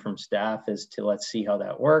recommendation from staff is to let's see how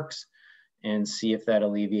that works and see if that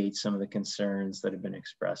alleviates some of the concerns that have been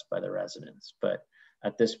expressed by the residents. But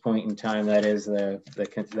at this point in time, that is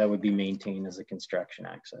that would be maintained as a construction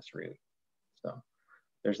access route. So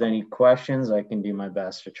if there's any questions, I can do my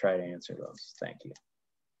best to try to answer those. Thank you.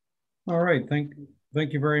 All right, thank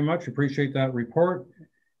you very much. Appreciate that report.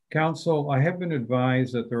 Council, I have been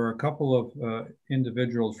advised that there are a couple of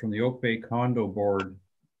individuals from the Oak Bay Condo Board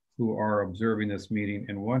who are observing this meeting,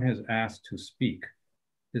 and one has asked to speak.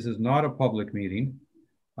 This is not a public meeting.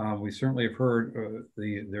 We certainly have heard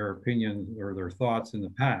their opinions or their thoughts in the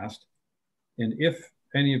past. And if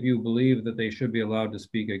any of you believe that they should be allowed to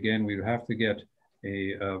speak again, we would have to get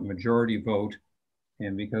a majority vote.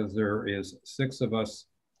 And because there is 6 of us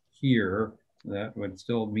here, that would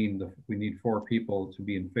still mean that we need 4 people to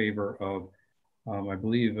be in favor of, I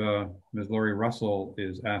believe Ms. Lori Russell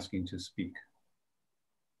is asking to speak.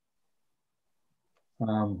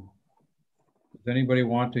 Does anybody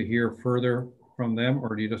want to hear further from them,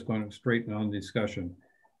 or do you just go straight on discussion?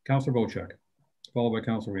 Councillor Bocek, followed by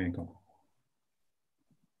Councillor Yanko.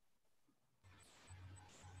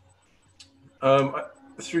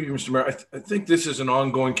 Through you, Mr. Mayor, I think this is an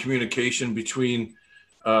ongoing communication between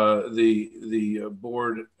the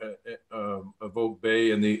board of Oak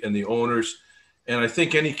Bay and the owners, and I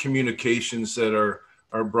think any communications that are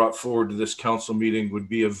are brought forward to this council meeting would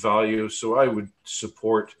be of value. So I would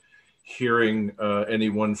support hearing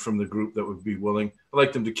anyone from the group that would be willing. I'd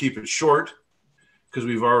like them to keep it short because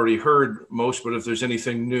we've already heard most, but if there's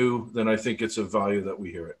anything new, then I think it's of value that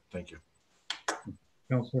we hear it. Thank you.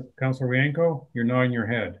 Councilor Wienko, you're nodding your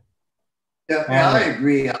head. Yeah, I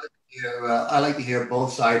agree. I like to hear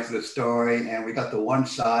both sides of the story, and we got the one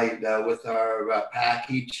side with our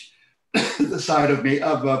package, the side of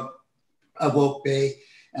Oak Bay,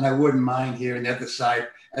 and I wouldn't mind hearing the other side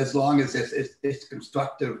as long as it's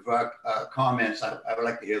constructive comments. I would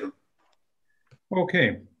like to hear them.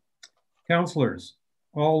 Okay, councilors,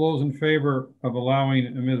 all those in favor of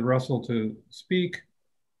allowing Ms. Russell to speak,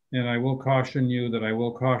 and I will caution you that I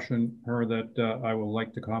will caution her that I will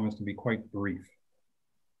like the comments to be quite brief.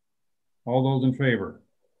 All those in favor?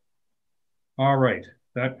 All right,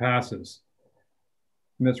 that passes.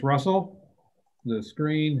 Ms. Russell, the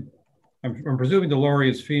screen, I'm presuming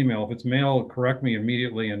Laurie is female. If it's male, correct me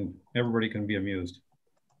immediately and everybody can be amused.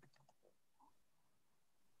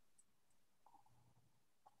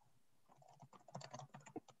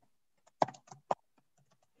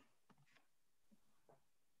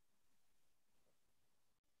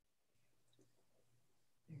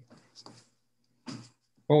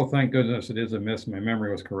 Oh, thank goodness it is a miss. My memory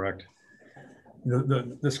was correct.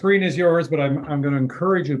 The screen is yours, but I'm going to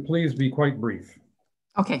encourage you, please be quite brief.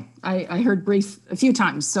 Okay, I heard brief a few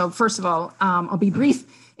times. So first of all, I'll be brief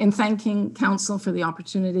in thanking council for the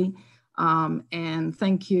opportunity and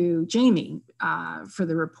thank you, Jamie, for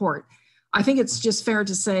the report. I think it's just fair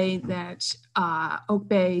to say that Oak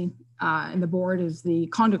Bay and the board of the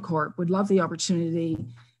Condo Corp would love the opportunity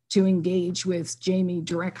to engage with Jamie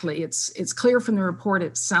directly. It's clear from the report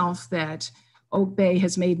itself that Oak Bay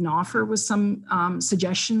has made an offer with some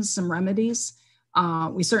suggestions, some remedies.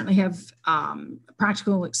 We certainly have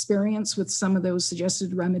practical experience with some of those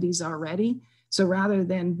suggested remedies already. So rather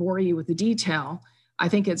than bore you with the detail, I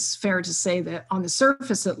think it's fair to say that on the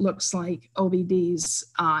surface, it looks like OBD's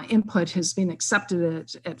input has been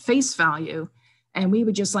accepted at face value. And we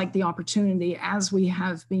would just like the opportunity, as we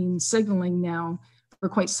have been signaling now for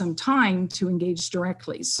quite some time, to engage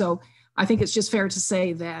directly. So I think it's just fair to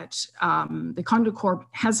say that the Condo Corp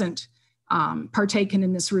hasn't partaken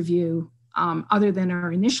in this review other than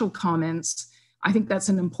our initial comments. I think that's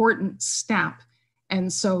an important step.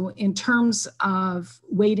 And so in terms of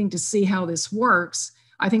waiting to see how this works,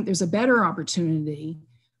 I think there's a better opportunity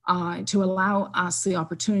to allow us the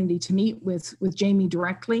opportunity to meet with Jamie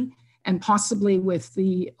directly and possibly with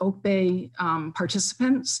the Oak Bay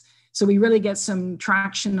participants. So we really get some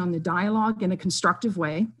traction on the dialogue in a constructive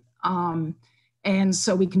way. And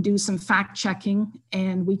so we can do some fact checking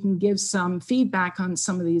and we can give some feedback on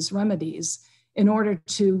some of these remedies in order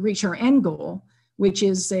to reach our end goal, which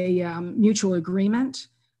is a mutual agreement.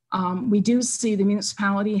 We do see the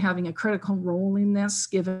municipality having a critical role in this,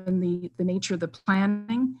 given the nature of the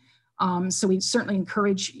planning. So we certainly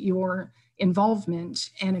encourage your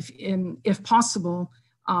involvement and if possible,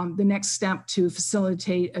 the next step to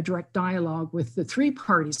facilitate a direct dialogue with the three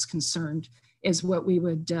parties concerned is what we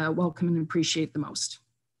would welcome and appreciate the most.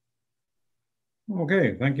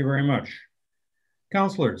 Okay, thank you very much.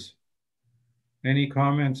 Councilors, any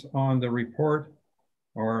comments on the report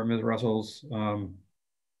or Ms. Russell's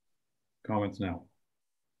comments now?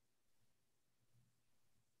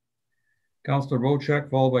 Councilor Wojcik,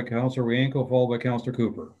 followed by Councilor Wienko, followed by Councilor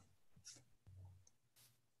Cooper.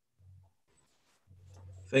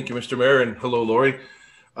 Thank you, Mr. Mayor, and hello, Laurie.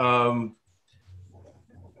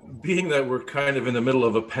 Being that we're kind of in the middle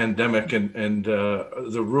of a pandemic and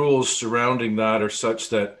the rules surrounding that are such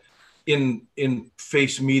that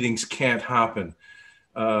in-face meetings can't happen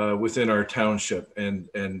within our township,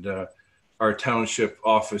 and our township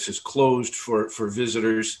office is closed for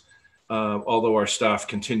visitors, although our staff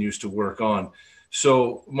continues to work on.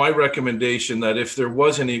 So my recommendation that if there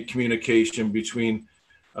was any communication between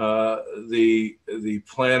the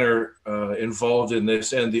planner involved in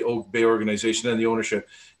this and the Oak Bay organization and the ownership,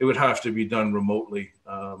 it would have to be done remotely.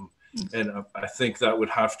 And I think that would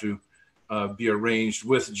have to be arranged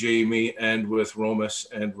with Jamie and with Romus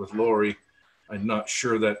and with Laurie. I'm not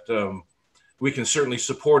sure that we can certainly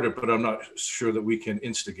support it, but I'm not sure that we can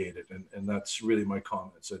instigate it. And that's really my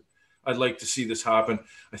comments. I'd like to see this happen.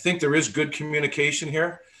 I think there is good communication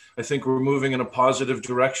here. I think we're moving in a positive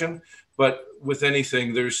direction. But with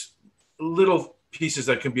anything, there's little pieces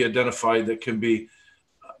that can be identified that can be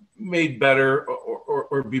made better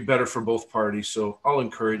or be better for both parties. So I'll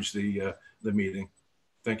encourage the meeting.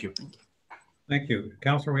 Thank you. Thank you.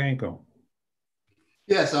 Councilor Wienko.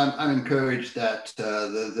 Yes, I'm encouraged that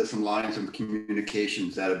there's some lines of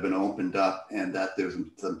communications that have been opened up and that there's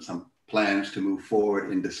some plans to move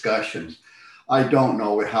forward in discussions. I don't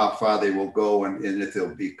know how far they will go and if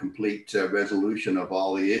there'll be complete resolution of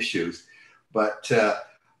all the issues, but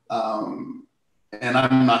and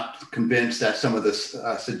I'm not convinced that some of the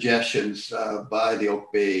suggestions by the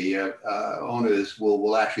Oak Bay owners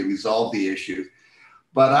will actually resolve the issue.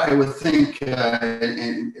 But I would think,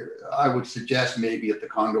 and I would suggest maybe at the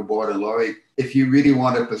condo board and Laurie, if you really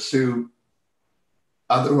want to pursue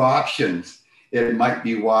other options, it might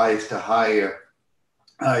be wise to hire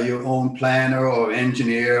your own planner or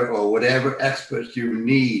engineer or whatever experts you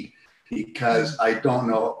need, because I don't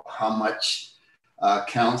know how much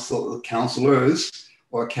counselors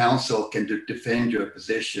or council can defend your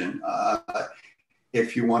position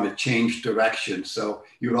if you want to change direction. So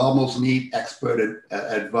you'd almost need expert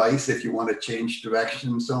advice if you want to change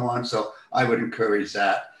direction and so on. So I would encourage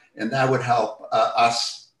that. And that would help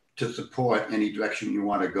us to support any direction you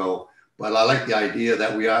want to go. But I like the idea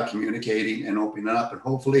that we are communicating and opening up, and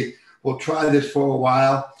hopefully we'll try this for a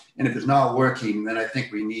while. And if it's not working, then I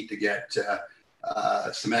think we need to get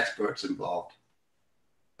some experts involved.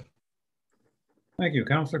 Thank you.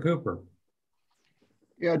 Councillor Cooper.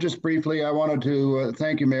 Yeah, just briefly, I wanted to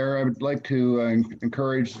thank you, Mayor. I would like to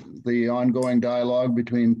encourage the ongoing dialogue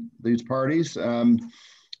between these parties.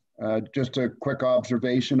 Just a quick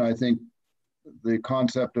observation. I think the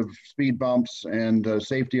concept of speed bumps and a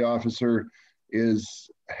safety officer is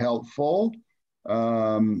helpful.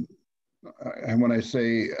 And when I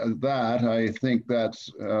say that, I think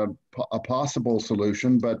that's a possible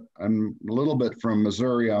solution, but I'm a little bit from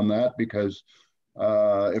Missouri on that, because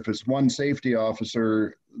if it's one safety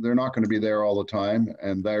officer, they're not going to be there all the time,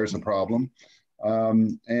 and there's a problem.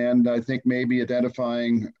 And I think maybe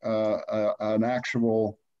identifying an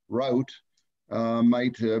actual route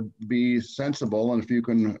might be sensible. And if you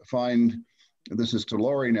can find, this is to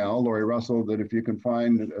Laurie now, Laurie Russell, that if you can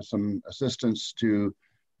find some assistance to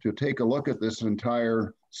take a look at this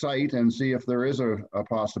entire site and see if there is a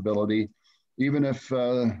possibility, even if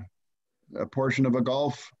a portion of a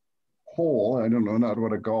golf hole, I don't know, not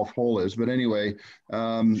what a golf hole is, but anyway,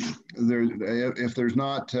 if there's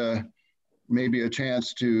not maybe a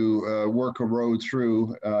chance to work a road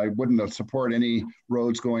through, I wouldn't support any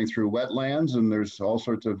roads going through wetlands, and there's all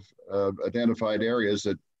sorts of identified areas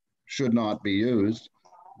that should not be used,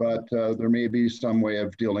 but there may be some way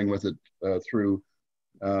of dealing with it through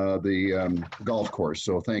the golf course.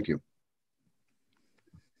 So thank you.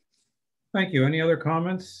 Thank you. Any other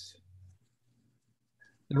comments?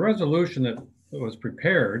 The resolution that was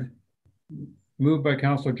prepared, moved by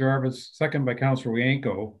Councillor Jarvis, second by Councillor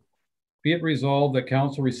Wienko, be it resolved that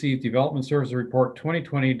Council receive Development Services Report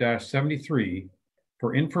 2020-73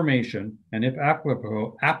 for information, and if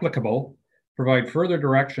applicable, provide further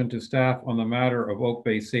direction to staff on the matter of Oak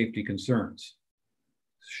Bay safety concerns.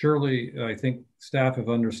 Surely, I think staff have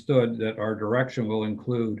understood that our direction will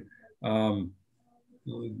include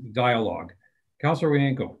dialogue. Councillor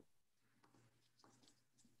Wienko.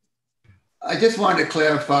 I just wanted to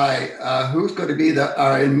clarify who's going to be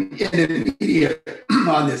our intermediate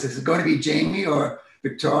on this. Is it going to be Jamie or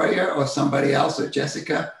Victoria or somebody else or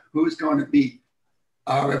Jessica? Who's going to be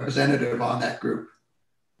our representative on that group?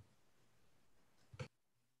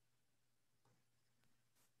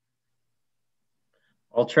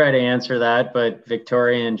 I'll try to answer that, but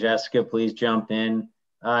Victoria and Jessica, please jump in.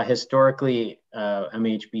 Historically,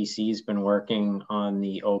 MHBC has been working on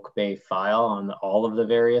the Oak Bay file, on all of the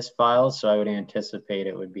various files, so I would anticipate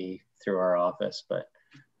it would be through our office, but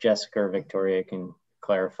Jessica or Victoria can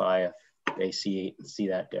clarify if they see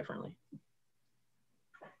that differently.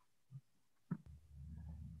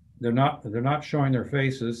 They're not showing their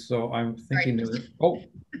faces, so I'm thinking that, oh.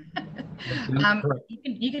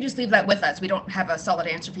 You can just leave that with us. We don't have a solid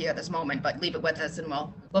answer for you at this moment, but leave it with us and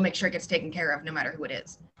we'll make sure it gets taken care of no matter who it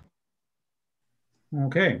is.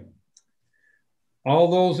 Okay.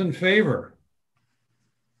 All those in favor?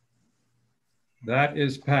 That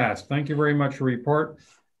is passed. Thank you very much for your report.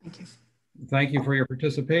 Thank you. Thank you for your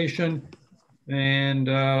participation. And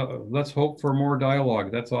let's hope for more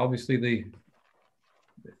dialogue. That's obviously the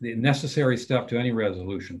necessary step to any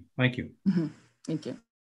resolution. Thank you. Mm-hmm. Thank you.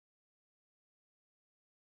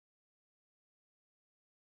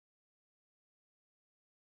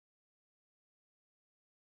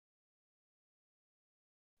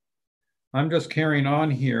 I'm just carrying on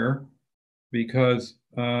here because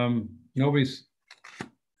nobody's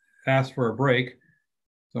asked for a break,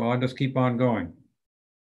 so I'll just keep on going.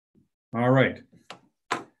 All right.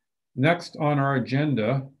 Next on our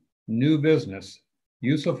agenda, new business,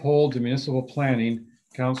 use of holds in municipal planning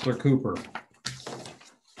Councillor Cooper.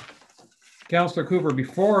 Councillor Cooper,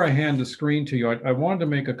 before I hand the screen to you, I wanted to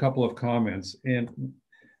make a couple of comments. And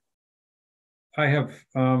I have,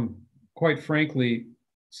 quite frankly,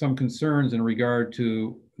 some concerns in regard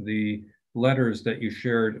to the letters that you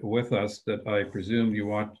shared with us that I presume you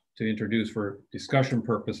want to introduce for discussion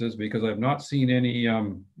purposes, because I've not seen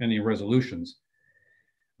any resolutions.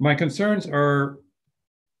 My concerns are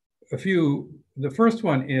a few. The first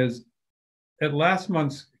one is, at last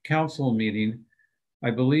month's council meeting,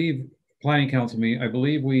 I believe, planning council meeting, I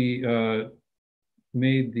believe we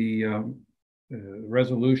made the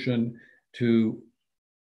resolution to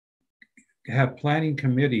have planning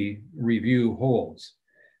committee review holds.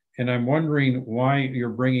 And I'm wondering why you're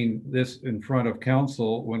bringing this in front of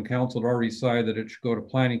council when council had already decided that it should go to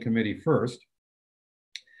planning committee first.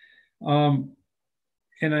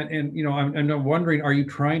 And you know, I'm wondering, are you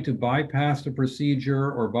trying to bypass the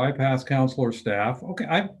procedure or bypass council or staff? Okay,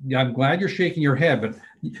 I'm glad you're shaking your head, but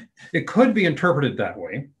it could be interpreted that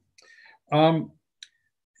way.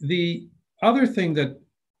 The other thing that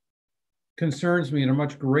concerns me in a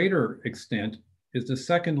much greater extent is the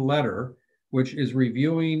second letter, which is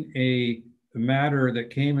reviewing a matter that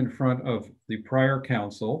came in front of the prior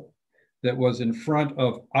council, that was in front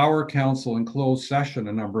of our council in closed session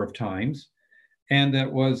a number of times, and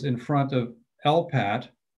that was in front of LPAT,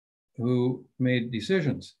 who made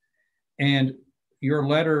decisions. And your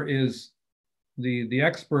letter is, the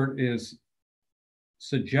expert is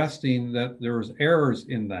suggesting that there was errors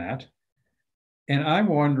in that. And I'm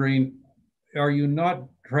wondering, are you not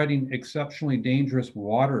treading exceptionally dangerous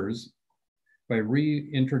waters by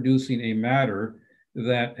reintroducing a matter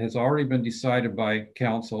that has already been decided by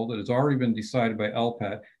council, that has already been decided by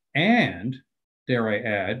LPAT, and, dare I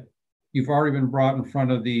add, you've already been brought in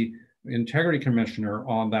front of the integrity commissioner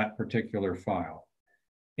on that particular file.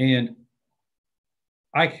 And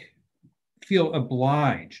I feel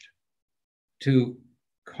obliged to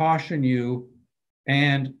caution you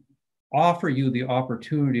and offer you the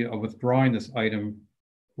opportunity of withdrawing this item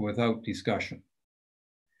without discussion.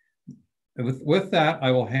 With that,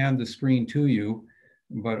 I will hand the screen to you,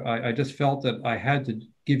 but I just felt that I had to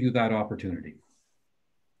give you that opportunity.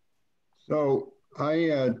 So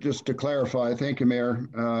just to clarify, thank you, Mayor.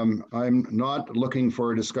 I'm not looking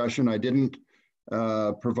for a discussion. I didn't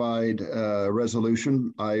provide a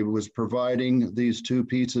resolution. I was providing these two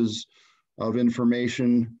pieces of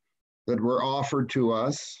information that were offered to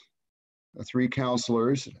us, three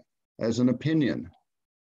councillors, as an opinion.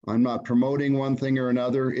 I'm not promoting one thing or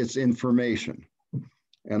another, it's information.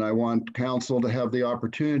 And I want council to have the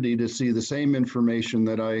opportunity to see the same information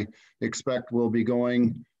that I expect will be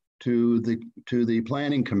going to the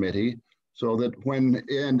planning committee, so that when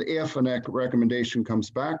and if a recommendation comes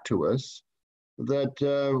back to us,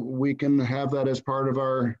 that we can have that as part of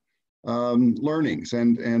our learnings.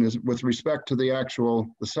 And as, with respect to the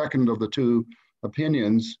second of the two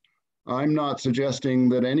opinions, I'm not suggesting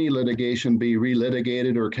that any litigation be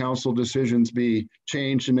relitigated or council decisions be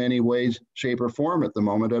changed in any way, shape, or form at the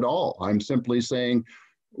moment at all. I'm simply saying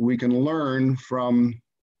we can learn from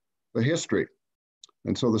the history.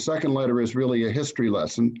 And so the second letter is really a history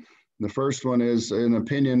lesson. The first one is an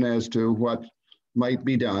opinion as to what might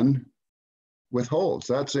be done with holds.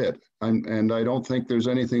 That's it. And I don't think there's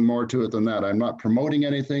anything more to it than that. I'm not promoting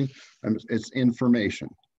anything. It's information.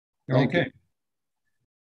 Thank you.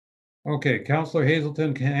 Okay, Councillor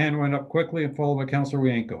Hazelton, hand went up quickly, and followed by Councillor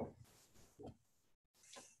Wienko.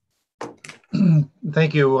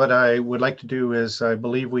 Thank you. What I would like to do is, I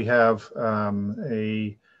believe we have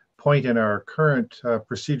a point in our current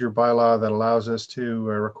procedure bylaw that allows us to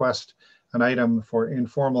request an item for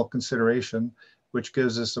informal consideration, which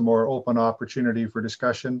gives us a more open opportunity for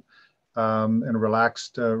discussion and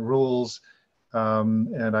relaxed rules.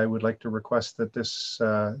 And I would like to request that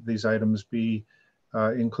these items be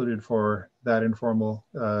included for that informal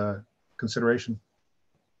consideration.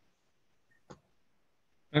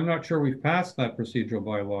 I'm not sure we've passed that procedural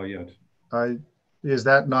bylaw yet. Is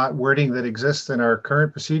that not wording that exists in our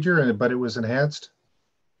current procedure, but it was enhanced?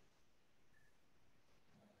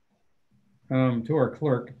 To our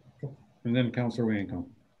clerk, and then Councillor Wienko.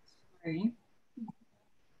 Sorry.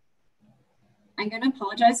 I'm going to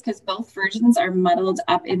apologize because both versions are muddled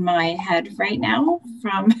up in my head right now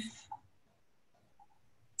from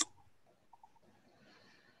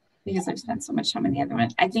because I've spent so much time on the other one.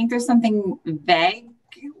 I think there's something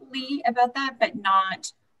vaguely about that, but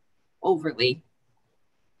not overly.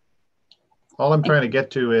 All I'm trying to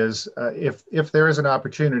get to is if there is an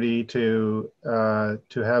opportunity to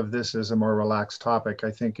have this as a more relaxed topic,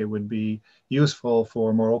 I think it would be useful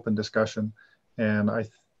for more open discussion. And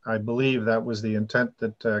I believe that was the intent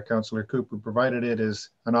that Councillor Cooper provided. It is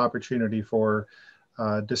an opportunity for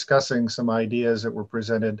discussing some ideas that were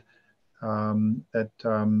presented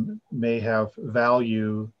that may have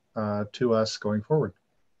value to us going forward.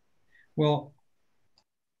 Well,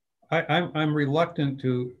 I'm reluctant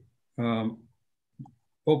to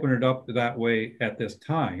open it up that way at this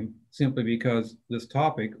time, simply because this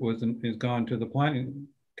topic is gone to the planning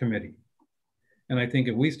committee. And I think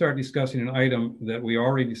if we start discussing an item that we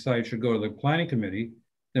already decided should go to the planning committee,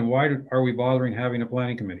 then why are we bothering having a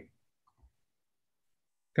planning committee?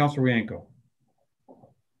 Councilor Rienko.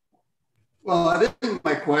 Well, I think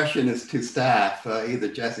my question is to staff, either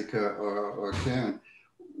Jessica or Karen.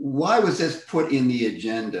 Why was this put in the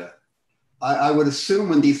agenda? I would assume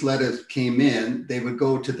when these letters came in, they would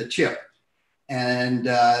go to the CHIP. And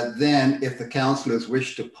then if the councillors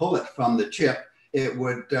wish to pull it from the CHIP, it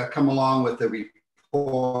would come along with the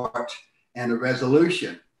report and a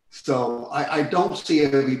resolution. So I don't see a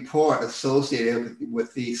report associated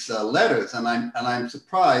with these letters. And I'm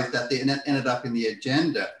surprised that they ended up in the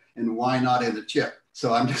agenda, and why not in the CHIP?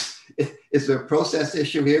 So I'm just, is there a process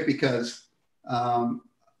issue here? Because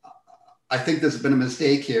I think there's been a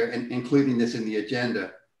mistake here in including this in the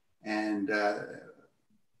agenda. And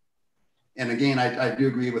again, I do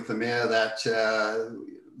agree with the mayor that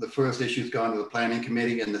the first issue's gone to the planning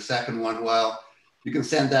committee, and the second one, well, you can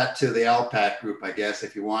send that to the LPAC group, I guess,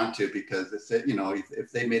 if you want to, because it's, you know,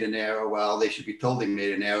 if they made an error, well, they should be told they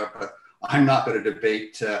made an error. But I'm not going to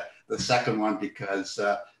debate the second one because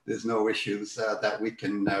there's no issues that we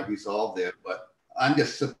can resolve there. But I'm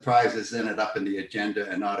just surprised it's ended up in the agenda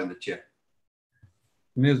and not in the CHIP.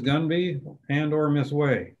 Ms. Gunby and or Ms.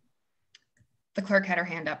 Way? The clerk had her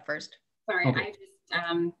hand up first. Sorry, okay. I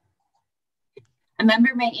just, a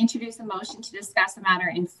member may introduce a motion to discuss a matter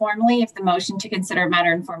informally. If the motion to consider a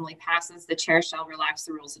matter informally passes, the chair shall relax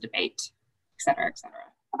the rules of debate, et cetera, et cetera.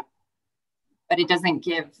 But it doesn't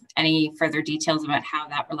give any further details about how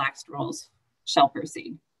that relaxed rules shall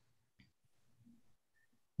proceed.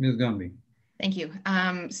 Ms. Gunby. Thank you.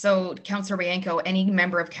 So Councillor Rienko, any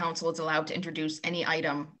member of council is allowed to introduce any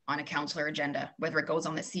item on a councillor agenda, whether it goes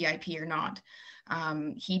on the CIP or not.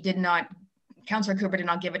 Councillor Cooper did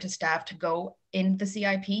not give it to staff to go in the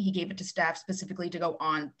CIP. He gave it to staff specifically to go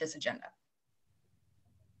on this agenda.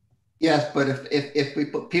 Yes, but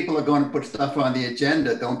if people are going to put stuff on the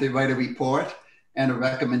agenda, don't they write a report and a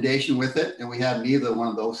recommendation with it? And we have neither one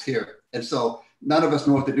of those here. And so none of us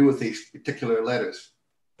know what to do with these particular letters.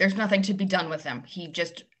 There's nothing to be done with them. He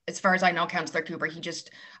just, as far as I know, Councillor Cooper, he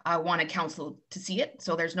just wanted council to see it.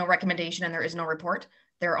 So there's no recommendation and there is no report.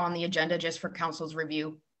 They're on the agenda just for council's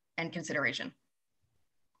review and consideration.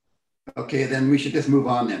 Okay, then we should just move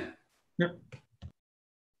on then. Yep.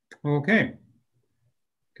 Okay.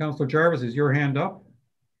 Councillor Jarvis, is your hand up?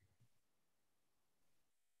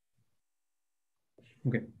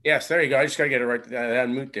 Okay. Yes, there you go. I just got to get it right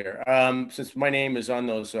unmute there. Since my name is on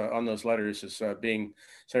those letters as being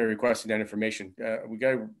somebody requesting that information,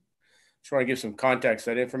 just want to give some context.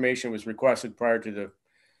 That information was requested prior to the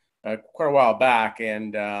quite a while back,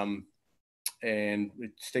 and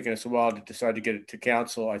it's taken us a while to decide to get it to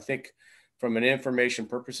council. I think from an information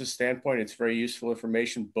purposes standpoint, it's very useful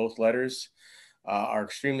information. Both letters are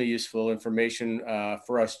extremely useful information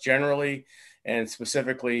for us generally, and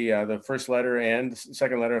specifically the first letter and the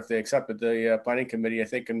second letter, if they accepted the planning committee, I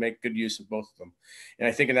think can make good use of both of them. And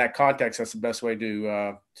I think in that context, that's the best way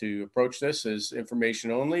to approach this, is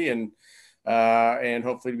information only, and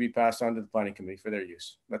hopefully to be passed on to the planning committee for their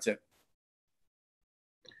use. That's it.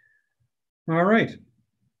 All right.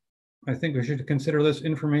 I think we should consider this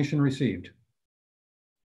information received.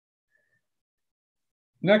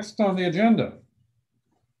 Next on the agenda,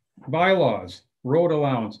 bylaws, road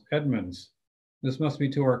allowance, Edmonds. This must be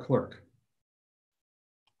to our clerk.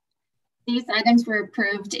 These items were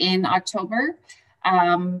approved in October,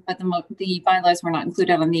 but the bylaws were not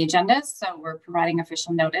included on the agenda, so we're providing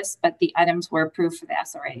official notice, but the items were approved for the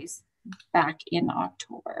SRAs back in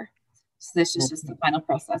October. So this is just the final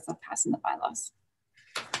process of passing the bylaws.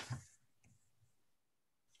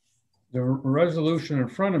 The resolution in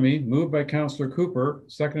front of me, moved by Councillor Cooper,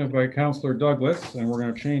 seconded by Councillor Douglas, and we're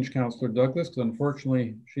going to change Councillor Douglas because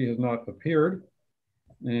unfortunately she has not appeared.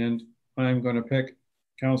 And I'm going to pick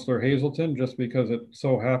Councillor Hazelton just because it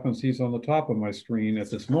so happens he's on the top of my screen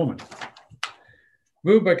at this moment.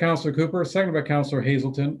 Moved by Councillor Cooper, seconded by Councillor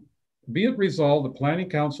Hazelton. Be it resolved, the Planning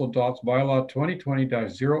Council adopts bylaw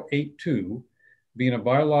 2020-082, being a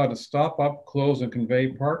bylaw to stop up, close, and convey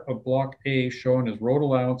part of Block A shown as road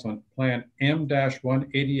allowance on Plan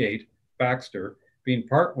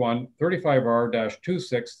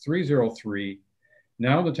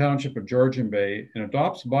now in the Township of Georgian Bay, and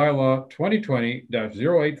adopts bylaw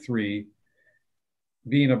 2020-083,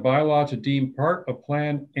 being a bylaw to deem part of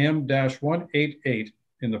Plan M-188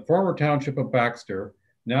 in the former Township of Baxter,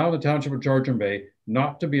 now in the Township of Georgian Bay,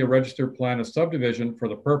 not to be a registered plan of subdivision for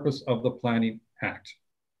the purpose of the Planning Act.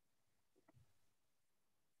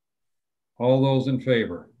 All those in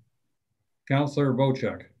favor? Councillor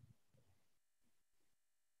Bochek.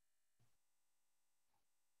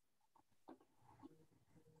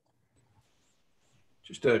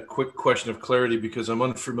 Just a quick question of clarity because I'm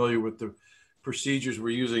unfamiliar with the procedures we're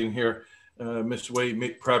using here. Ms.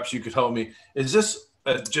 Wade, perhaps you could help me. Is this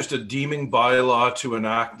just a deeming bylaw to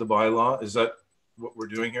enact the bylaw? Is that what we're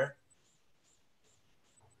doing here?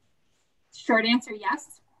 Short answer,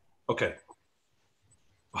 yes. Okay.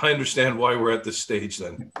 I understand why we're at this stage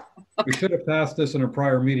then. We should have passed this in a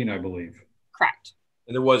prior meeting, I believe. Correct.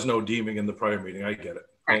 And there was no deeming in the prior meeting. I get it.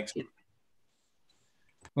 Correct. Thanks.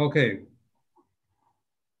 Okay.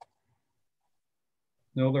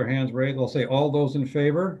 No other hands raised. I'll say all those in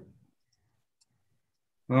favor.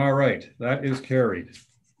 All right, that is carried.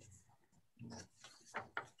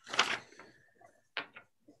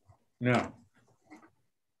 Now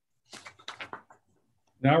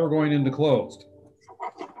we're going into closed.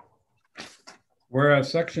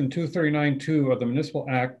 Whereas Section 239(2) of the Municipal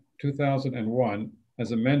Act 2001,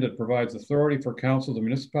 as amended, provides authority for councils of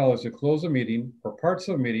municipalities to close a meeting or parts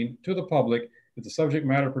of a meeting to the public if the subject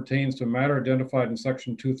matter pertains to a matter identified in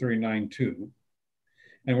Section 239(2).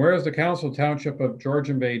 And whereas the Council of Township of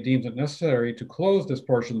Georgian Bay deems it necessary to close this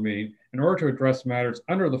portion of the meeting in order to address matters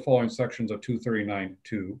under the following sections of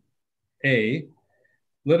 239(2). A,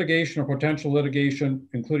 litigation or potential litigation,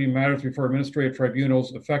 including matters before administrative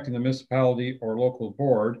tribunals affecting the municipality or local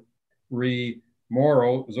board, re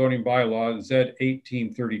Morrow zoning bylaw Z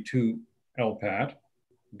 1832 LPAT.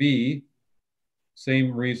 B,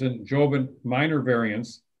 same reason, Jobin minor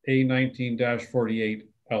variance A 19-48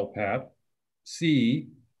 LPAT. C,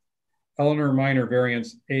 Eleanor minor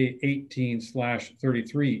variance A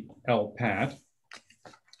 18/33 LPAT.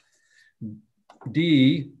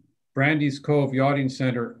 D, Brandy's Cove Yachting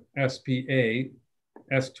Center SPA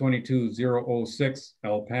S22006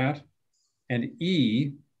 LPAT. And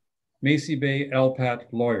E, Macy Bay LPAT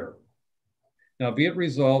lawyer. Now be it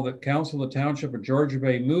resolved that Council of the Township of Georgian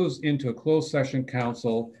Bay moves into a closed session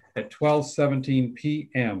council at 12:17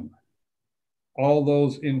 p.m. All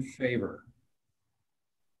those in favor?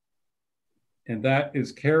 And that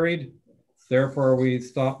is carried. Therefore, we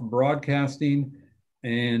stop broadcasting,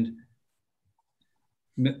 and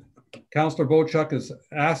Councillor Bochuk is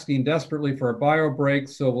asking desperately for a bio break,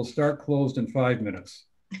 so we'll start closed in 5 minutes.